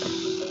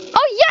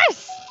 Oh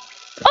yes!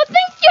 Oh,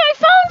 thank you. I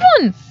found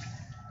one.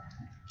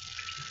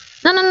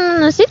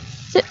 No.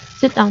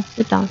 Sit down.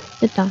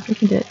 You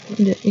can do it.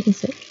 You can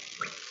sit.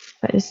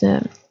 Right, it's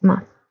a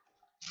map.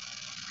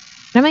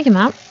 Can I make a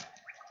map?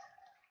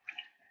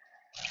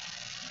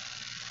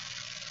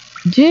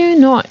 Do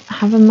not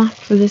have a map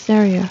for this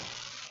area.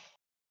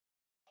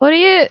 What do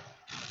you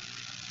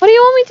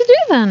want me to do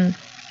then?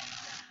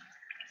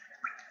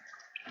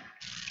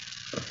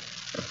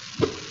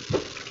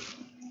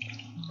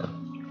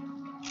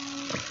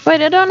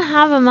 Wait, I don't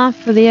have a map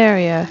for the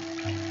area.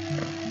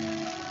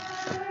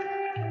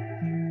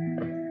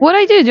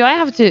 What do? Do I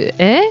have to?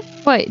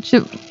 Wait,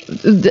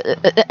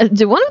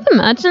 do one of the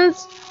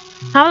merchants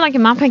have like a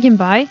map I can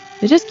buy?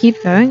 They just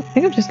keep going. I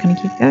think I'm just gonna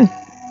keep going.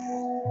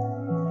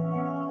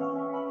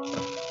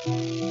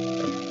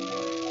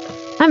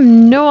 I have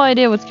no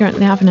idea what's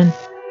currently happening.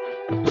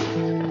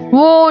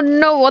 Whoa,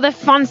 no, what the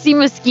fancy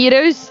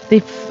mosquitoes.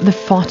 They're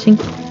farting.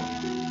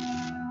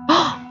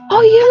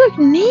 Oh, you look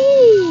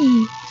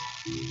neat.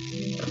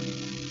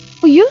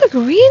 Oh, you look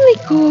really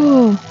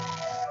cool.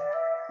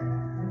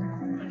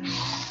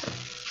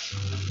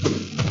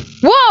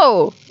 Whoa!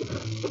 No!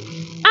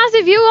 As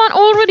if you aren't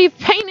already a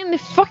pain in the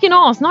fucking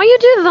arse. Now you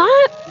do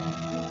that?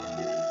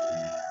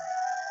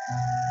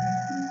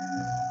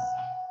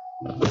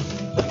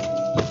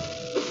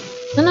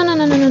 No, no, no,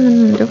 no, no, no, no,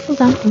 no. Don't fall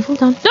down. Don't fall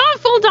down. Don't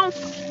fall down!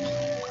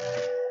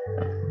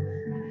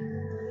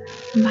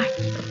 Come back.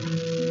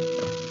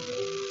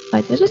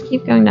 Wait, do I just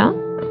keep going down?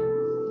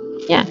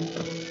 Yeah.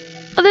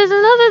 Oh, there's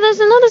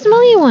another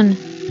smelly one.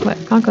 Wait,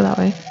 I can't go that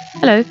way.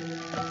 Hello.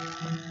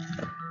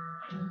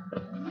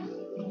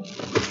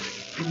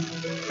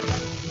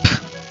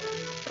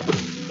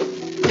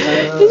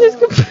 You just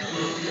go.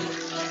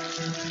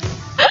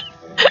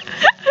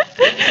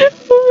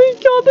 Oh my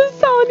god, the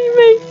sound he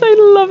makes! I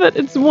love it.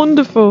 It's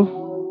wonderful.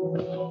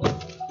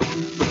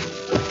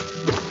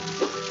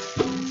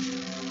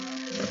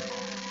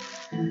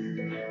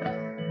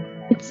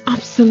 It's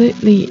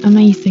absolutely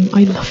amazing.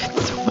 I love it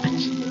so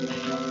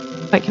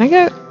much. Wait, can I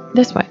go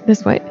this way?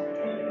 This way.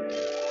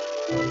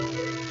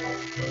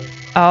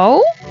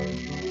 Oh?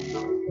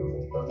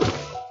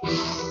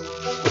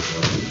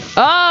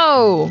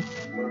 Oh!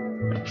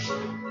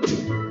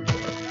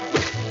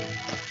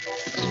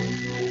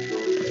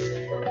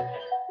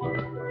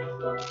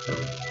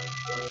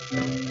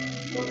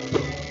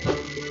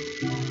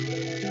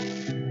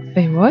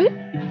 Wait, what?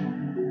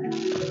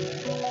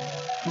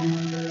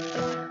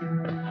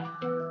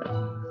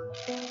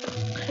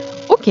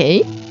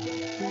 Okay.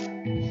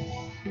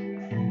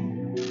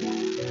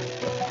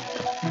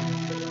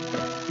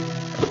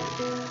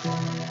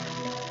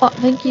 Oh,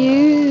 thank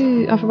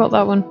you. I forgot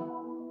that one.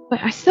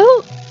 Wait, I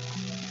still...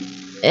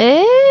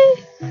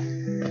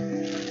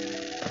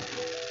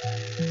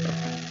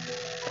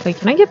 Wait,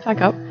 can I get back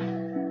up?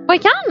 Oh, I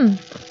can!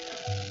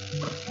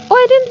 Oh,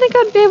 I didn't think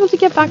I'd be able to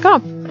get back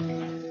up.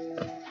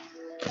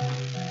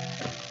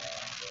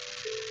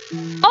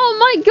 Oh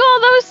my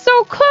god, that was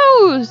so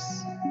close!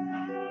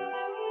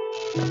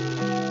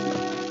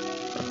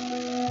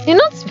 You're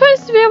not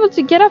supposed to be able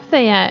to get up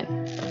there yet.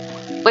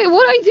 Wait,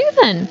 what do I do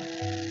then?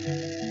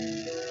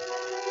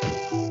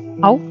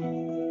 Oh.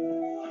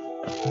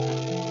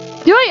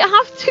 Do I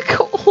have to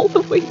go all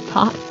the way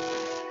back?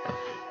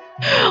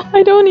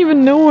 I don't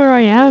even know where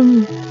I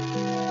am.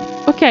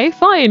 Okay,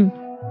 fine.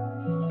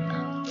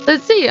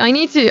 Let's see. I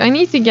need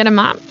to get a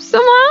map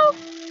somehow.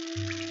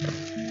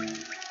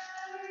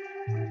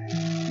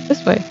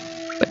 This way.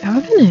 Wait, have I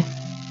been here?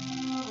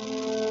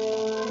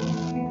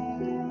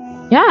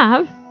 Yeah, I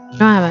have.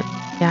 No, I haven't.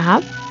 Yeah, I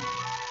have.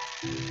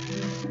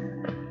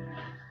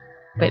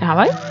 Wait, have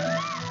I?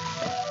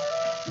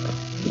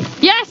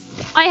 Yes,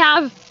 I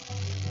have.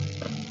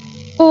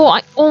 Oh,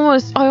 I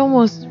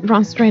almost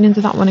ran straight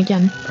into that one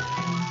again.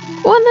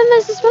 Oh, and then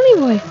there's this smelly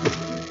boy.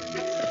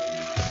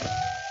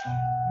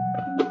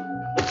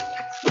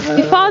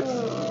 He farts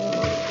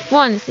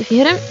once. If you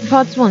hit him, he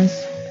farts once.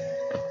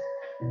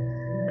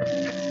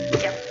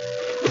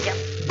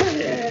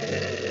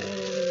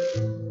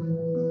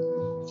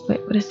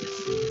 Wait, what is this?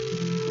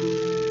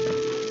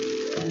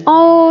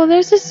 Oh,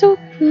 there's a so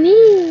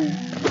neat.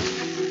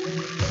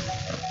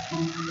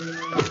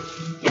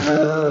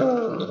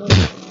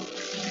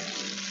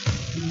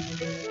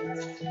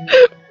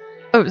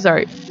 Oh,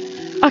 sorry.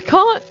 I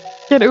can't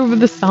get over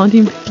the sound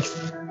he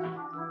makes.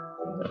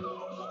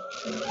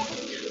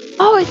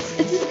 Oh, it's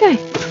this guy.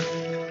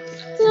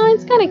 No,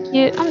 it's kind of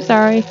cute. I'm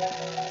sorry.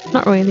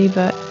 Not really,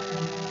 but...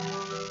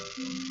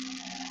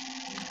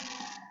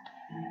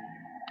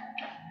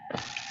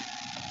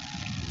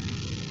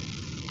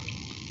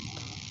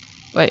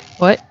 Wait,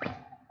 what?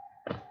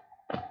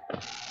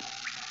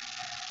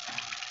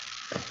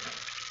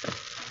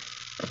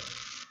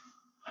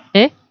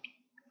 Eh?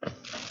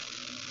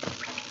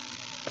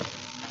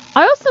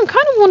 I also am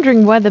kind of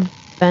wondering where the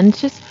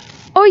bench is.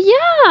 Oh,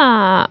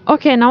 yeah!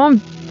 Okay, now I'm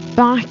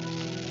back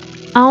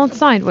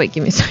outside. Wait,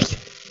 give me a second.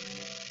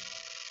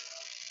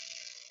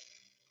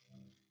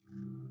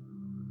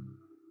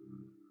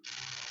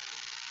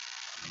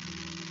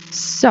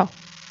 So.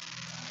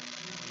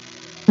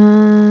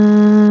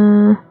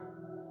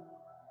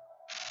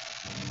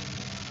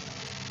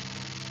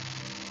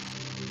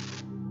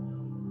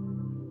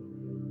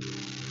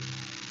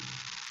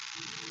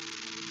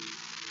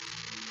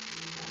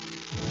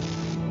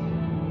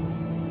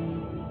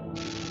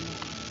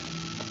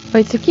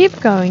 Wait, so keep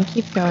going.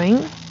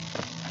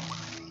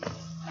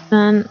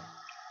 Then...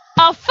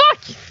 Oh, fuck!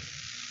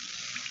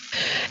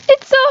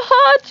 It's so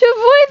hard to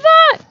avoid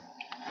that!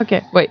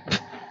 Okay, wait.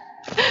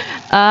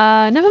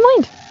 Never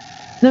mind.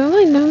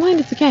 Never mind,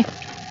 it's okay.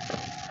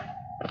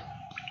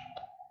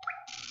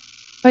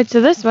 Right,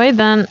 so this way,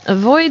 then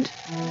avoid.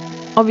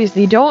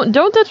 Obviously, don't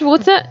touch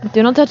water.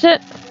 Do not touch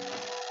it.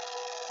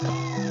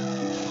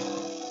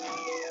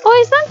 Oh,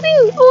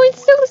 exactly! Oh,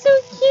 it's so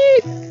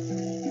cute!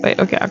 Wait,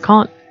 okay, I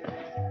can't.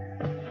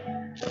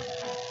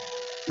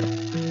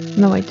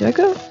 No, wait, do I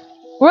go?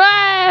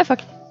 Wah,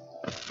 fuck.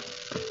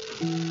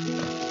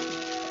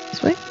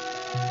 This way?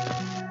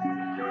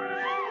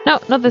 No,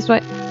 not this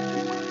way.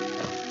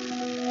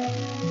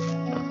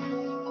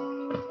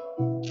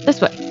 This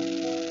way.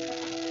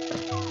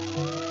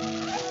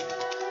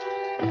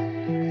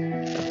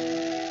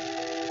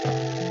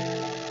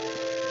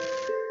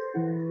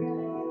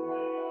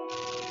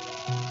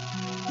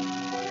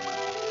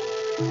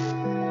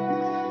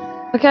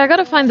 Okay, I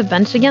gotta find the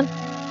bench again.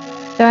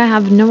 So I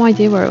have no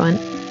idea where it went.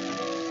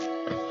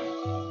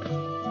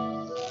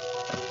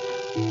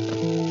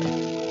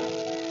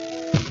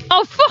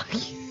 Oh, fuck!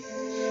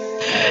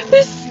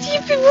 This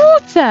stupid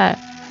water!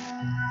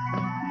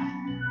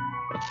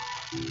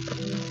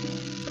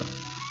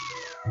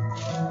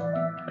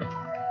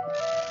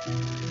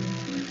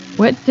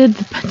 Where did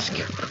the bench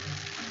go?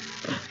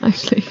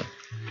 Actually.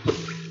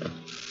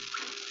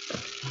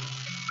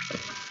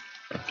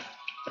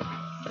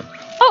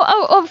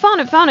 Oh,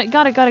 found it.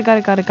 Got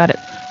it.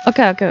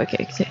 Okay.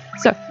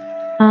 So,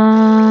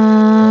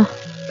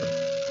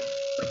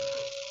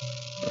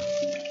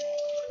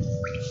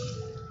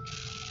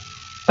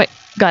 wait,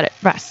 got it.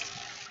 Rest.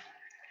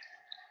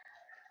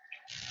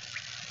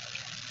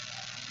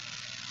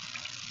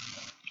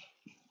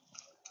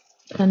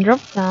 Then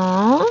drop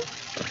down.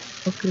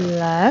 Look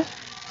left.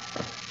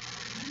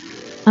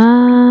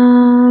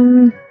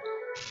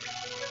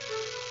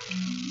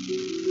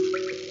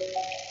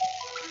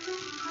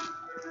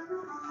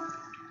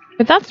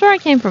 But that's where I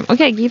came from.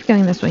 Okay, keep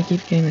going this way.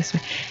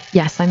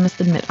 Yes, I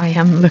must admit, I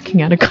am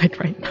looking at a guide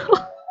right now.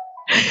 But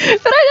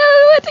I don't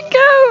know where to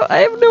go. I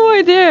have no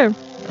idea.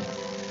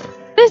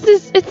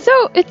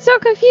 It's so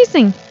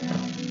confusing.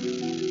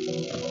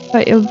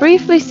 Right, you'll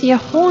briefly see a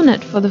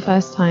hornet for the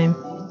first time.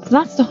 So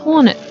that's the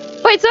hornet.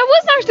 Wait, so I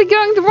was actually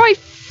going the right...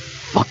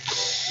 Fuck.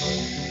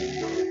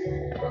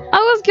 I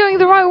was going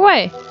the right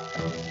way.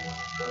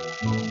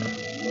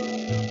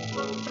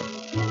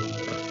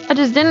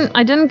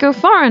 I didn't go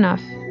far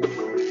enough.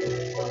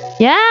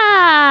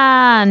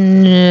 Yeah,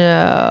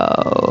 no.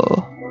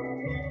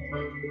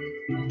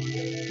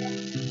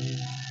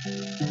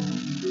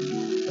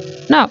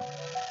 No.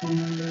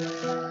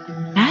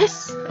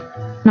 Yes?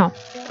 No.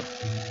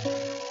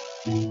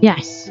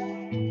 Yes.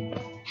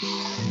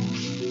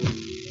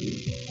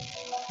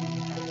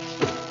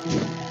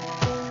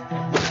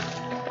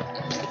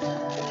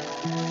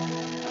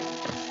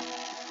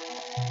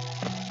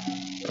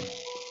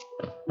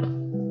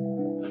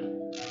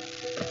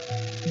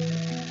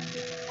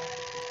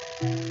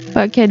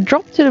 Okay,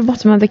 drop to the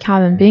bottom of the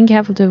cavern, being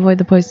careful to avoid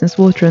the poisonous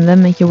water, and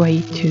then make your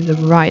way to the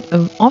right.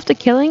 After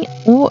killing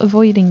or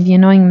avoiding the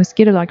annoying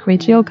mosquito-like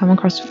creature, you'll come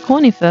across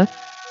Cornifer,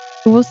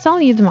 who will sell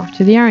you the map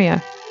to the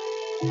area.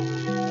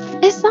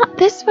 Is that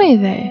this way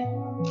there?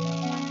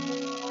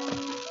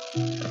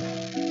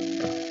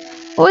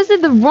 Or is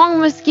it the wrong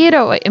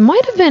mosquito? Wait, it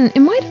might have been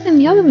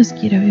the other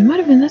mosquito. It might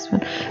have been this one.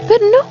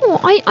 But no,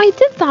 I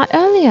did that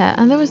earlier,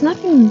 and there was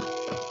nothing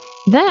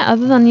there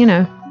other than, you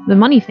know, the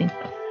money thing.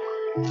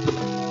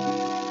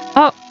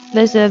 Oh,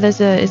 it's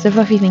a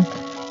fluffy thing.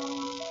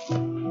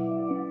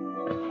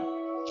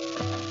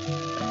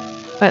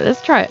 Wait,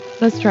 let's try it.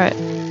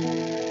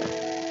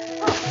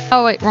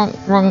 Oh wait,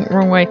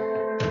 wrong way.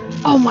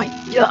 Oh my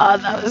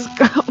god, that was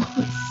gross.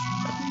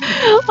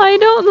 I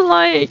don't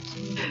like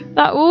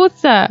that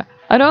water.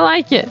 I don't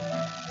like it.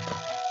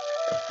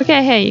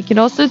 Okay, hey, you can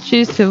also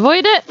choose to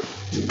avoid it.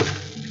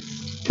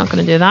 Not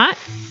gonna do that.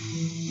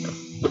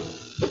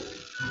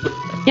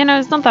 You know,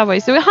 it's not that way,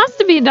 so it has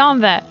to be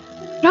down there.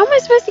 But how am I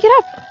supposed to get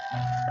up?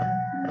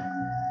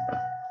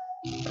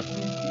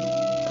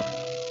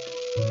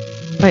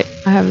 Wait,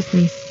 I have a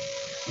sneeze.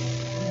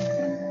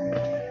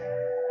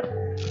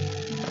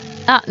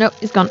 Ah, no,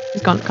 it's gone.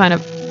 Kind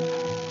of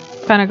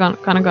gone.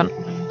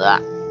 Ah.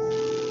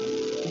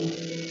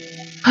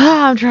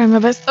 I'm trying my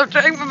best to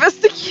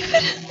keep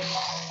it.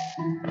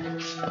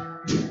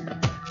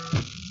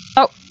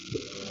 Oh.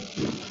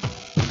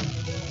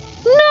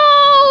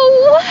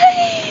 No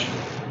way!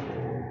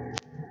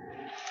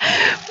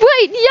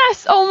 Wait,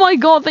 yes! Oh my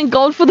god, thank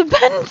god for the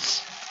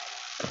bench!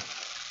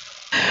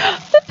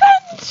 The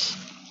bench!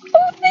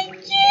 Oh, thank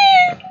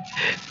you!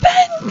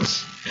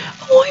 Bench!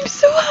 Oh, I'm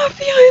so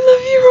happy I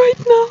love you right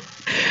now.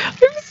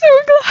 I'm so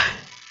glad.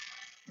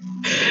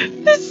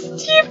 This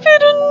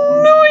stupid,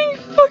 annoying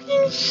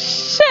fucking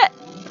shit!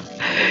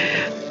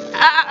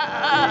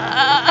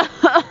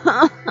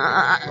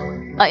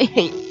 I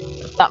hate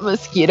that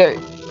mosquito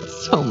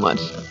so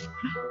much.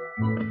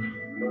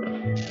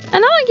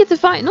 And now I get to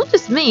fight not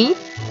just me,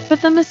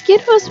 but the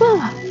mosquito as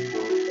well.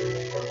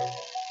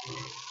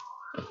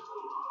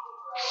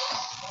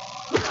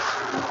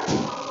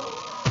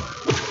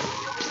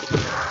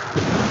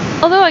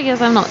 Although I guess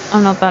I'm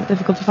not that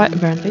difficult to fight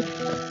apparently.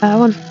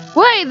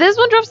 Wait, this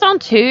one drops down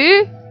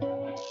too?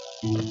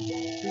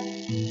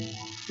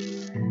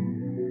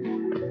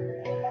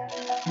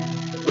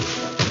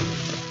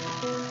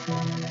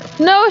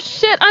 No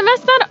shit, I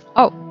messed that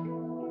up.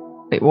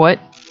 Oh. Wait, what?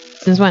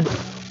 Since when?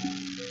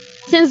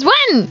 Since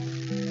when?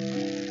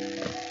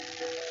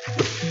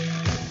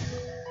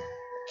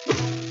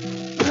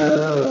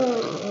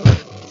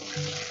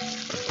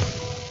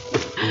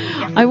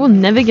 I will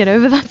never get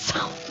over that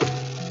sound.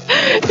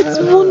 It's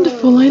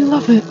wonderful, I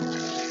love it.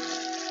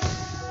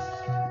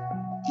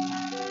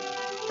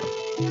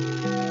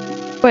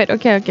 Wait,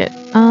 okay.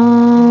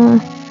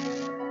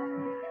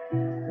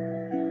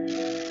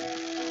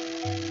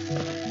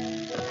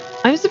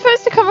 I'm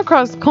supposed to come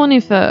across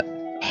Cornifer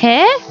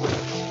here?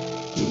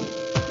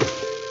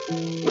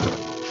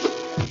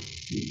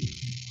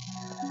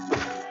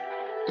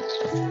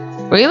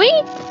 Really?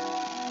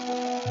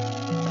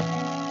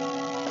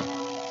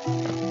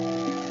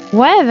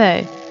 Where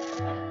though?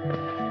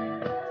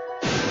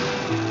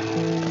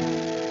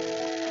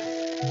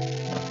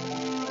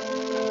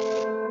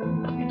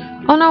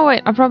 Oh no,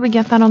 wait, I'll probably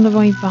get that on the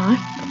way back.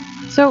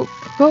 So,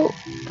 go.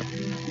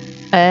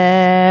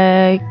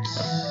 Okay.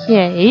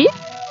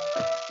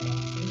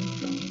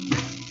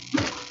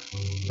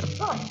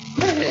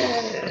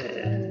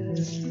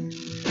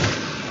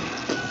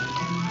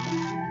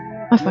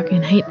 I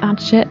fucking hate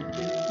that shit.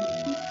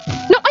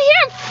 No, I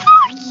hear him!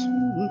 Fuck!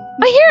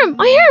 I hear him!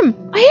 I hear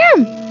him! I hear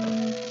him!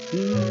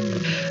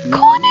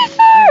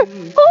 Conifer!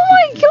 Oh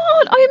my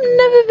god! I have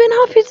never been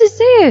happy to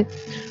see it.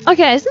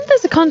 Okay, isn't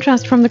this a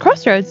contrast from the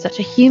crossroads? Such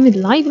a humid,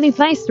 lively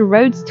place. The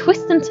roads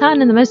twist and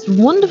turn in the most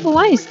wonderful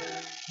ways.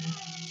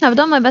 I've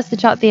done my best to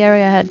chart the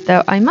area ahead,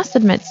 though I must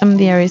admit some of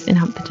the area's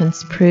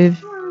inhabitants proved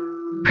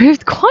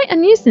quite a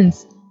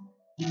nuisance.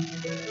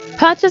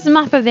 Purchase a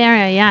map of the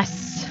area,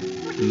 yes.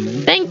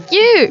 Thank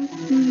you!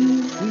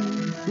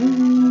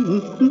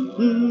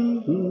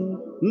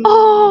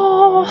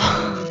 Oh!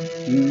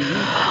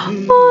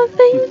 Oh,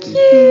 thank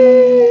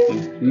you!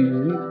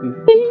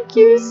 Thank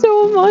you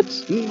so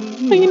much.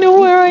 I know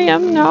where I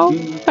am now.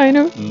 I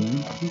know.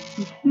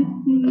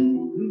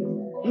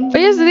 Oh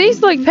yes,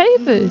 these like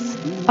papers.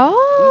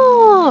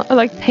 Oh,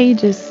 like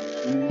pages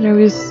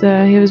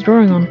that he was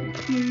drawing on.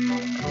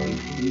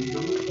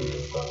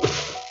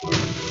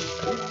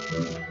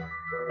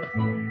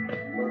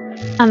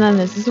 And then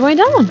this is the way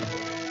down.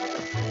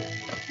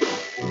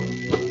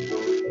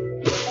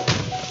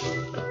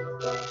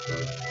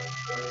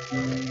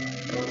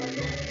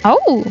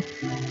 Oh.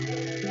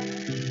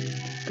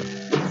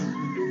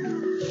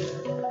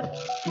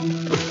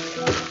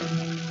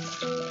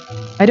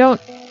 I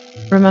don't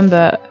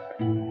remember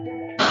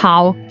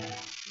how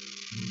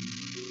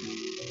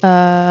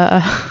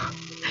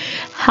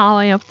how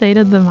I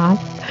updated the map.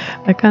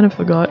 I kind of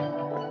forgot.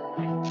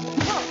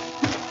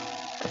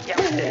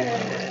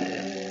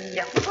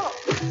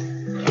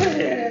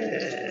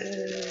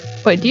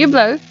 Wait, do you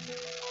blow?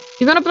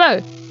 You gonna blow?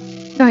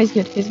 No, he's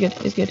good. He's good.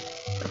 He's good.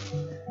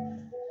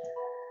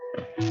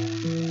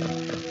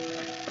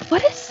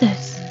 What is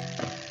this?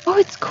 Oh,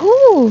 it's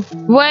cool.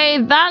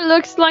 Wait, that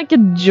looks like a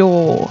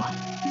jaw.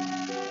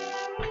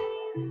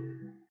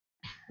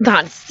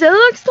 That still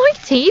looks like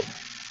teeth.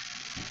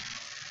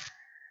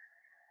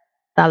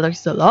 That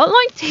looks a lot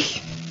like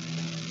teeth.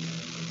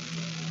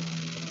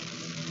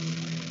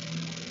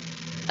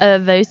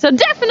 Those are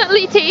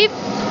definitely teeth.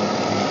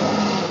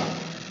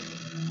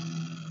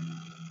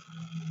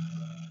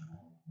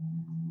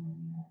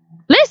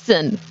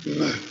 Listen.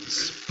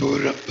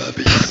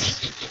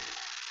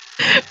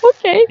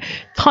 Okay.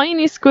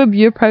 Tiny squib,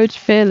 you approach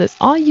fearless.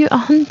 Are you a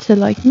hunter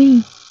like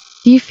me?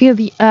 Do you feel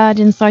the urge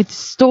inside to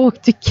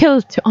stalk, to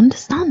kill, to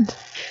understand?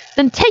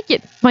 Then take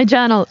it, my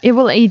journal. It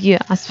will aid you.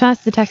 As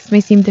first the text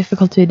may seem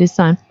difficult to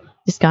discern.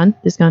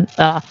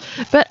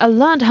 But a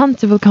learned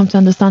hunter will come to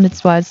understand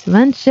its words.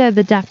 Venture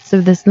the depths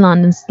of this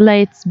land and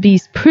slay its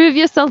beast. Prove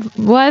yourself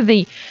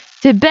worthy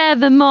to bear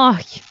the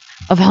mark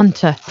of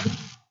hunter.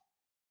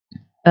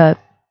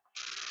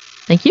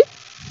 Thank you.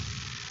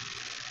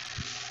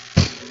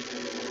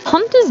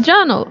 Hunter's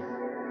journal.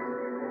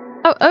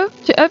 Oh,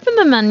 to open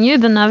the menu,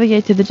 then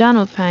navigate to the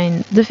journal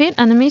pane. Defeat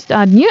enemies to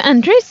add new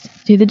entries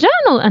to the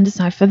journal and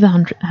decipher the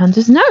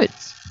hunter's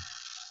notes.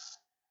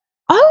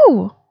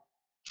 Oh!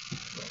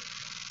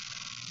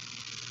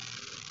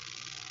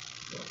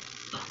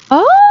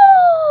 Oh!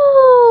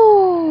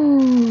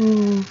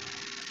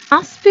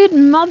 Aspid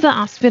mother,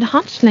 Aspid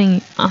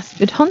hatchling,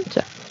 Aspid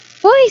hunter.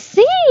 Oh, I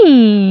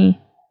see!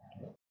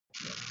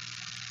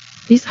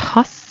 These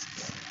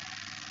husks.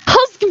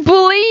 Husk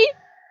bully!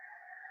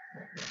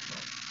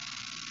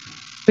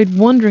 Wait,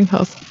 wandering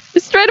husk.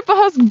 It's straight up a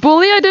husk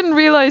bully? I didn't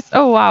realize.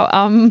 Oh, wow.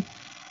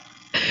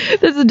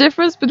 There's a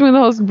difference between the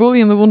husk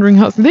bully and the wandering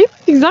husk. They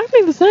look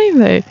exactly the same,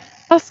 though.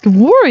 Husk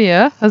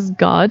warrior has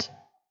god.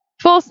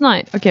 False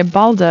knight. Okay,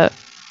 Balder.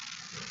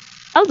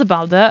 Elder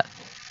Balder.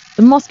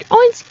 The mosque.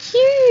 Oh, it's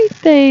cute,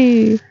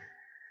 though.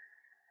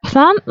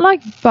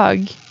 Plant-like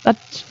bug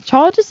that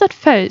charges at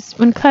foes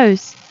when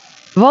close.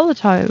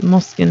 Volatile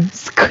Moskin.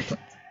 Squid.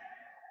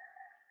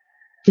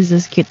 This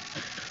is cute.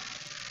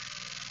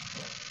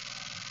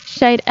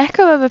 Shade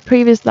echo of a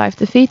previous life,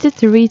 defeated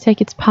to retake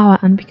its power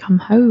and become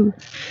whole.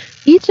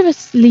 Each of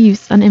us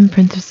leaves an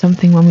imprint of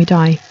something when we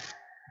die.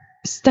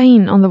 A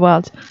stain on the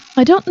world.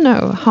 I don't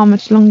know how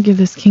much longer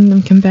this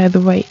kingdom can bear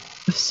the weight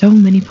of so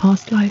many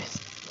past lives.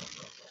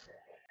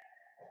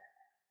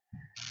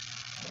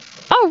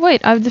 Oh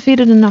wait, I've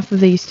defeated enough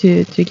of these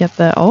to get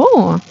the...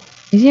 Oh!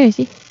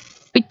 Easy.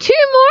 Wait, 2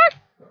 more?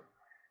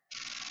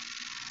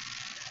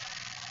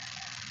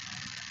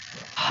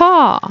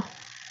 Ha!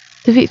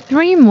 Defeat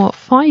 3 more,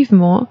 5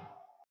 more.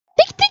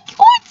 Tick!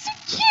 Oh, it's so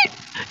cute!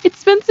 It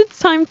spends its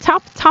time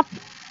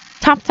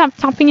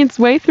tapping its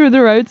way through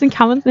the roads and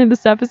caverns near the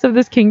surface of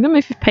this kingdom.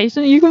 If you're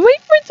patient, you can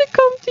wait for it to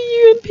come to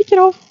you and pick it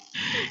off.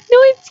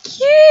 No, it's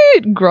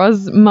cute!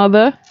 Groz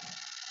mother.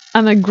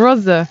 And a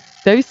Grozzer.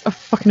 Those are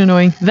fucking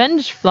annoying.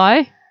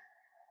 Vengefly.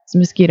 It's a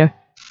mosquito.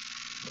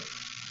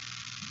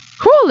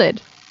 Crawl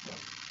it!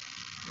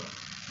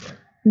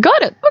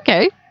 Got it!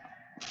 Okay.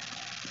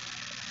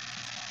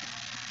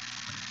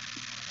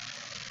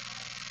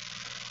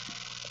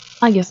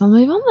 I guess I'll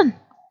move on then.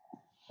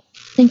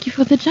 Thank you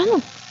for the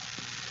channel.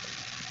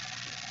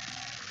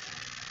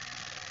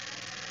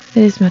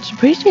 It is much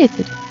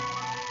appreciated.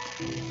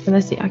 So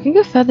let's see, I can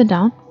go further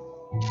down.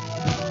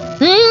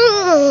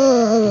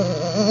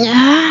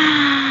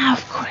 Ah,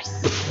 of course.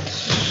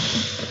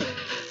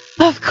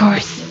 Of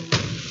course.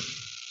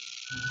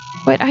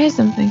 Wait, I hear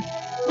something.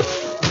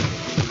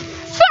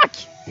 Fuck!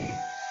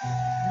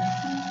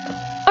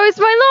 Oh, it's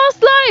my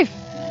last life!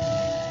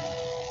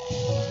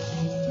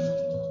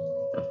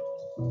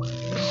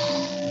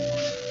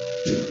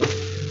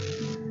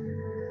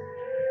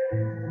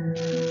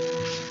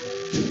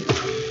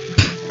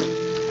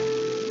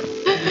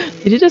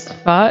 Did you just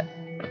fart?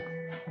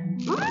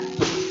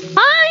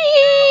 Hi!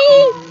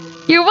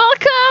 You're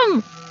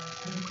welcome!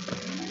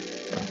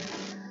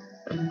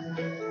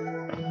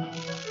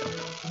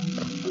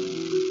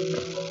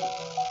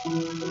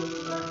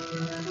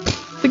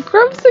 The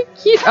grubs are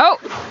cute. Oh!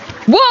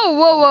 Whoa,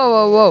 whoa, whoa,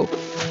 whoa, whoa.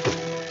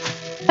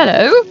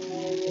 Hello?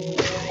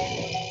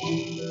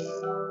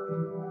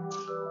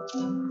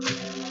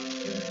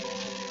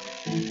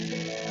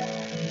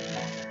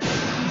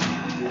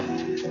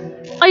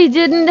 I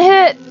didn't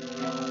hit!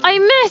 I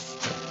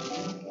missed!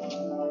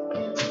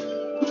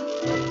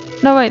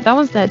 No, wait, that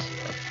one's dead.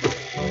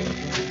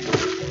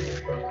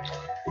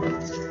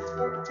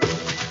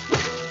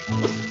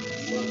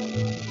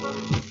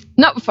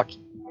 No, fuck.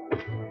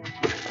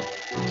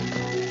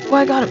 Oh,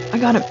 I got him. I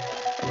got him.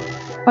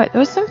 Wait, there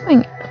was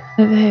something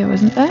over here,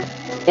 wasn't there?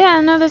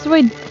 Yeah, no, there's a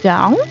way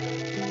down?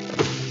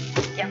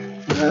 Yeah.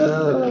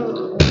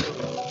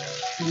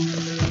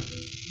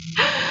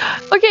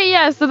 Okay,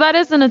 yeah, so that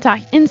is an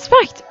attack.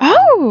 Inspect!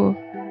 Oh!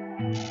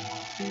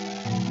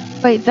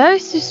 Wait,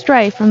 those who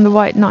stray from the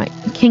White Knight,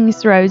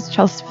 King's Roads,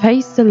 shall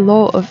face the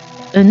law of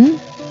Un?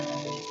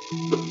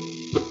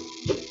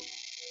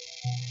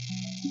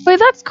 Wait,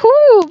 that's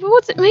cool, but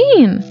what's it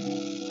mean?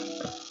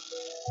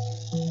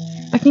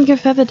 I can go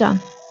further down.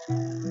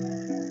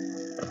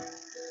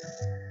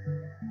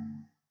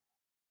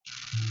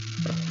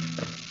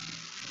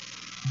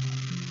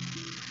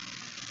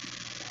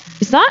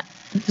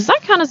 Does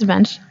that count as a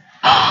bench?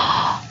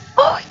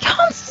 Oh, it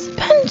counts as a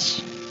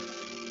bench!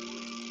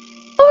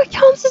 Oh, it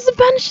counts as a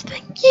bench,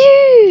 thank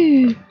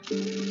you!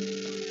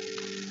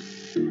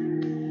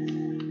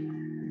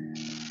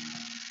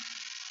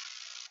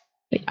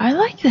 Wait, I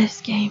like this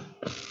game.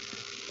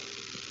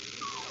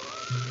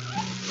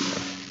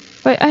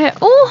 Wait,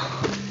 oh!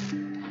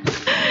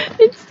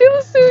 It's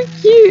still so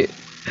cute!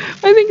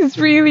 I think it's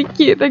really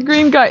cute, the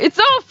green guy. It's,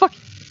 oh, fuck!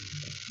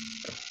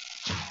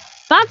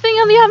 That thing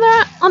on the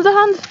other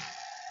hand?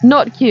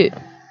 Not cute.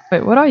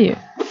 Wait, what are you?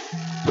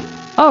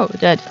 Oh,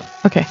 dead.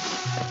 Okay.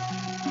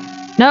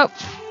 Nope.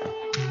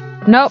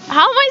 Nope.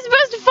 How am I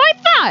supposed to fight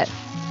that?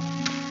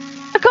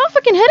 I can't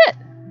fucking hit it.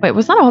 Wait,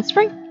 was that a hot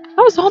spring?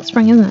 That was a hot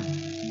spring, isn't it?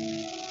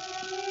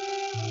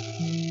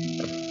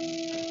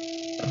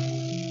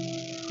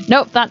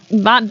 Nope, that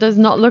does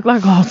not look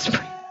like a hot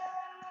spring.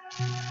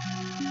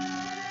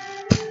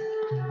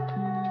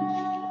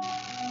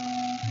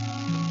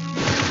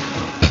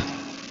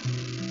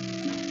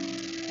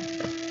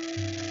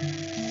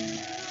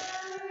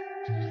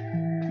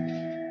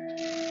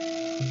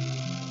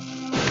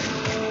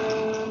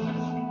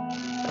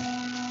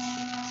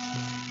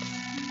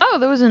 Oh,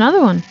 there was another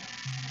one.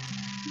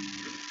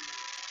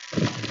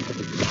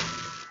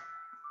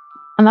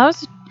 And that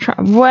was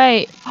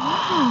wait.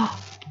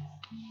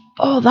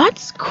 Oh,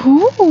 that's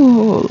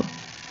cool.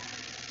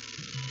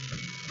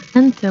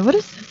 Enter. What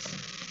is this?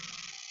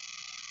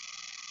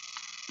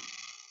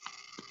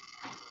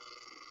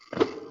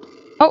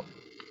 Oh.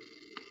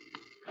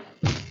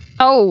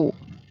 Oh.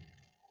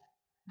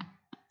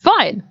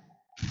 Fine.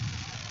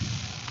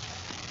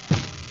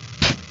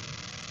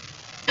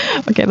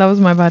 Okay, that was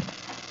my bad.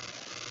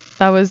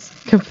 That was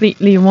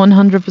completely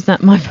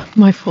 100%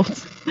 my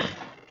fault.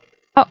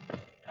 Oh.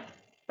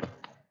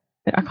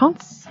 Wait, I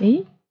can't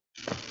see.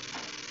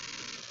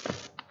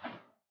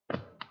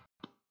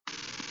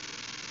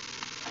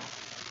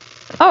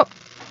 Oh.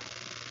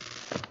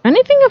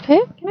 Anything up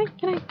here?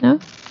 Can I? No.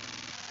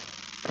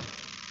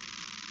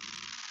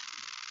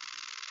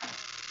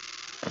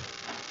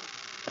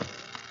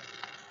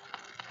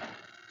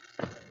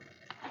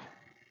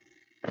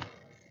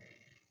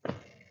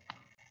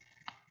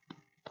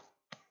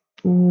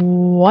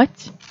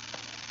 What?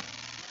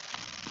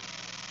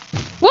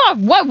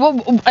 What?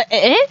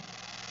 Eh?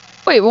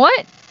 Wait,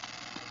 what?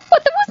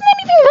 What? There wasn't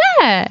anything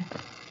there.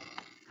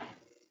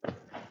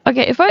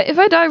 Okay, if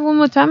I die one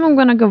more time, I'm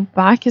gonna go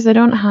back because I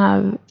don't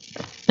have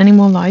any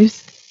more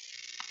lives.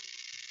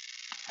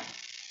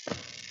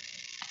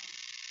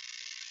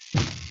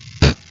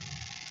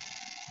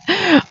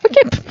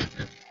 Okay.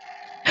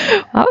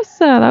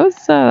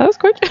 That was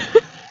quick.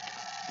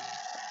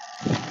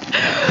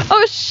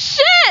 Oh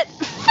shit!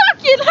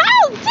 Fucking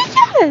hell,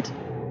 dickhead!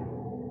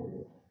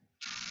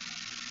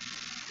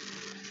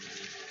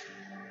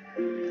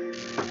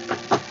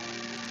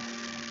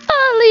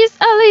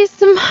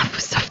 the map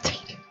was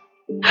updated.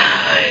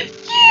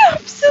 You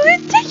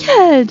absolute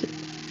dickhead!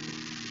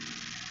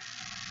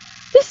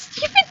 The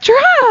stupid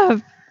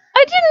trap!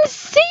 I didn't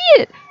see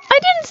it! I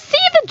didn't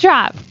see the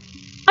trap!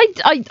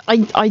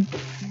 I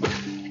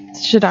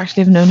should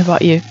actually have known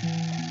about you.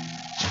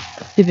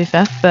 To be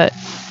fair, but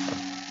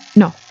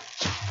no.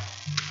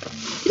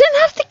 You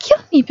didn't have to kill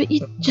me, but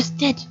you just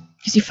did.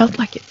 Because you felt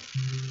like it.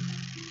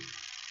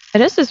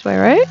 It is this way,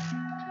 right?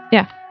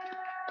 Yeah.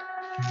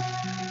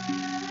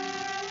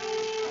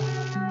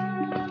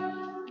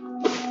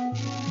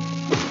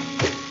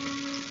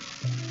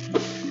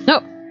 No.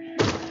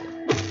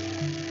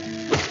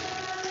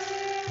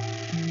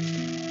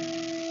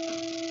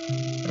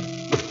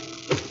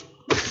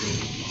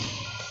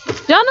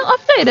 Channel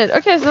updated.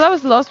 Okay, so that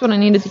was the last one I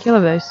needed to kill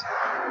of those.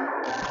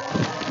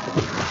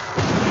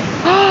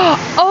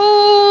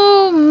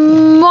 Oh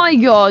my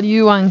god,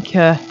 you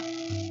anchor.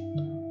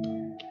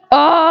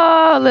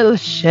 Oh, little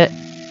shit.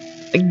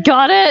 I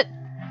got it.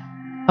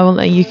 I won't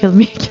let you kill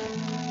me again.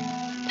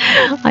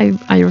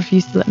 I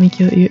refuse to let me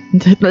kill you.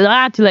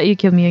 To let you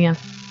kill me again.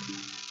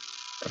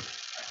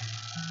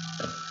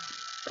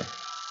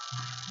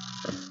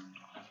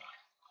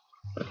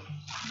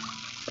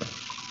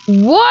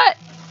 What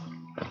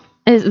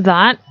is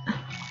that?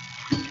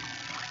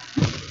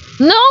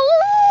 No!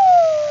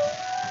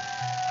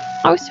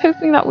 I was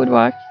hoping that would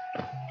work.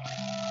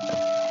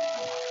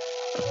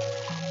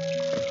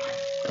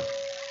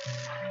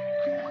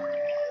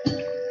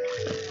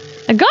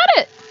 I got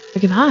it!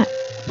 Look at that.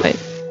 Wait.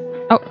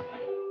 Oh.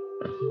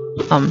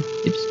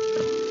 Oops.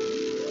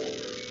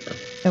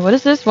 Hey, what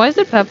is this? Why is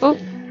it purple?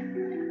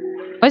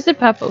 Why is it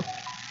purple?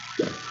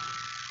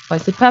 Why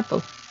is it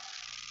purple?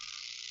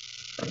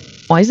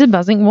 Why is it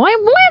buzzing? Why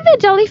are there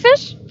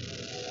jellyfish?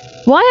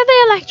 Why are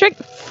they electric?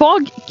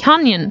 Fog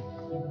Canyon.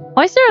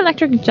 Why is there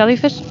electric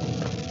jellyfish?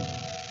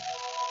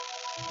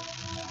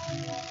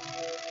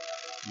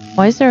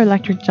 Why is there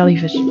electric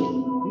jellyfish?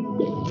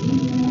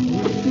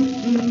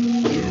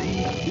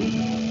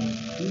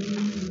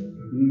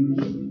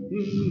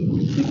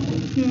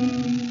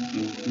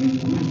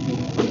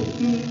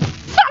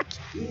 Fuck!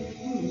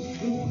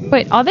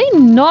 Wait, are they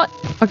not?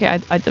 Okay,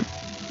 I did.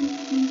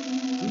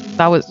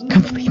 That was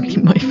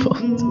completely my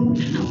fault.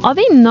 Are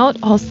they not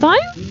hostile?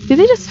 Do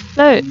they just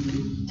float?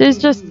 So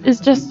it's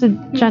just a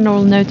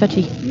general no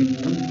touchy.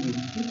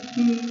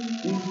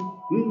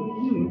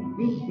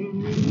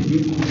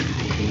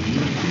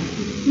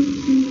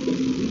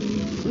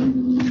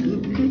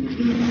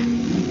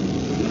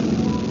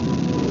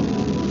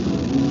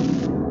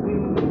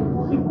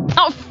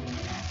 Oh!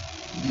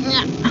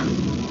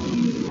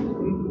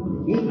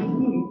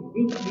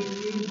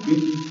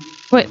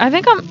 Wait, I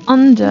think I'm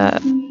under.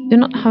 Do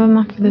not have a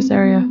map for this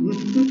area.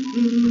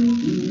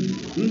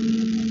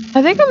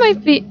 I think I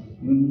might be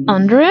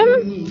under him.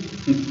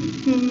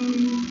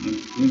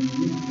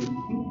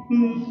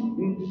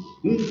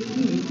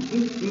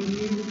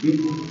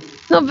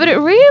 No, but it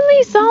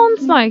really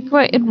sounds like.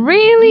 Wait, it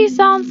really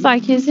sounds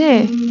like he's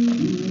here.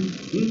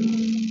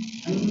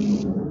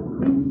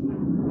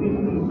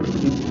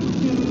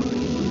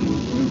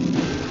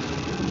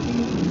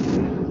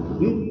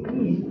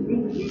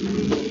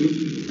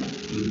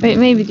 Wait,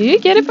 maybe. Do you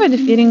get it by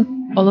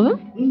defeating all of them?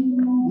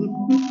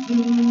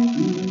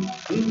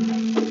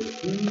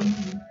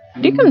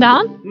 Did you come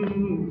down?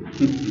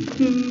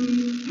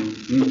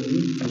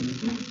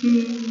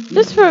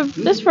 Just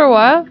for a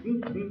while.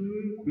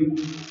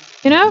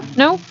 You know?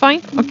 No?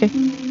 Fine? Okay.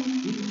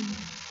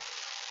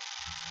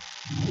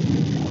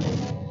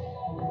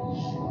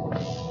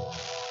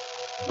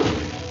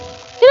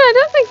 Yeah, I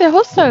don't think they're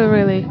hostile,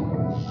 really.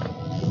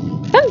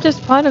 They're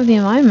just part of the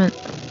environment.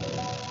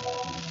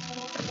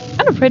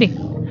 Kind of pretty.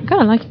 I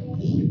kind of like it.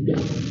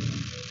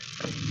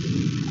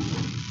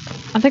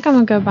 I think I'm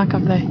gonna go back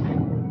up there.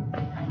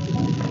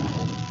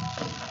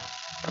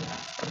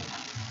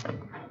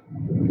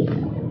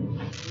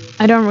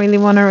 I don't really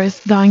want to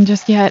risk dying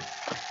just yet.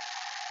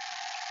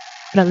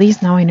 But at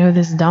least now I know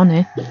this is down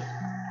here.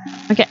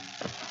 Okay.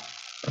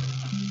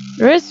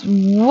 There is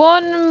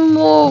one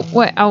more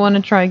way I want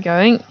to try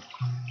going.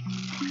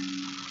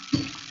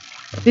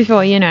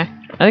 Before, you know.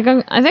 I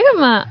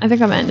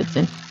think I'm ended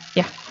soon.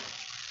 Yeah.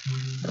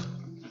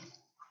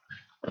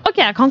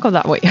 Okay, I can't go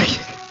that way.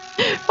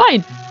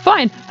 Fine,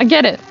 fine, I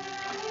get it.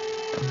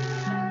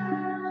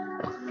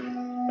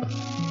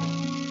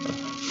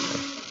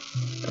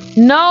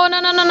 No,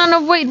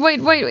 wait,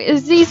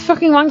 it's these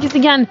fucking monkeys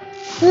again.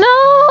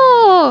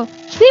 No!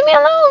 Leave me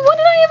alone, what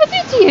did I ever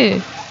do to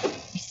you?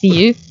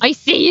 I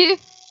see you.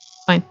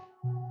 Fine.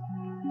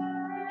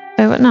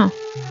 Wait, what now?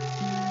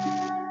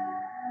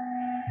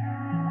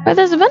 Wait,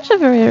 there's a bench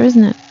over here,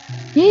 isn't it?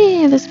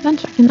 Yeah, there's a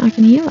bench, I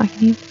can heal.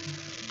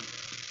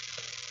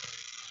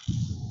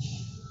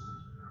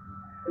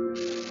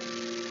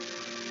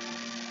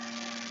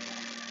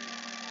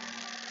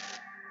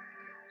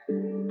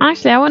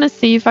 Actually, I want to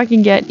see if I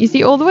can get... You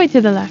see all the way to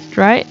the left,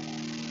 right?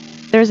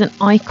 There's an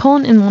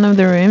icon in one of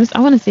the rooms. I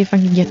want to see if I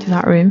can get to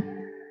that room.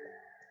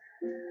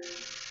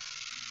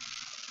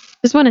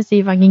 Just want to see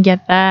if I can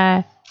get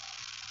there.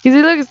 Because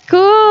he looks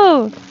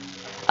cool.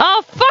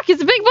 Oh, fuck,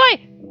 it's a big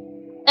boy.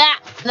 Ah,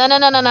 no.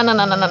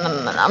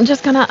 I'm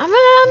just gonna, you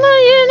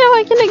know,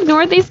 I can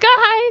ignore these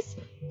guys.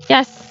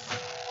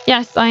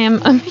 Yes, I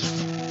am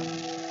amazing.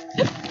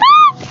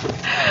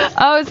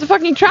 Oh, it's a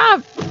fucking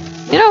trap.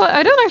 You know what?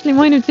 I don't actually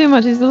mind him too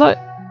much. He's a lot.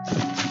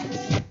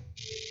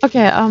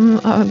 Okay,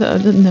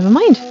 never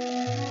mind.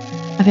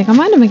 I think I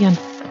mind him again.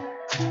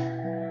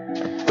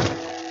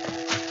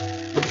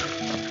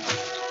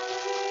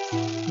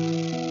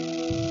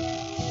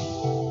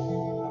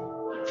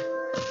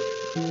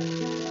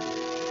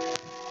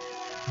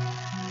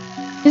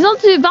 He's not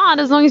too bad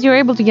as long as you're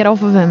able to get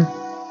off of him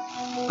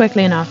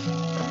quickly enough.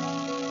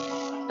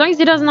 As long as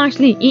he doesn't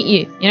actually eat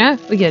you, you know?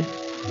 We're good.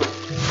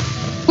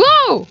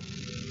 Whoa!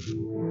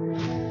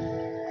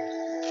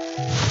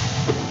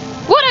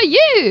 What are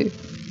you?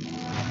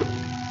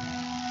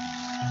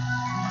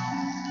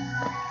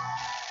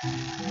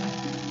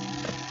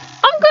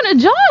 I'm gonna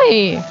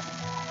die!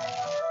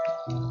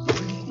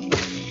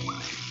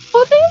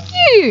 Oh, thank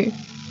you!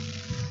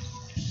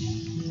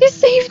 You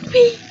saved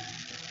me!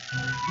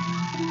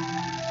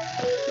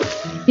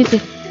 You too.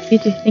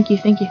 Thank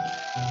you.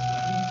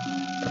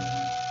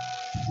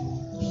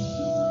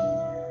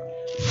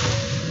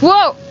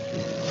 Whoa!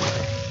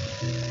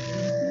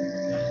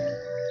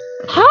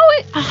 How,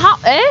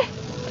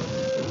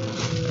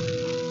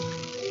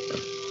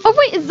 Oh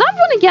wait, is that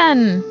one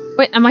again?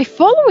 Wait, am I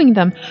following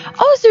them?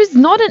 Oh, so it's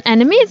not an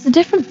enemy, it's a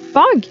different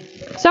bug.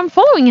 So I'm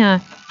following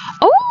her.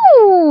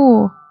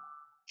 Oh!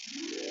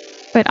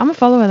 Wait, I'm a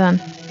follower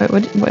then. Wait,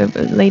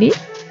 lady?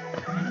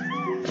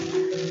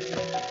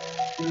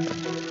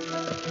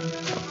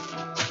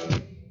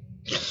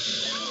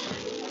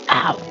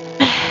 Ow.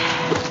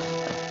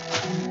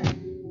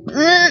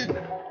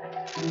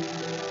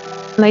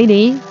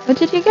 Lady, where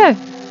did you go?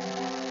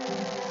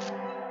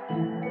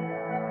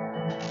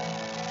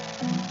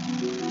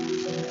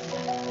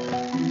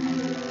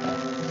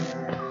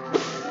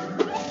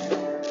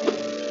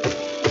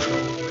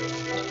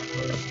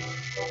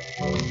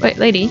 Wait,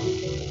 lady.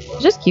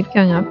 Just keep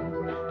going up.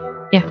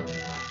 Yeah,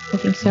 I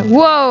think so.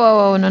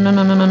 Whoa, no.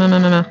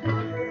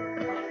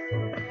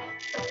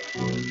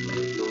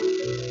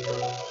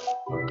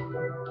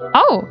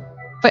 Oh,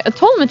 wait, a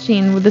toll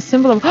machine with the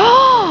symbol of.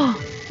 Oh,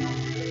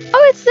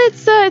 it's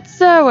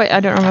wait, I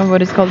don't remember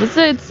what it's called. It's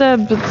a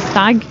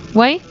stag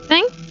way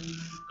thing.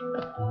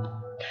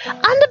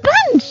 And a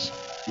bench.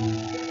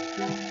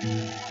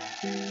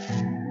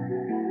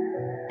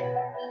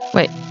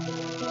 Wait.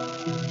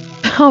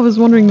 I was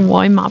wondering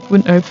why map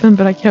wouldn't open,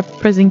 but I kept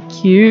pressing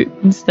Q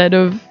instead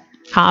of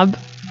tab.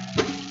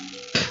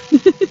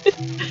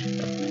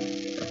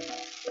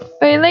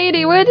 Wait,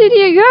 lady, where did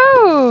you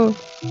go?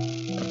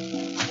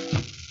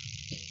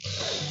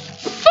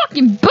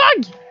 Fucking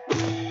bug!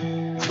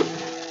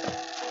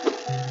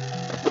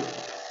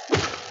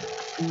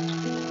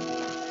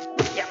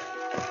 Yeah.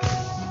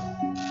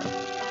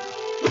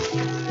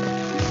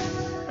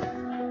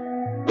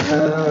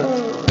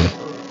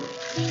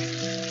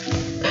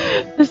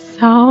 The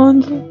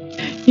sound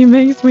he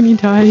makes when he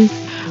dies,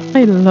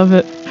 I love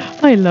it.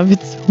 I love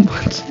it so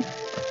much.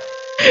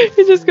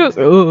 He just goes,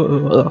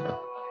 oh.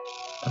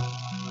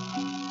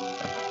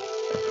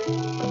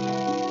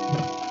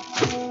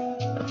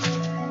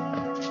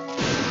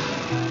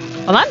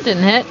 Well, that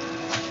didn't hit.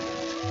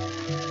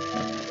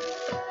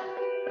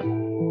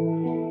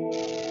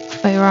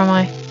 Wait, where am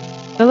I?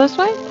 Go this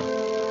way?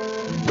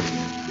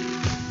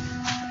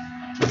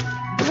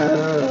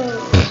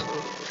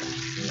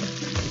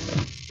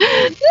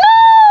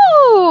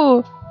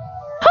 No!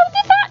 How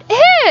did that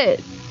hit?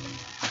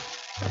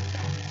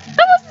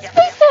 That wasn't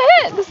supposed to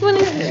hit! This one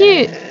is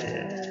cute.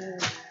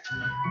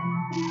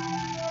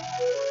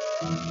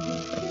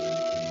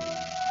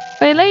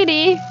 Wait,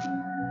 lady.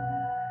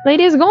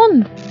 Lady is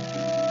gone.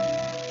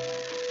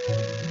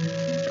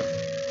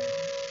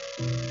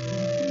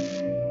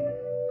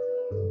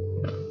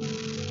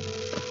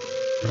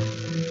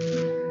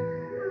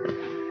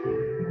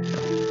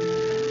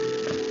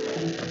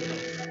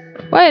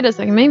 Wait a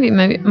second, maybe,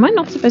 am I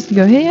not supposed to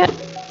go here yet?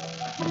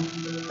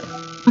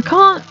 I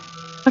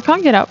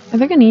can't get up. I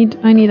think I need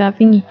that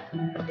thingy.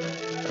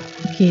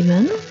 Okay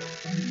then.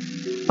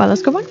 Well,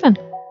 let's go back then.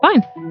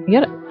 Fine, I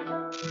get it.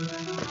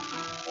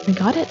 I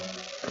got it.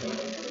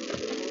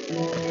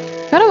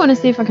 Kinda wanna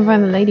see if I can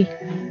find the lady.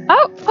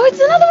 Oh, it's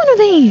another one of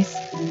these!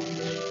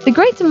 The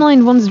greater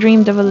mind once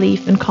dreamed of a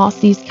leaf and cast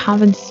these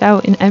caverns so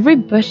in every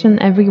bush and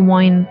every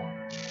vine.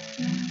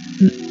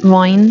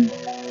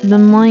 The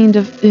mind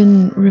of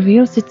Un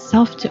reveals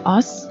itself to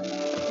us.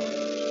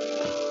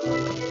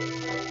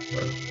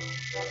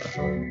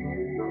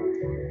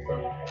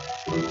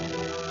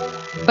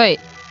 Wait.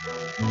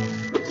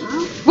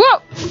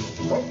 Whoa!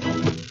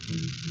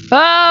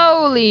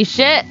 Holy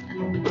shit!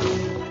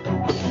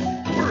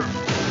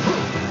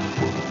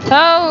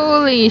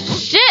 Holy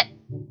shit!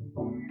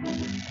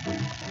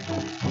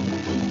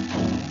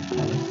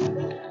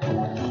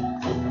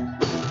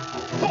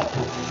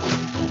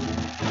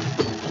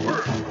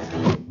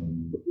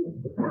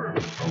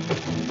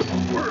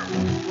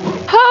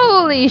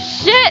 Holy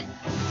shit!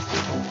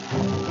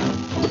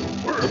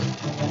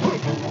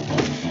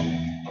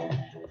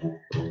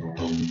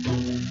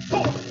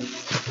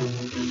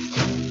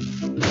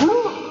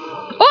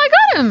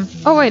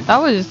 Oh wait, that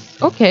was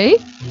okay.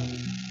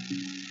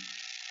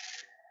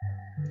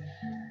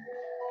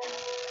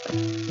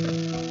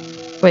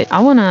 Wait,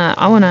 I wanna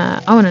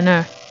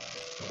know.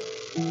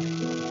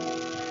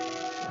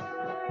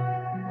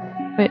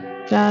 Wait,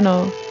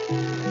 journal.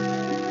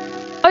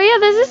 Oh yeah,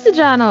 this is the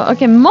journal.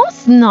 Okay,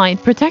 Moss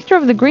Knight, protector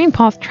of the green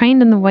path,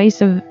 trained in the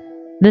ways of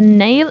the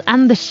nail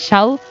and the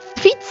shell.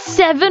 Defeat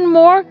 7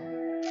 more.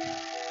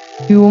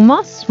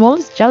 Yuma,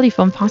 smallest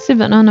jellyform,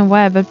 passive and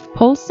unaware, but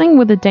pulsing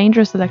with a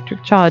dangerous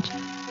electric charge.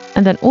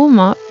 And then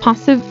Ulma,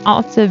 passive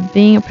after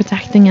being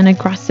protecting an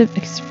aggressive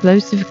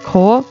explosive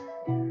core.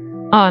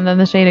 Oh, and then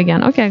the shade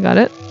again. Okay, I got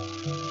it.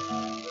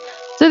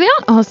 So they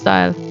aren't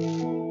hostile.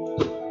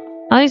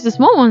 At least the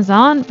small ones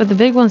aren't, but the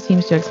big one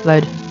seems to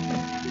explode.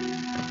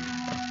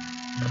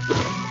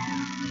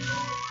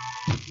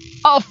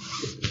 Oh,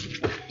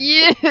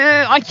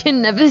 yeah, I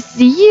can never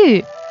see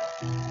you.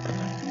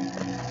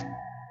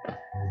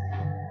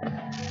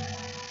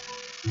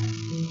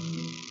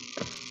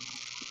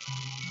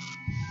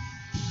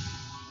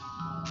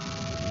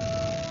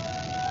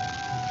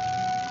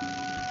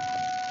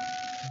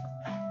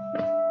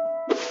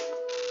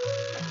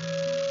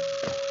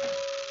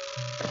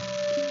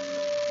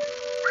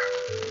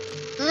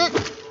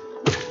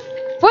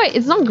 Wait,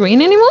 it's not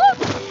green anymore?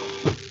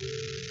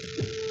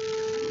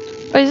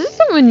 Wait, is this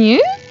someone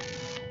new?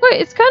 Wait,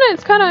 it's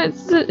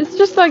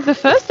just like the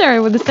first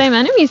area with the same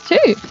enemies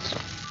too.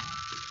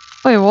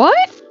 Wait, what?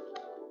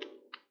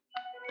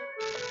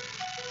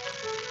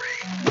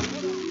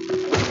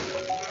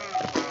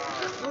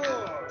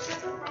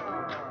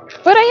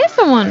 Wait, I hear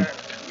someone.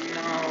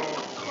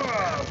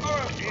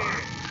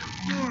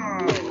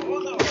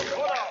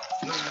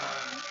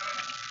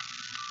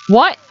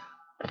 What?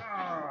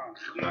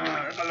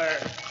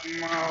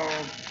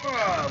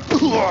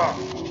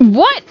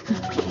 What?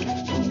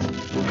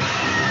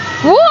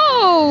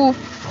 Whoa!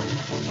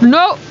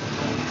 No.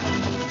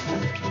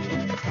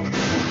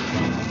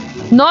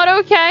 Not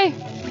okay.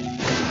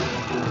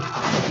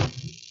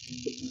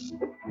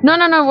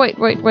 No, wait.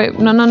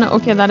 No.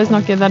 Okay, that is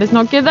not good. That is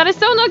not good. That is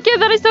so not good.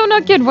 That is so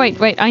not good. Wait.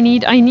 I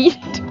need I need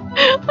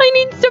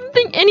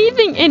something,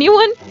 anything,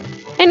 anyone,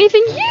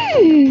 anything.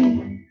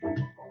 You.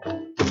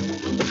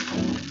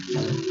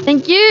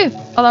 Thank you.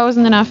 Oh, that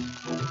wasn't enough.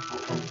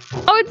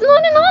 Oh, it's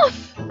not enough.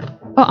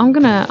 Oh, I'm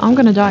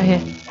gonna die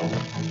here.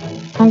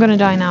 I'm gonna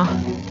die now.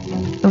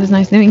 It was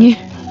nice knowing you.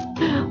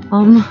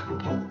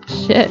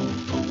 Shit.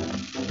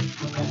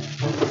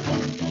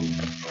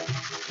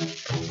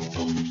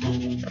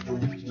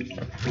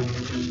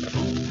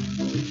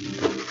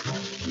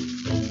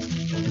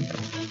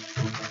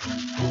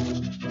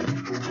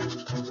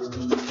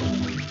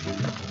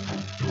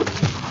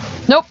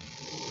 Nope.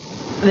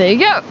 There you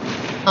go.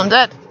 I'm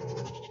dead.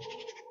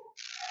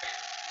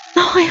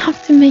 Now I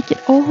have to make it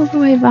all the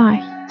way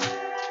back.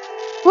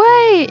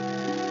 Wait.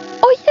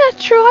 Oh yeah,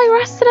 true. I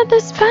rested at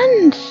this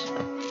bench.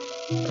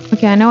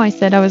 Okay, I know I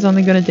said I was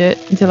only gonna do it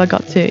until I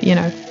got to, you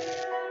know,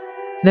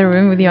 the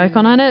room with the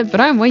icon on it, but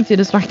I'm way too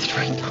distracted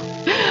right now.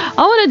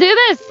 I want to do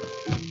this.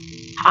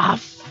 Ah,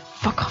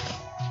 fuck off.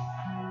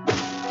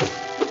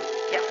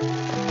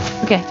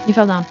 Okay, you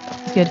fell down.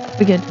 It's good.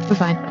 We're good. We're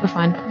fine. We're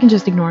fine. We can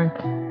just ignore him.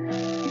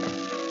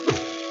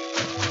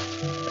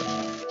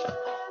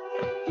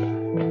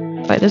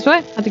 Right, this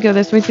way. Had to go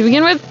this way to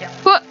begin with.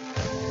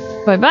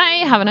 Bye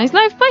bye. Have a nice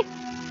life. Bye.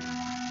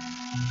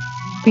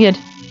 We're good.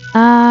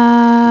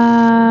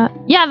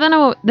 Yeah, then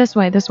I'll this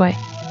way. This way.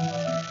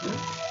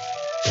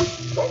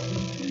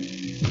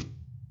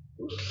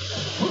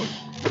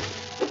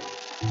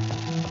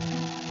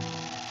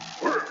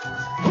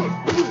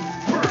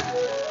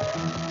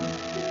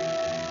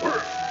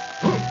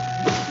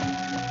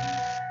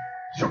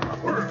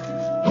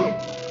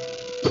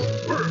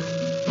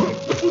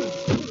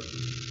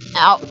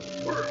 Ow.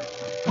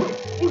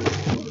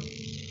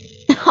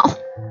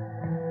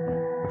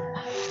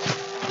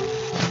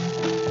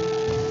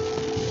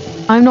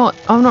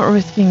 I'm not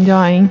risking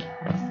dying.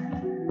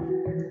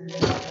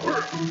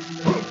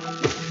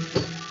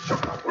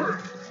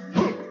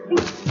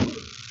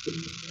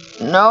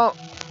 No.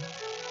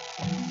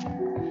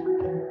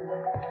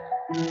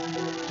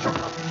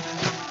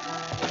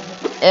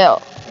 Ew.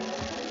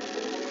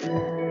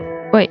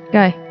 Wait,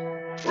 guy.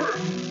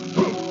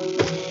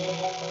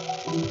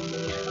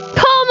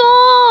 Come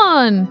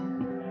on!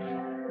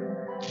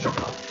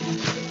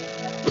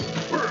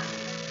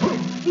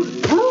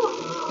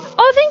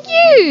 Oh, thank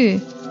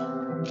you!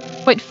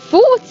 Wait,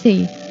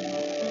 40?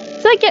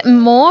 Did I get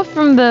more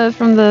from the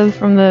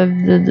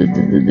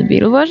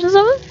beetle versions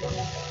of it?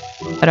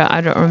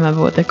 I don't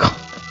remember what they're called.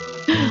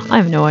 I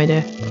have no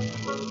idea.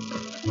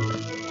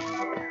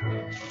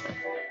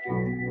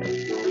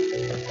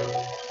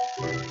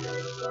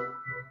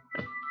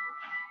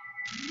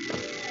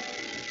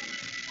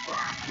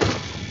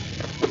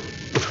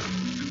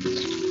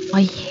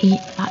 I hate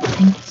that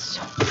thing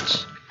so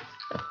much.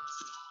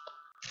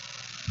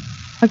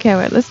 Okay,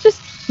 wait, let's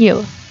just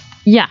heal.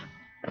 Yeah.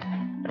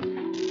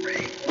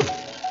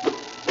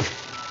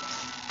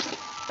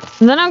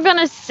 And then I'm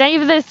gonna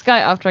save this guy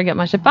after I get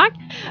my ship back.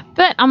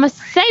 But I'm gonna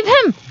save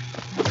him.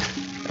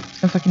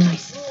 So fucking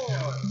nice.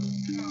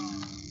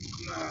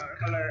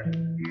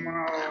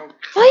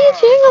 Why are you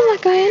chewing on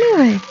that guy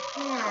anyway?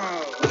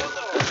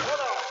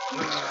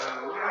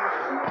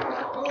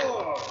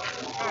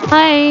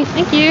 Hi,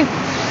 thank you.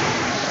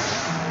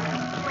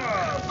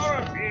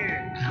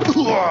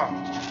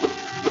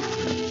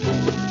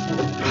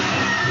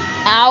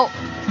 Ow.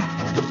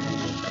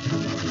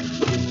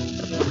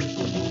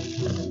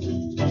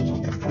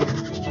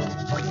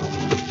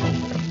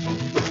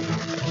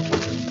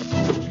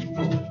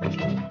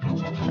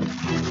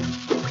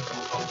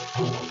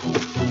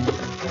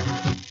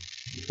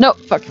 No,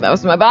 fuck, that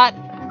was my bad.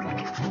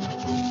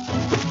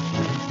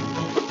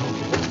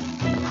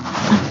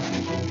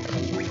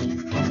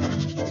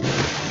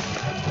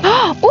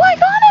 Oh, I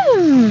got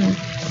him!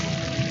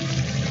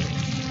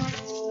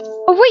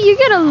 Oh wait, you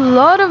get a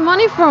lot of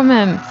money from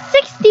him.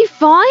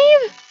 65?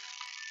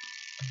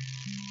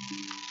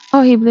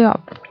 Oh, he blew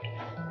up.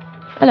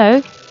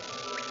 Hello.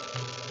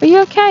 Are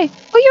you okay?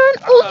 Oh, you're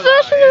an old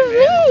version of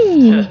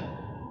me!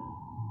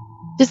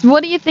 Just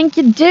what do you think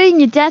you're doing?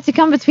 You dare to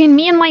come between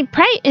me and my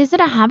prey? Is it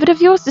a habit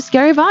of yours to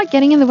scurry about,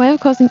 getting in the way of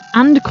causing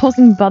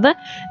bother?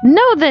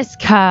 Know this,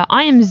 Kerr.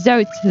 I am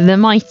Zote the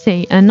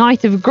Mighty, a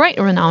knight of great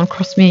renown.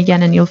 Cross me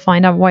again and you'll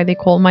find out why they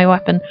call my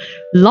weapon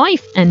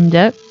Life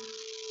Ender.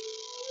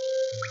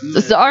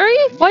 Sorry?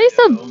 What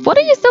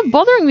are you still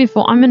bothering me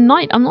for? I'm a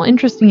knight. I'm not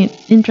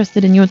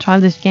interested in your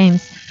childish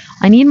games.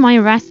 I need my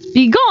rest.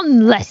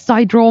 Begone, lest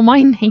I draw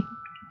my name.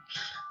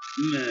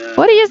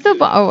 What are you still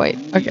oh wait,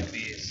 okay.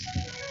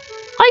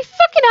 I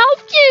fucking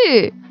helped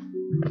you!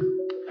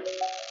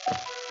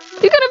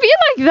 You're gonna be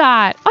like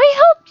that! I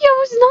helped you, I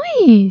was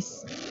nice!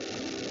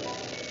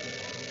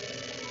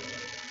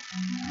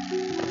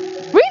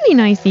 Really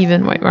nice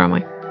even. Wait, where am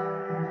I?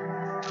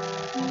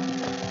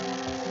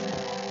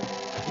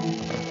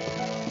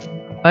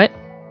 What?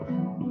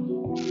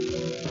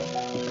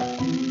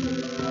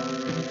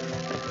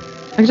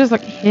 I can just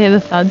like hear the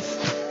thuds.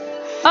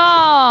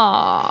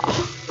 Ah! Oh,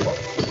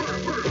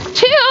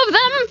 2 of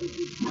them!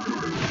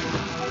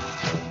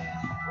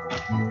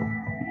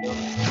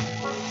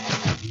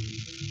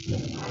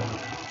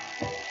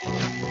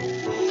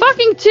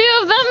 Fucking 2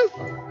 of them!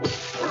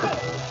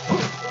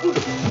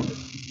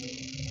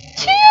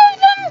 2 of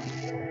them!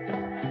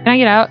 Can I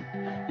get out?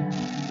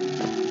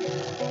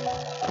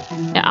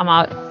 Yeah, I'm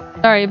out.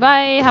 Sorry,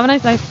 bye. Have a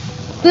nice life.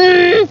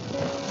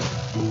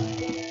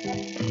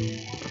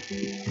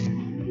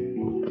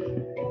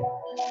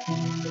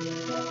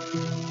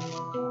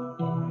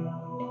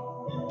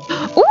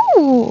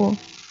 Ooh!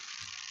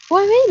 Well,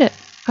 I made it.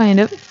 Kind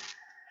of.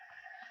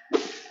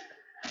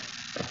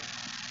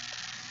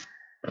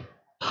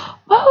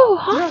 Oh,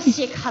 hi!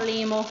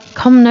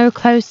 Come no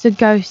closer,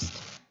 ghost.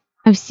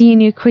 I've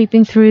seen you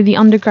creeping through the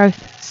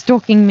undergrowth,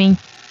 stalking me.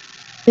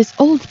 This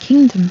old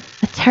kingdom,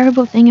 a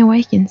terrible thing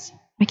awakens.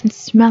 I can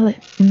smell it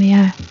in the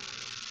air.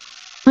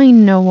 I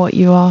know what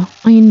you are.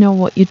 I know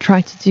what you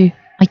try to do.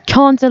 I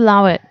can't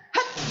allow it.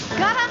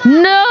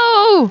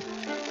 No!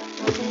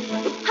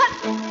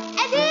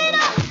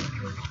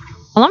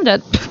 Well, I'm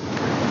dead.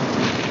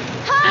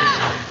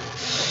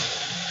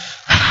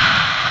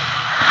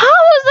 How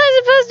was I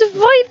supposed to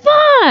fight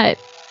that?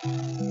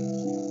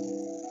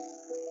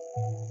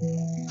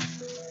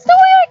 No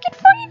way I could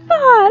fight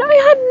that. I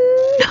had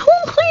no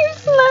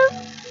lives left.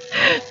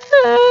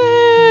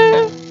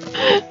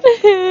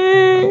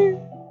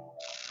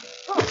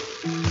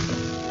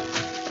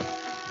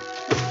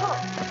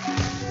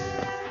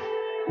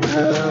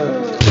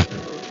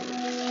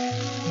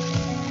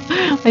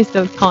 I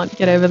still can't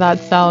get over that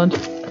sound.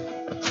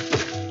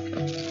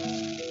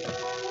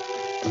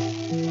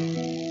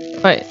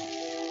 Wait.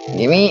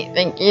 Gimme,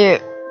 thank you.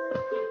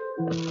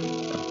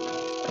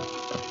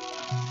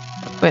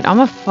 Wait, I'm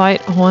gonna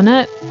fight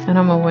Hornet and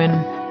I'm gonna win.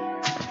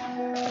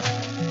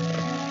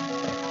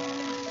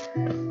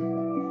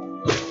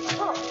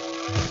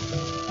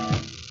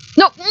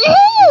 No!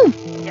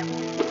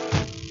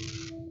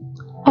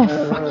 Oh,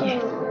 fuck you.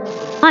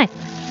 Hi.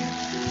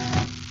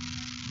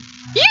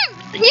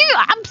 You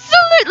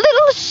absolute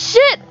little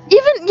shit!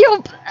 Even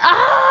you.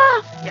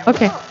 Ah!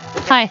 Okay.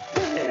 Hi.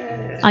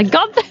 I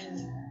got this.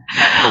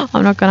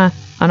 I'm not gonna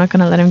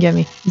let him get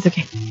me. It's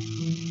okay.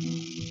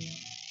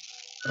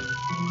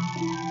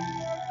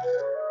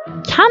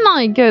 Can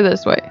I go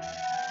this way?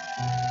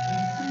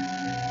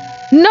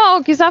 No,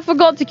 because I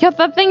forgot to cut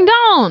that thing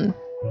down.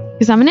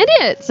 Because I'm an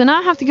idiot. So now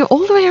I have to go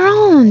all the way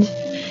around.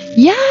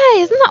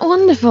 Yay! Isn't that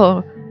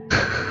wonderful?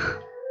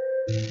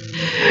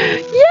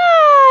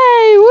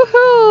 Yay!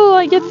 Woohoo!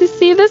 I get to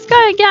see this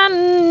guy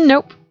again.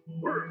 Nope.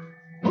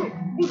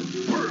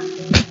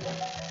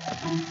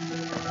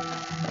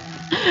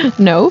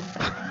 No.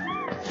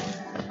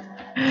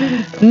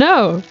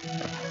 No.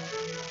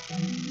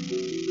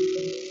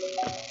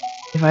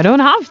 If I don't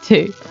have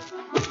to,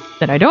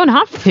 then I don't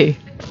have to.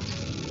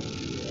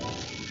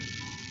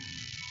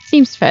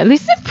 Seems fairly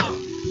simple.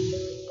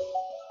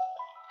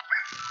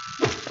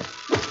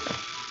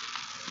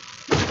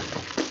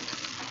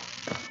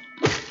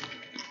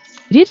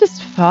 Did he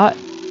just fart?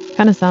 Can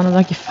kind of sounded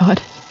like you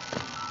farted.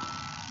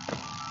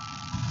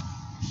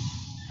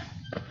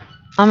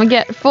 I'm gonna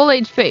get full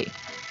HP.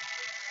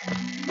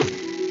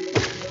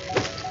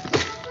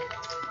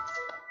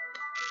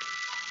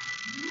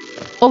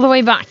 All the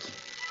way back.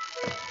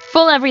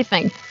 Full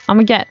everything.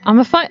 I'm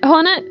gonna fight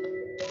on it.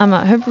 I'm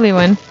gonna hopefully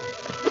win.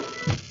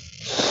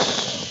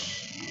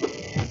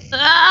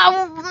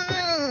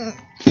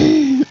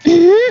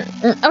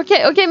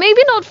 Okay,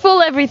 maybe not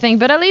full everything,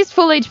 but at least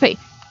full HP.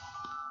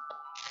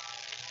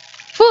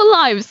 Full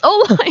lives, all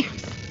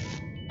lives.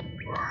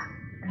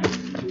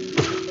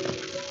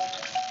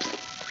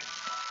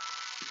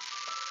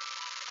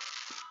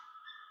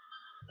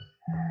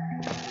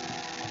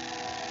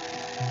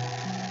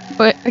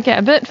 Wait, okay,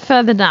 a bit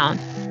further down.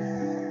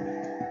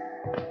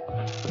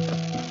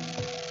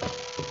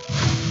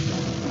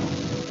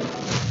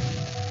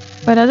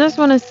 But I just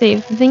want to see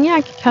if the thing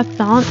I can cut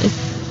down is...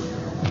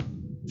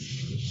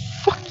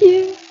 Fuck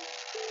you.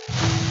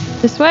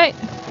 This way?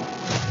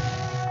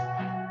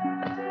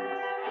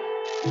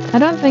 I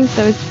don't think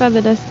so. It's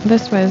further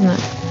this way, isn't it?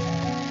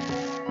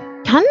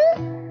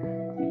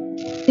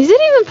 Is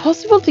it even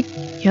possible to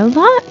kill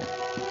that?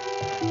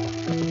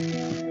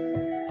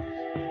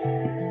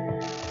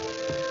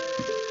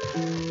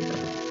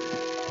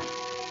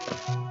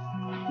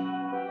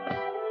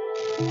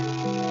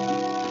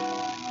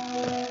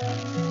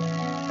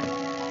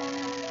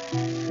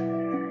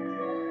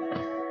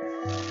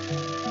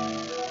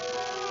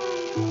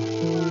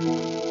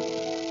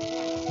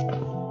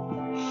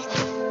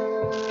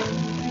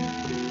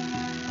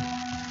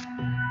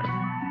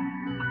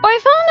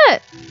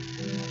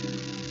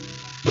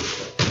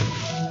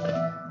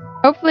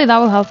 Hopefully that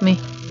will help me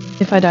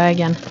if I die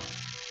again.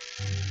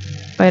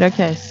 Wait,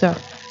 okay, so.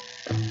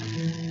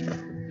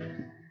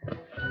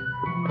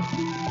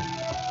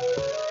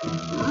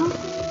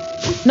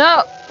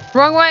 No!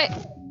 Wrong way!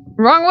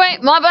 Wrong way!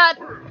 My bad!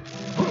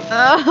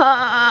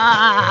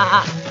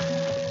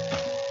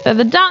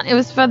 Further down, it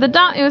was further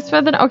down, it was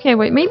further down. Okay,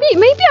 wait, maybe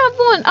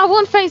I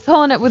won't face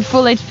Hornet with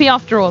full HP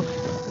after all. But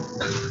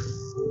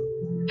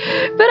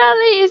at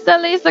least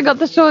I got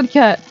the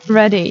shortcut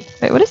ready.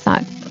 Wait, what is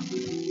that?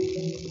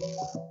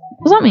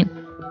 What does that mean?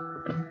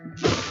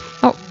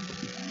 Oh.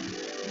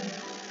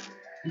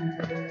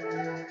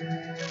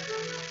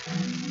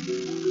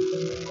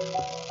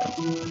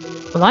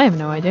 Well, I have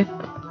no idea.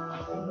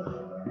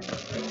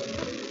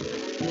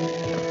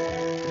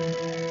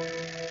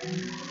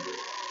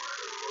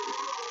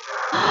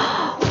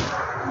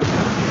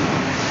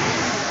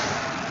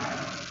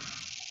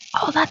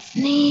 Oh, that's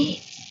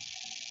neat.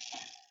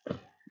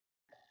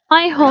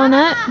 Hi,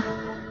 Hornet.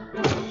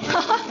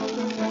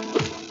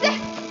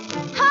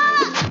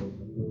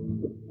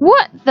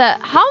 What the?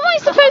 How am I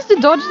supposed to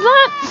dodge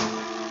that?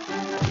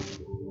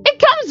 It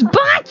comes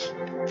back!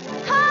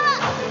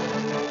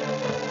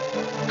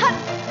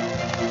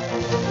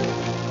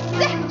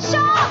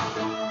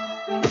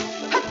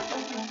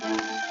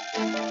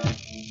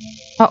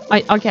 Oh,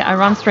 okay, I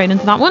ran straight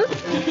into that one.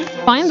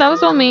 Fine, that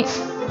was all me.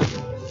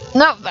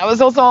 No, that was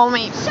also all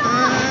me.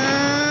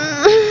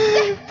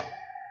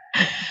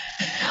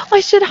 I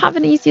should have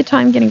an easier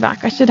time getting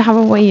back. I should have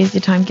a way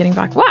easier time getting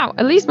back. Wow,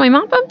 at least my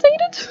map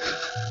updated.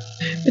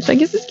 Which I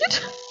guess is good.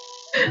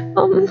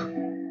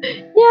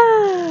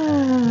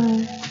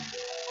 Yeah.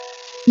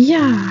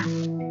 Yeah.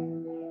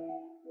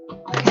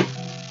 Okay.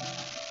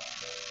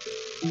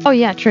 Oh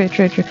yeah, true.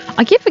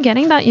 I keep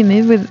forgetting that you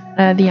move with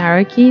the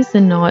arrow keys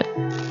and not,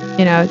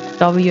 you know,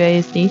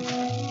 WASD.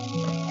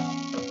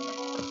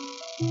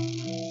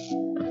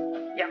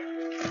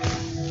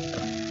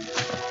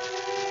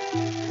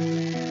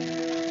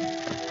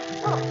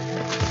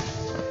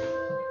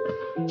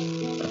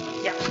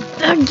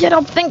 Get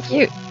up, thank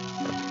you.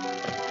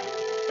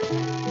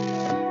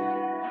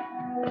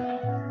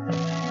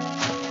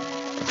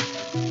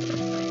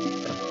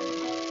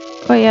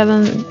 Oh yeah,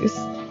 then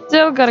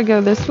still gotta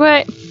go this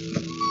way.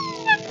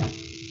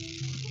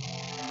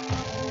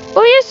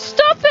 Will you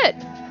stop it?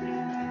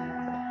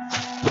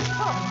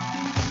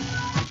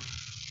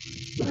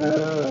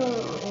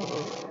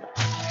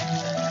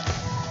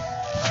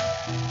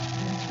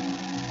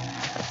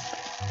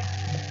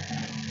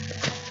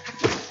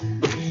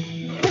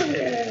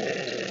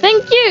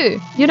 Thank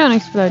you! You don't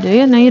explode, do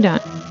you? No, you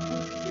don't. I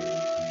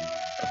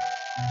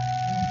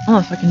don't know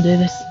if I can do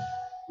this.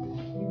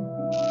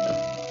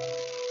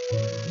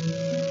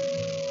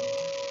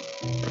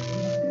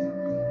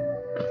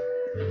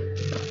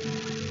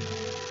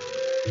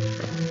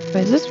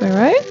 Wait, is this way,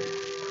 right?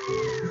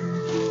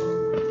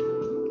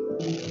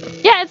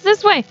 Yeah, it's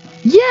this way!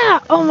 Yeah!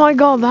 Oh my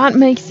god, that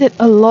makes it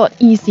a lot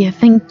easier.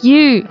 Thank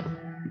you!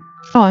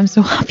 Oh, I'm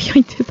so happy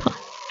I did that.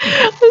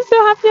 I'm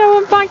so happy I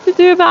went back to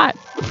do that.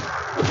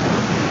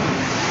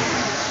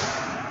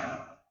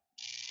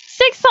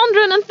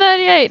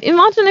 638!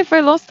 Imagine if I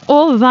lost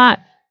all of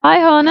that.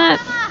 Hi, Hornet.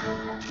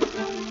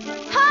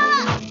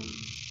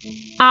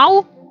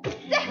 Ow!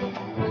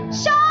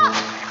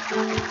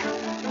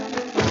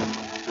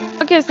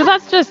 Okay, so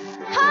that's just...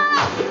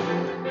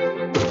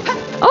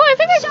 Oh, I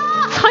think I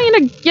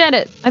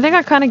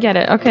kind of get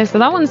it. Okay, so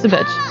that one's the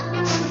bitch.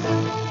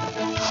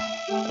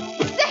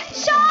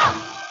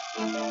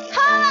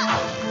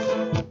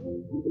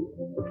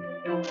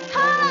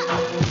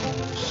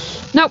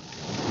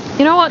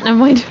 You know what? Never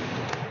mind.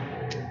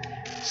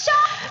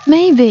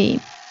 Maybe.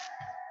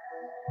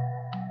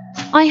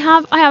 I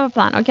have a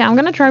plan. Okay, I'm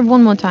gonna try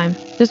one more time.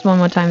 Just one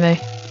more time, though.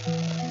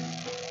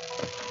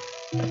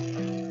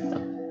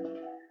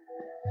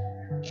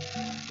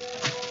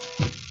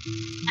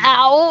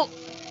 Ow!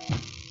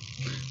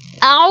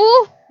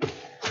 Ow!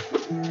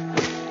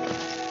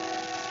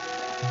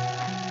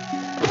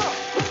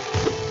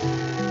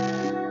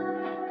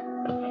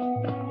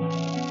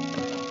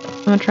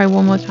 I'm gonna try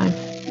one more time.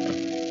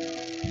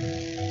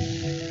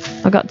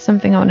 I got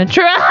something I wanna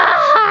try.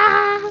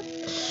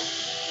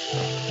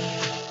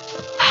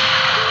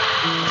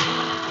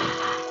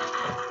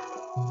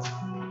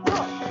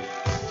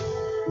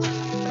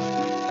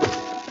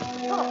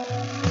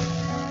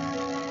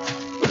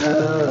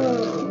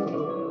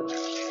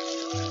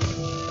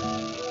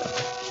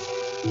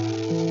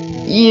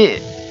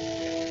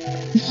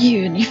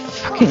 You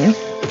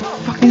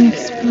fucking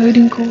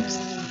exploding corpse.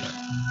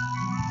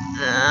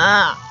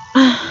 No!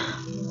 I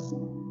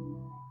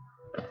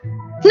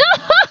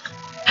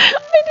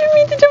didn't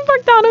mean to jump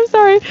back down, I'm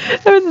sorry.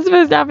 That wasn't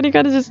supposed to happen. It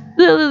kinda just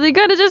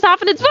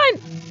happened. It's fine.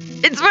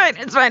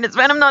 It's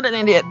fine. I'm not an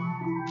idiot.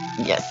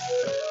 Yes.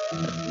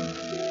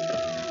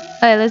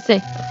 Alright, let's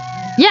see.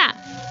 Yeah.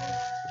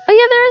 Oh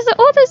yeah,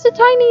 there's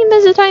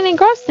a tiny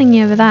grass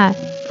thingy over there.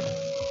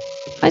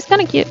 Oh, it's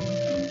kinda cute.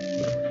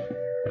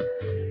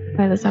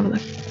 Alright, let's have a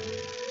look.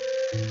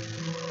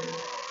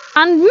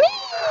 And me!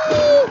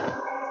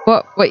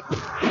 What? Wait.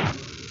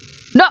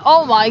 No!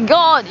 Oh my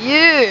god,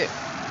 you're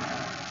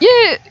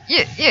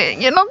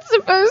not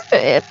supposed to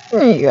hit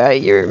me.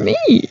 You're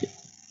me.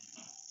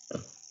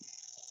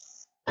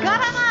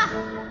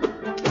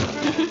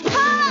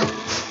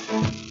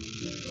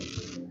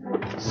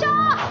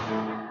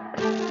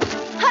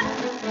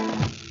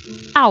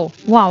 Ow!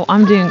 Wow,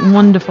 I'm doing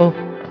wonderful.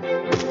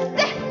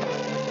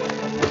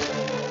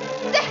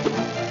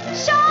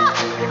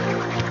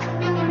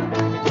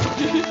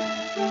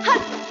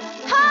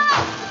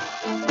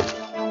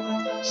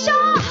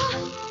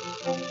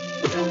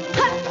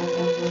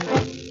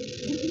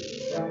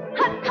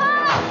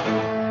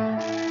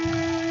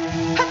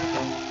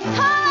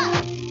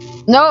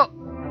 No!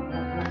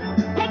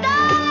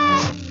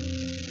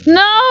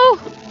 No!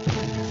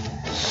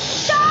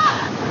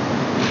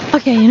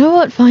 Okay, you know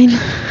what? Fine.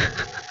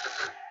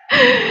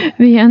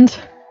 The end.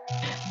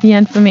 The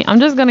end for me. I'm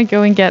just gonna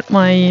go and get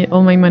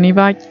all my money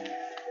back.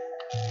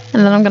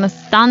 And then I'm gonna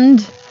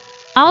stand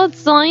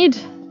outside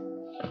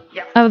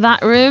of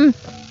that room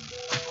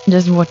and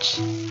just watch.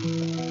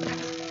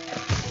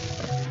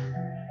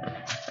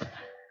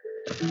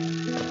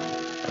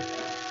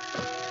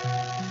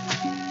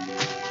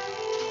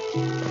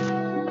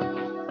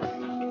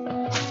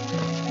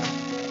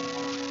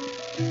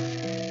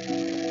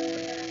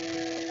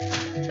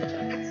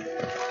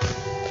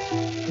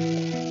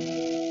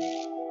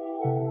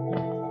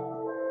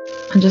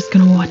 I'm just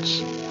gonna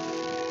watch.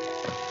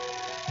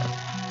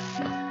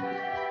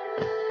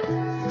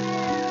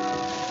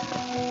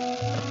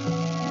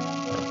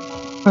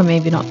 Or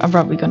maybe not. I'm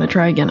probably gonna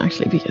try again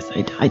actually, because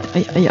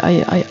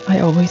I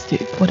always do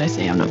what I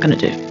say I'm not gonna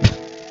do.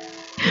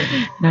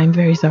 And I'm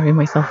very sorry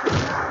myself.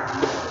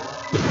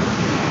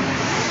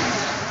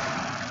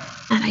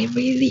 And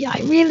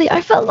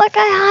I felt like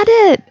I had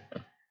it.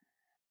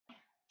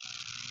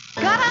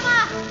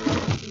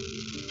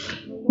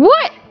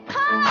 What?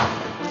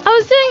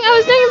 I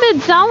was doing a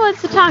bit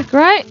downwards attack,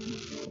 right?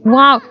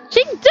 Wow,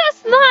 she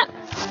does that.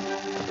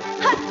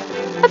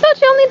 I thought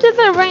she only did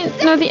the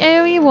the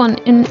AoE one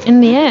in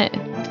the air.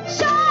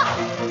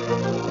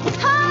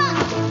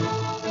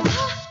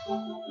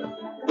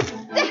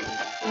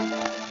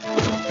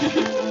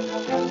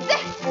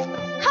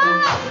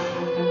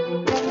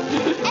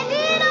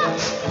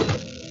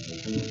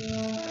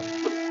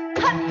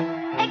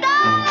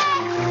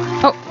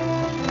 Oh.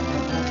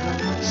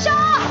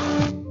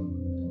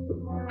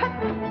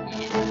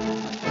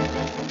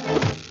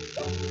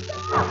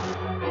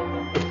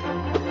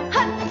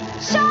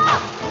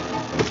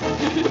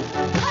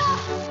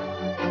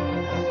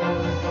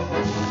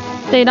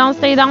 Stay down,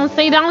 stay down,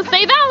 stay down,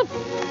 stay down!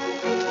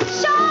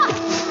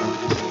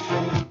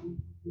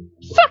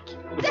 Fuck!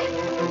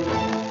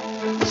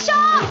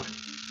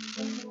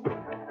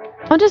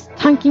 I'm just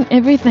tanking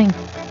everything.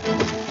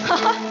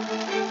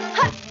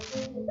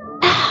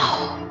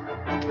 Ow!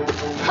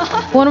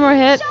 One more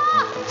hit.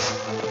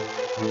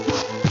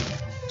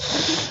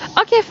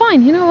 Okay,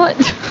 fine. You know what?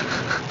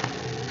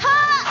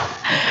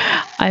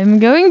 I'm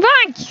going back.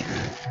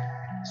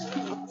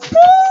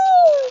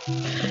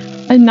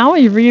 And now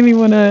I really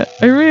wanna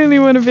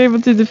be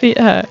able to defeat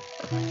her.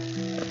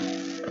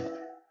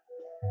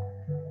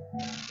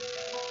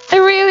 I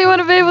really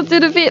wanna be able to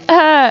defeat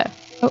her.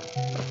 Oh.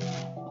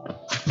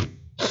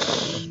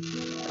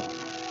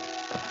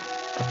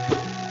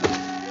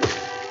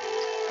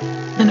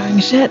 Annoying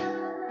shit.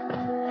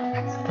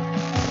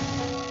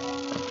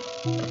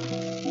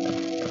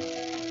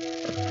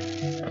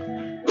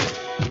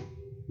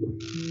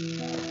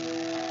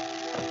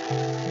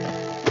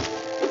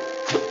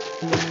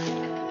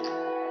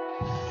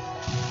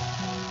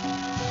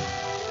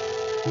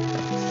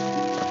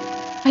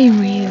 I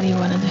really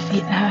want to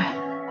defeat her.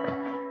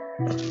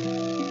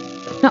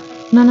 No,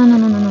 no, no, no,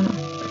 no, no, no, no.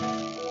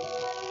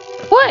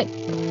 What?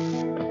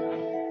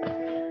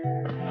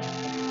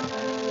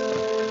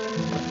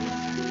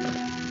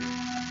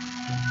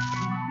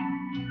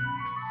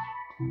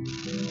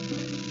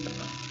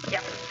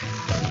 Yeah.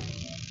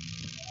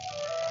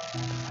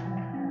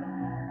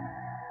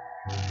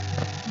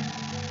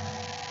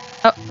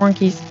 Oh, wrong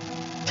keys.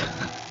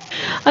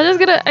 I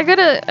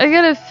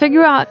gotta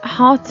figure out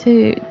how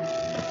to,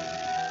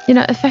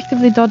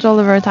 effectively dodge all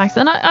of her attacks.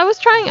 And I was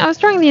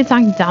trying the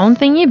attack down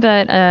thingy,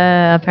 but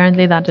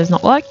apparently that does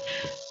not work.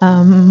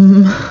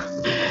 And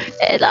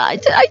I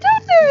don't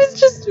know if it's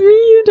just me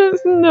who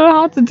doesn't know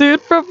how to do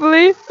it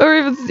properly, or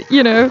if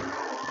it's,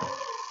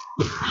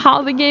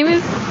 how the game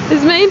is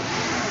made.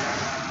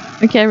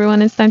 Okay,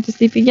 everyone, it's time to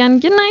sleep again.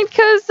 Good night,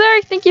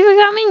 Kozark. Thank you for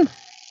coming.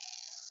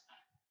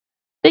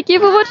 Thank you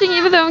for watching,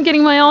 even though I'm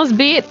getting my ass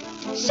beat.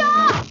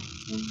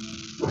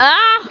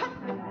 Ah!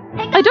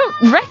 I don't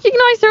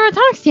recognize her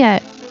attacks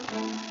yet.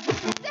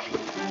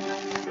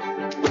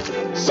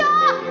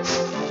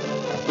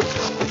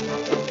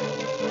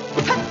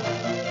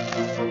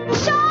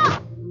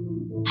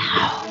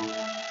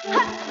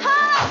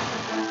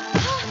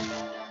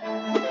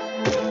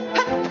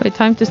 Wait,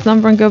 time to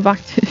slumber and go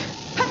back to...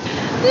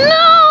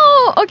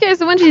 No! Okay,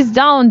 so when she's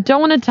down,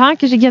 don't attack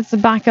because she gets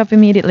back up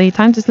immediately.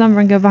 Time to slumber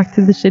and go back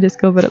to the shitty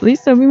skull, but at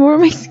least there'll be more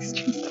amazing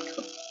streams to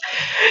come.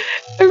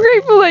 I'm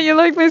grateful that you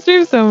like my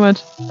stream so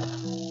much.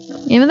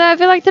 Even though I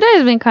feel like today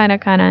has been kind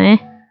of eh.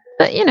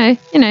 But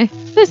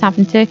this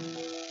happened too.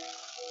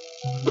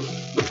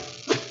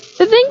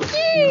 So thank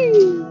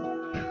you!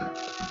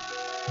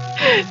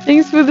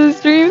 Thanks for the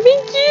stream,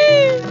 thank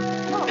you!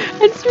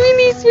 It's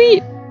really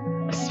sweet.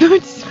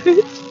 Smooch.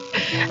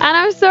 And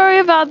I'm sorry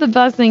about the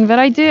buzzing, but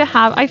I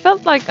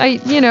felt like I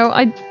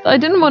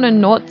didn't want to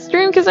not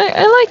stream because I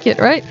like it,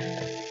 right?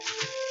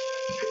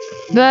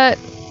 But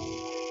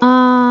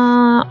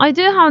I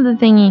do have the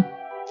thingy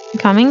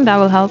coming that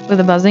will help with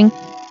the buzzing.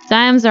 So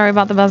I am sorry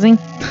about the buzzing.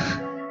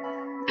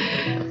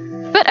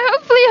 But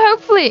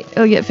hopefully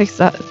it'll get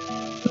fixed up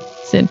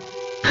soon.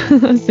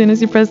 As soon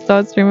as you press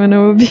start stream, I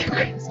know it will be a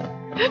great start.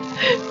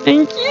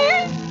 Thank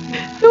you.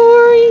 Don't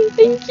worry.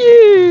 Thank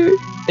you.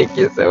 Thank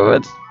you so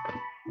much.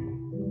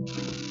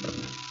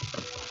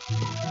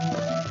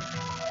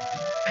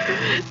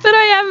 But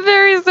I am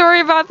very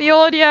sorry about the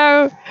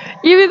audio.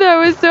 Even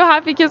though I was so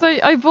happy because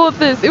I bought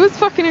this. It was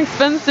fucking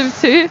expensive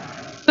too.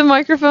 The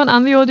microphone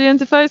and the audio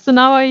interface. So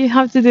now I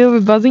have to deal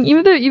with buzzing.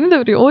 Even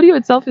though the audio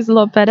itself is a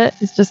lot better.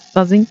 It's just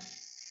buzzing.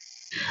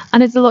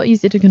 And it's a lot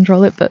easier to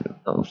control it. But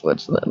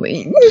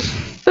unfortunately.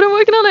 But I'm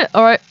working on it.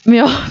 Alright, me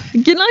off.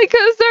 Good night,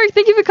 Kozark.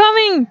 Thank you for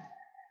coming.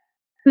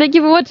 Thank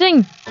you for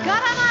watching.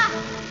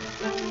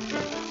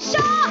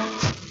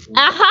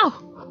 Ow!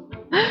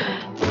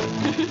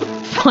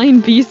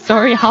 Fine beast,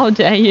 sorry, how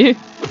dare you?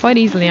 Quite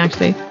easily,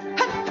 actually.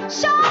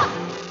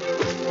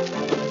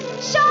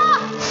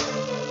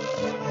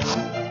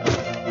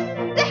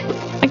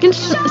 I can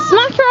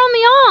smack her on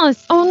the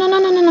ass! Oh, no.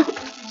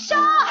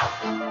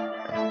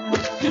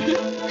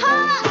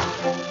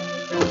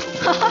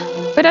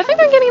 But I think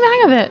I'm getting the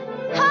hang of it.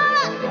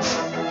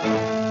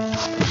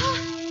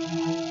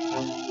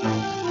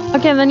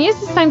 Okay, then use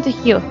this time to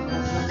heal.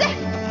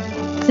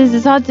 Since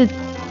it's hard to...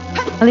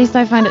 At least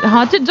I find it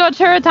hard to dodge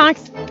her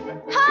attacks.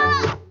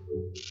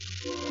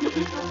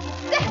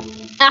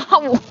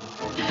 Ow!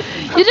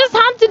 You just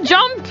had to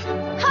jump!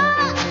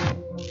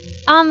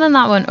 And then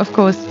that one, of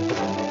course.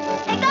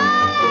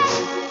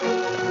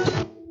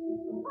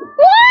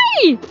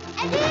 Why?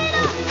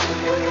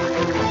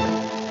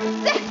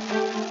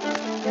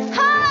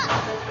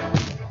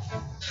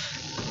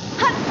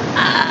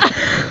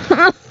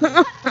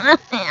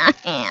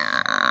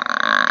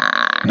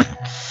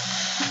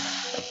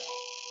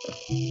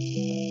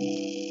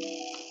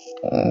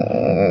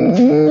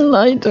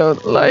 I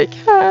don't like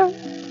her.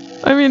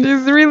 I mean,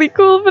 she's really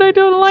cool, but I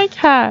don't like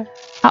her.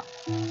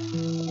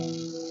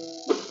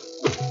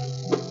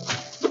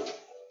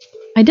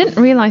 I didn't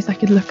realize I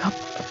could look up.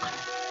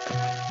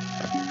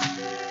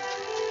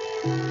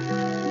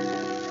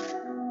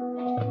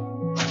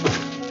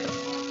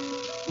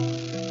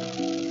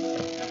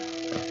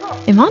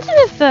 Imagine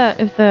if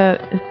the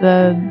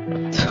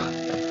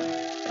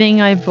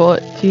thing I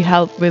bought to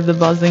help with the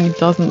buzzing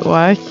doesn't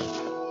work.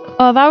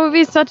 Oh, that would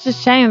be such a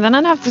shame. Then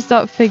I'd have to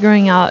start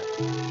figuring out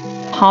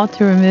how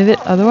to remove it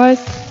otherwise.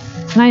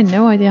 And I had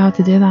no idea how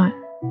to do that.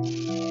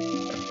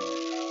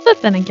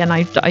 But then again,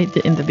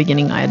 in the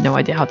beginning, I had no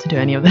idea how to do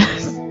any of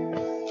this.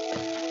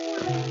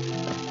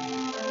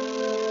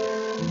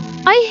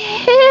 I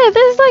hear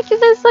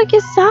there's like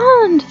a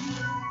sound.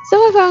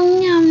 Someone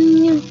going yum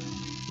yum.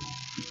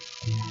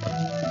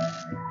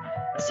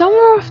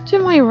 Somewhere off to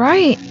my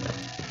right.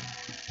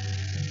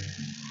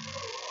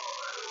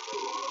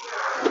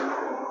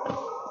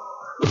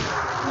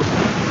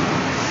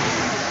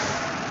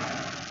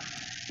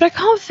 But I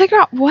can't figure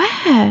out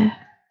where.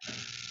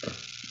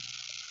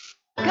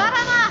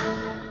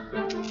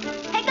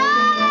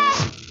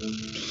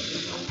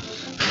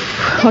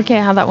 Okay,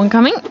 I have that one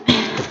coming.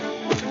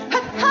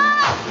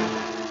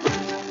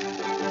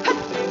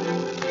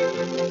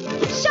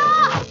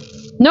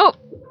 Nope.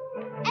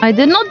 I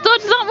did not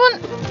dodge that one.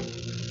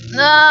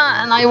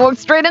 And I walked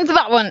straight into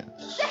that one.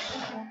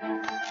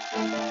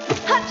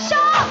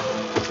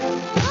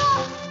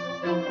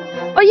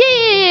 Oh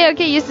yeah.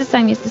 Okay, use this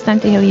time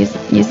to heal. Use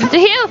it to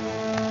heal.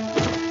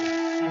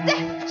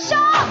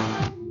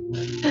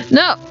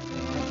 No.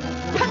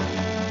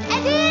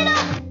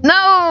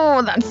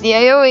 No, that's the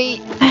AoE.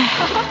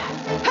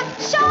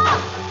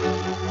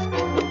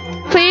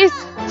 Please.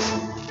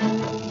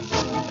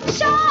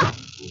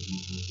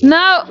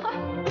 No.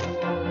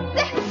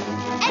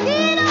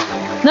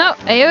 No,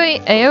 AoE.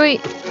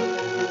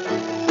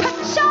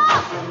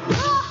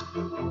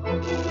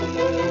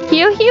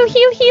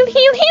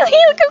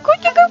 Heal. Go quick.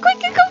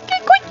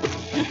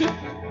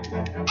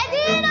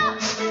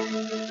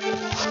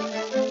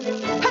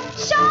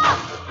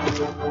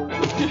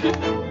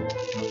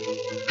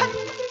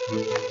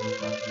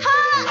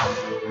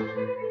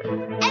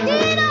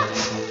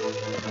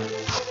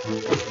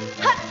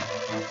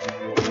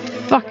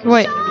 Fuck,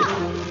 wait.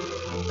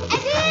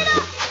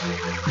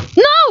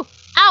 No!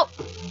 Ow!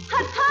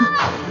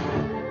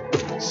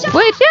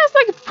 Wait, she has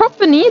like a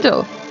proper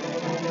needle.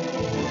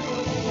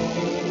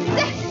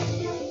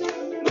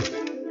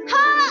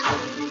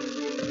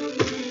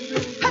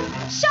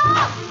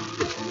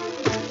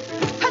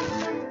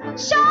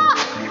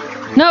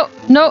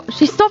 No,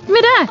 she stopped me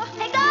there.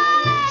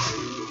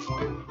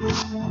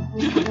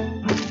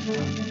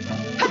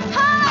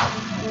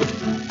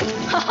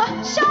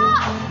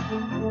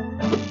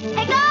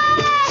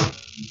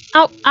 Ow. Oh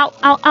my god,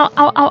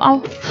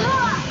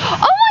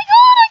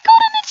 I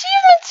got an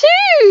achievement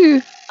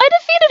too! I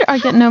defeated her. I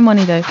get no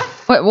money though.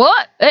 Wait,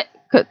 what?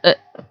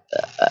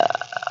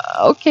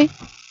 Okay.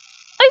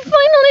 I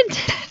finally did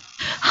it.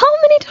 How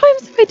many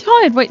times have I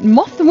died? Wait,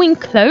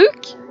 Mothwing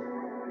Cloak?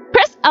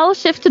 Press L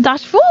shift to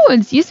dash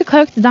forwards. Use the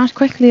cloak to dash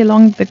quickly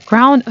along the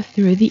ground or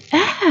through the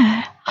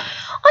air.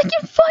 I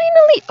can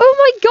finally... Oh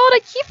my god, I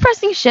keep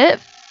pressing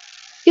shift.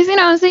 Because, you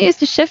know, I was used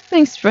to shift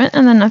being sprint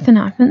and then nothing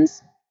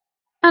happens.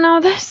 And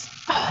now this.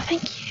 Oh,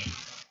 thank you.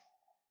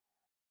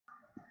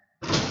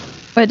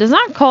 Wait, does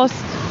that cost...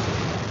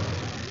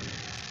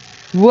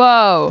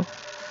 Whoa.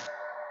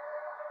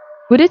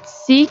 Would it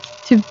seek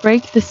to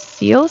break the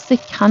seals? They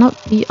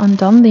cannot be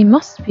undone. They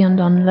must be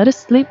undone. Let us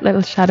sleep,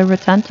 little shadow.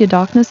 Return to your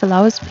darkness.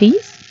 Allow us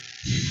peace.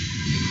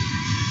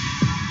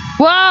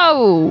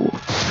 Whoa!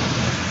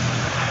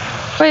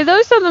 Wait,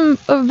 those are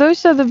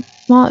the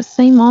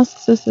same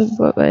masks as the...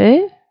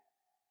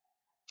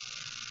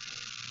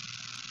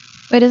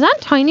 Wait, is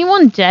that tiny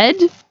one dead?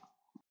 Is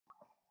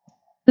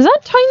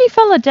that tiny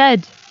fella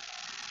dead?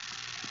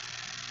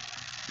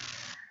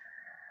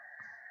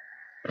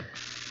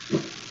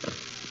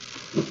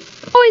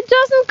 Oh, it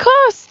doesn't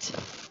cost!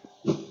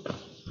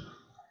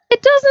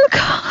 It doesn't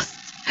cost!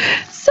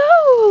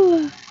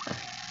 Soul!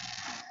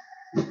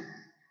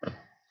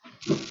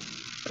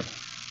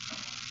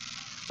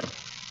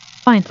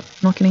 Fine,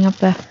 not getting up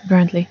there,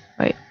 apparently.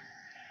 Right.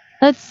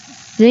 Let's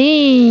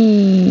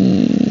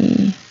see...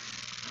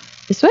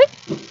 This way?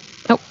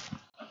 Nope.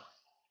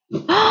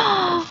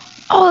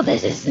 Oh,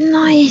 this is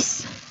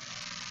nice!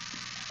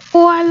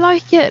 Oh, I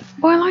like it!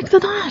 Oh, I like the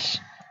dash!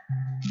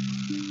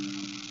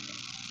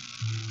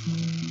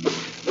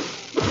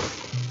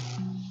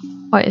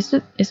 Wait, is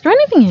there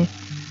anything here?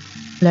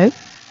 Hello?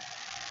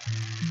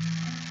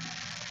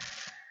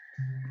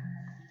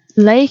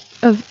 Lake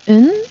of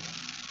Un?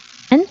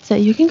 Enter,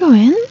 you can go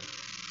in?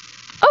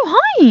 Oh,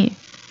 hi!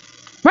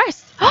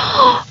 Rest!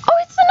 Oh,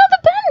 it's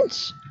another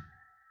bench!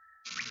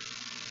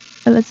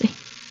 Oh, let's see.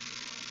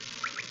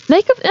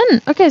 Lake of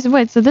Un! Okay, so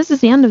wait, so this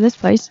is the end of this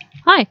place.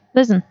 Hi,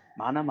 listen.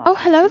 Oh,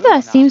 hello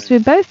there. Seems we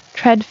both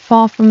tread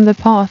far from the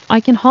path.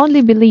 I can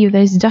hardly believe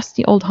those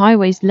dusty old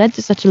highways led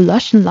to such a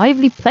lush and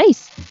lively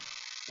place.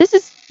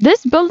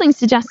 This building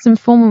suggests some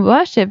form of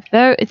worship,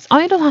 though its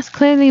idol has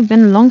clearly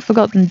been long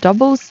forgotten.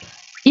 Doubles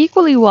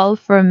equally well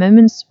for a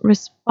moment's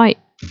respite.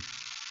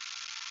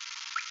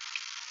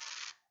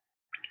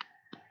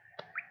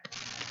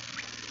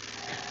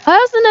 I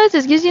also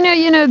noticed, because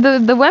you know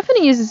the weapon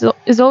he uses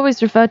is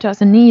always referred to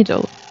as a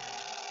needle,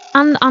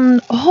 and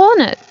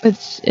Hornet,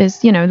 which is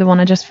the one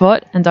I just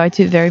fought and died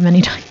to very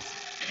many times.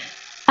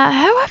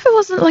 However, it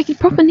wasn't like a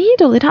proper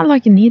needle. It had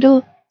like a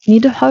needle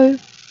hoe,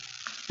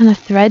 and a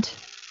thread.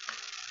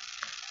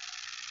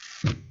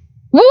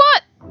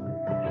 What?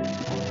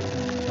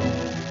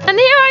 And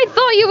here I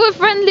thought you were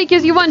friendly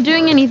because you weren't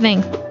doing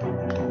anything.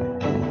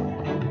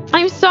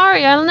 I'm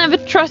sorry, I'll never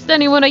trust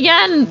anyone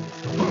again.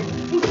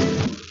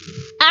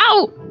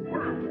 Ow!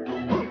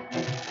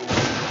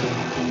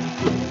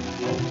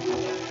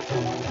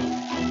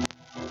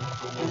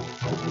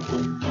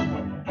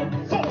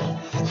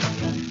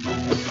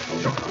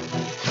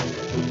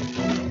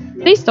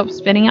 Please stop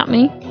spitting at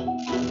me.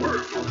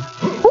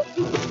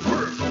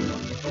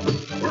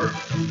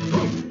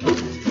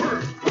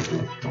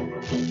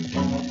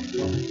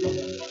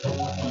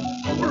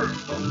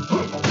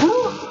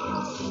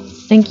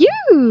 Thank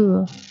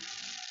you!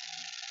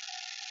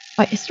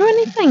 Wait, is there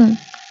anything?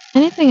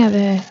 Anything over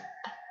here?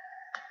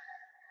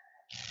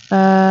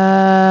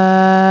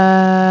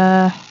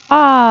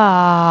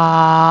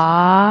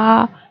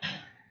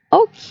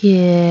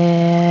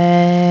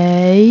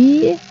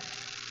 Okay.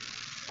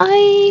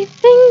 I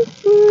think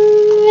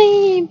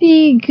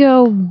maybe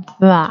go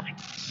back.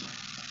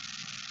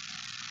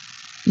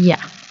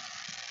 Yeah.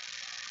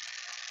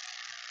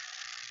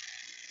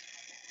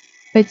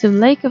 Wait, so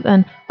Lake of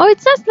N. Oh,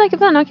 it says Lake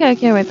of N. Okay,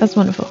 okay, wait, that's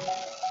wonderful.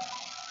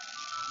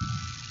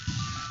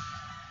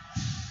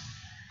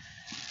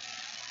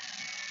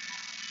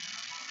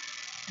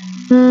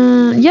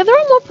 Yeah, there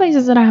are more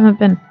places that I haven't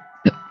been.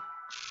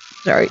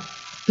 Sorry.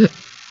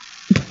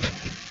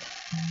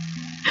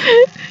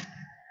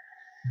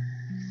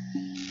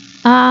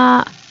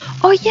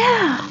 Oh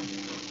yeah.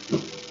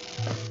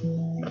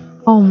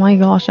 Oh my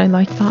gosh, I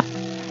like that.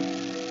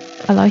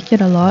 I like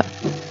it a lot.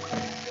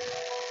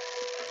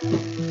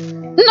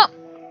 No.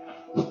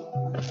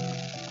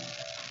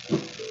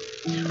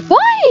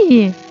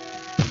 Why?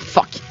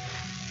 Fuck.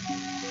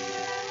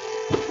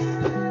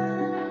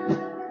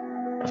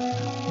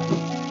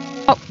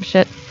 Oh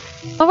shit.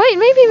 Oh wait,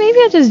 maybe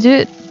I just do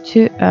it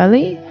too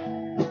early.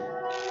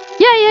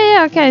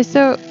 Yeah. Okay,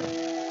 so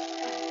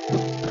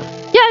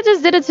yeah, I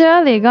just did it too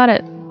early. Got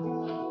it.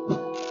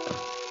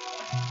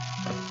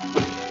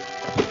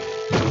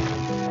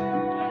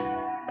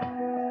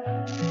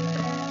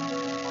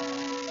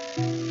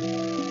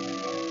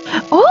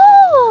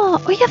 Oh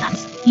yeah,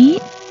 that's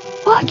neat.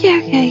 Oh,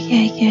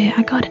 okay.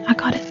 I got it.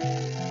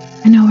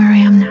 I know where I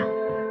am now.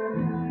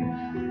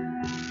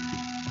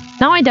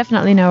 Now I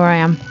definitely know where I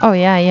am. Oh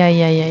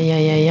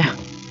yeah.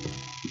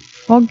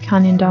 Fog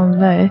Canyon down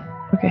there.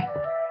 Okay.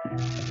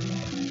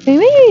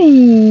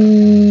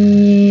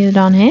 Maybe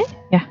down here?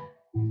 Yeah.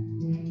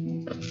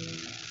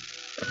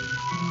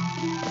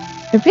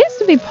 There appears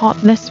to be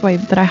part this way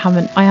that I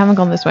haven't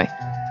gone this way.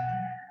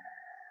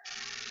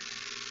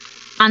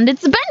 And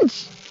it's a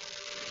bench!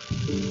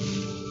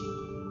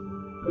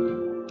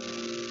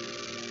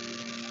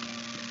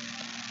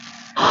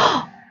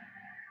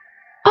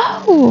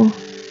 Oh!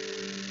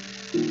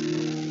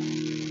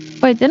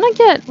 Wait, didn't I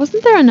get...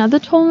 Wasn't there another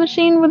toll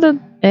machine with a...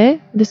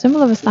 the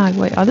symbol of a stag?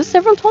 Wait, are there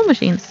several toll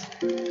machines?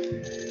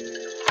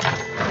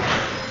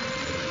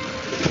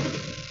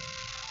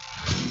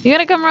 You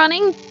gonna come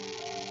running?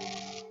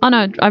 Oh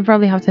no, I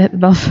probably have to hit the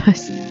bell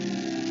first.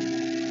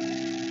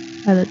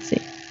 Oh, let's see.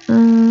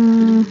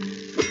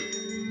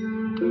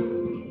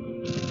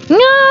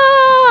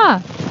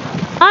 Ah!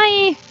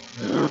 Hi!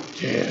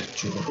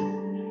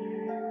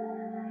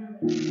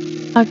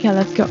 Okay,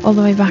 let's go all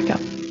the way back up.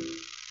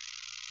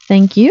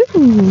 Thank you.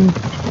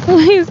 Oh,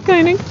 he's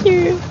kind of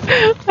cute.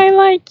 I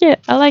like it.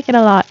 I like it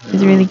a lot.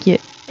 It's really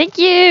cute. Thank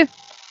you.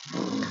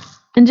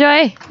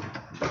 Enjoy.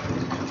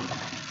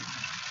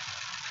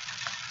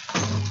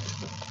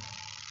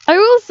 I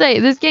will say,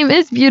 this game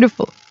is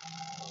beautiful.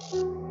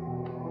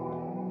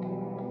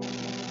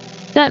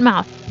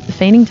 Deadmau5, the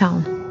fading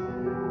town.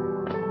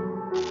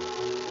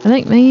 I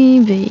think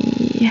maybe...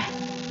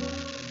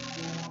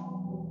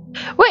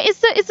 Wait, it's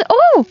the...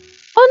 Oh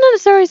no,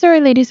 sorry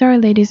lady.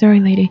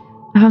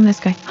 I found this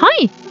guy.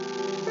 Hi!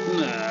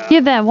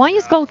 You there, why are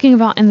you skulking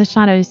about in the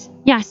shadows?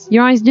 Yes,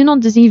 your eyes do not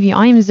deceive you.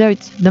 I am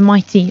Zote, the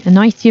mighty, a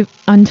knight of...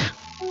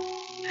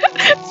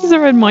 This is a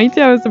red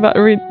mighty, I was about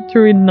to read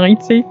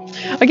knighty.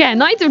 Okay, a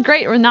knight of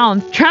great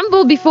renown.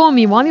 Tremble before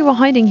me while you were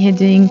hiding here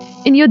doing...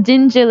 In your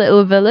dingy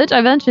little village,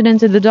 I ventured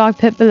into the dark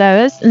pit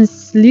below us and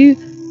slew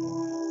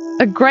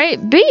a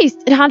great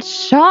beast. It had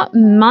sharp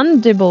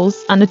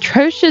mandibles and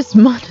atrocious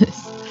manners.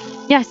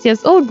 Yes,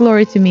 all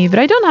glory to me, but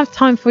I don't have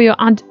time for your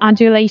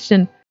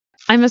adulation.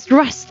 I must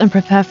rest and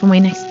prepare for my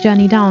next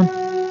journey down.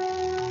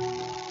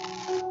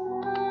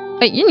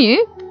 Wait, you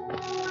knew?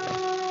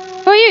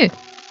 Who are you?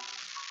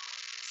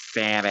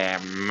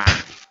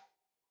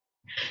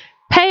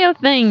 Pale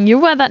thing, you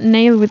wear that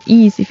nail with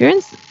ease. If you're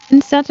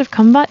in search of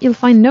combat, you'll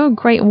find no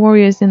great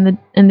warriors in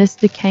this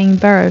decaying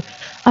burrow.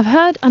 I've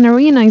heard an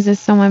arena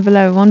exists somewhere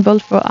below, one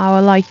built for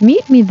our like.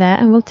 Meet me there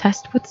and we'll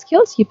test what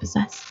skills you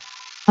possess.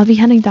 I'll be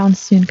heading down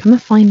soon. Come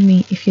and find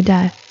me if you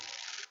dare.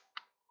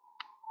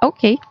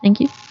 Okay, thank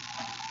you.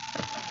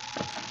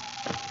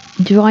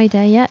 Do I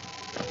dare yet?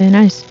 Who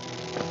knows?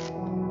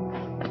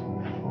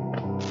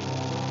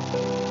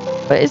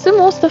 But is there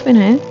more stuff in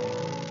here?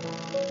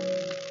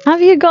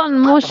 Have you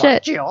gotten more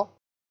shit? I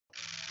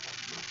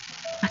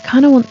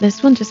kind of want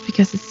this one just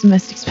because it's the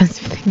most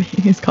expensive thing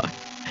that he's got.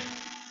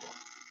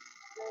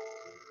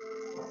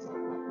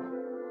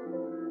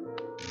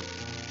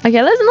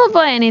 Okay, let's not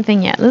buy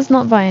anything yet. There's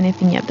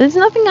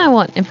nothing I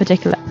want in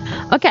particular.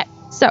 Okay,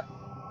 so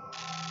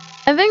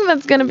I think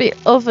that's gonna be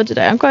all for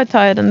today. I'm quite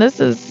tired, and this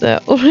has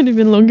already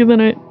been longer than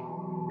I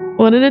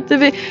wanted it to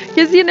be.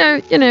 Because you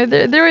know,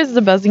 there is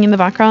the buzzing in the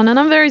background, and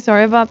I'm very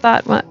sorry about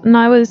that. When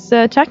I was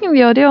checking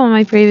the audio on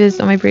my previous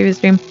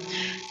stream,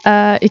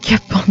 it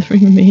kept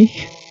bothering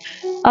me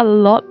a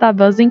lot, that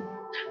buzzing.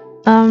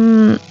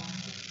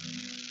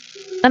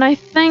 And I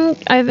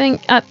think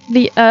at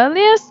the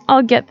earliest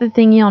I'll get the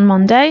thingy on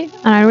Monday,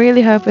 and I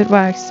really hope it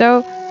works.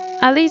 So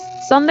at least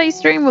Sunday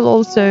stream will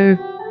also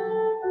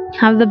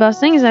have the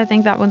busing, so I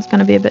think that one's going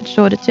to be a bit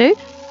shorter too.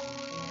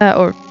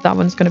 Or that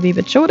one's going to be a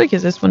bit shorter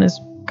because this one is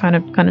kind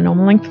of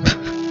normal length.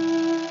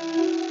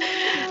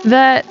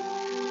 But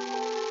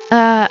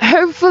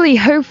hopefully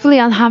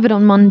I'll have it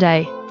on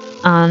Monday,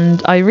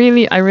 and I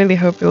really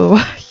hope it will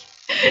work.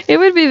 It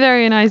would be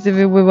very nice if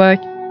it would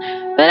work.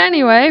 But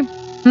anyway,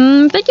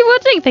 thank you for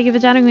watching. Thank you for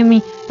chatting with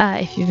me.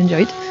 If you've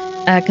enjoyed,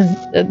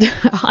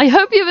 I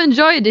hope you've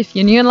enjoyed. If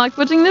you're new and like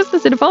watching this,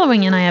 consider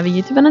following. And I have a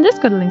YouTube and a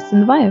Discord. Links in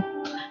the bio.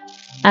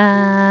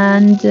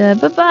 And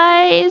bye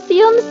bye. See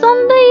you on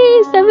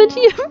Sunday, 7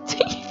 GMT.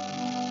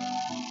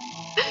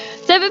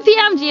 7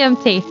 p.m.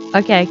 GMT.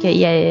 Okay,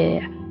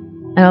 yeah.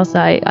 And also,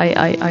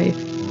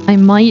 I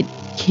might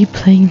keep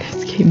playing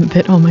this game a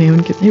bit on my own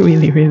because I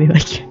really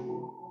like it.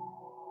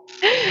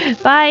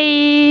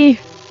 Bye.